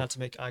 Yeah. trying not to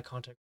make eye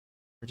contact,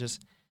 or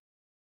just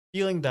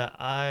feeling that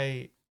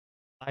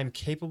I'm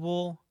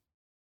capable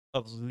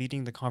of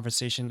leading the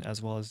conversation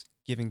as well as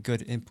giving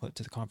good input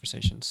to the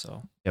conversation.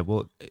 So Yeah.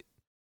 Well,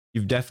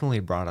 you've definitely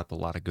brought up a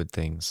lot of good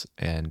things,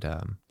 and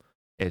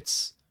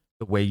it's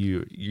the way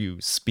you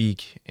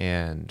speak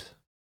and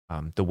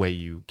the way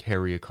you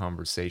carry a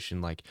conversation.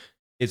 Like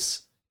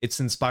it's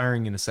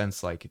inspiring in a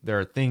sense. Like there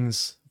are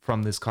things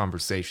from this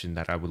conversation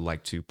that I would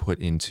like to put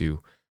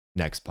into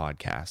next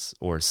podcasts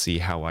or see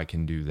how I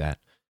can do that.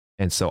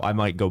 And so I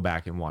might go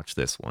back and watch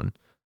this one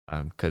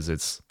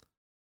because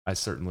I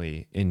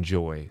certainly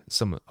enjoy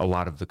a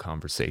lot of the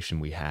conversation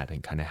we had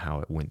and kind of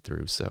how it went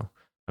through. So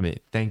I mean,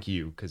 thank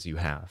you because you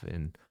have,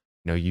 and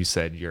you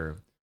said you're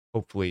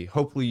hopefully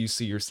you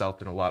see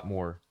yourself in a lot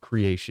more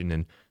creation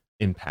and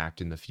impact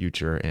in the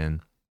future.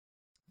 And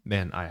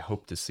man, I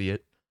hope to see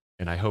it,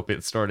 and I hope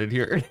it started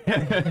here.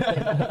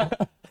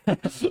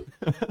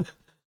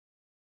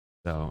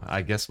 So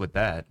I guess with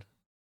that,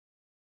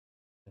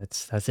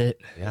 That's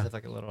it. is yeah, it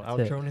like a little That's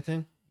it. outro or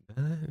anything?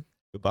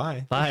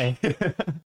 goodbye. Bye.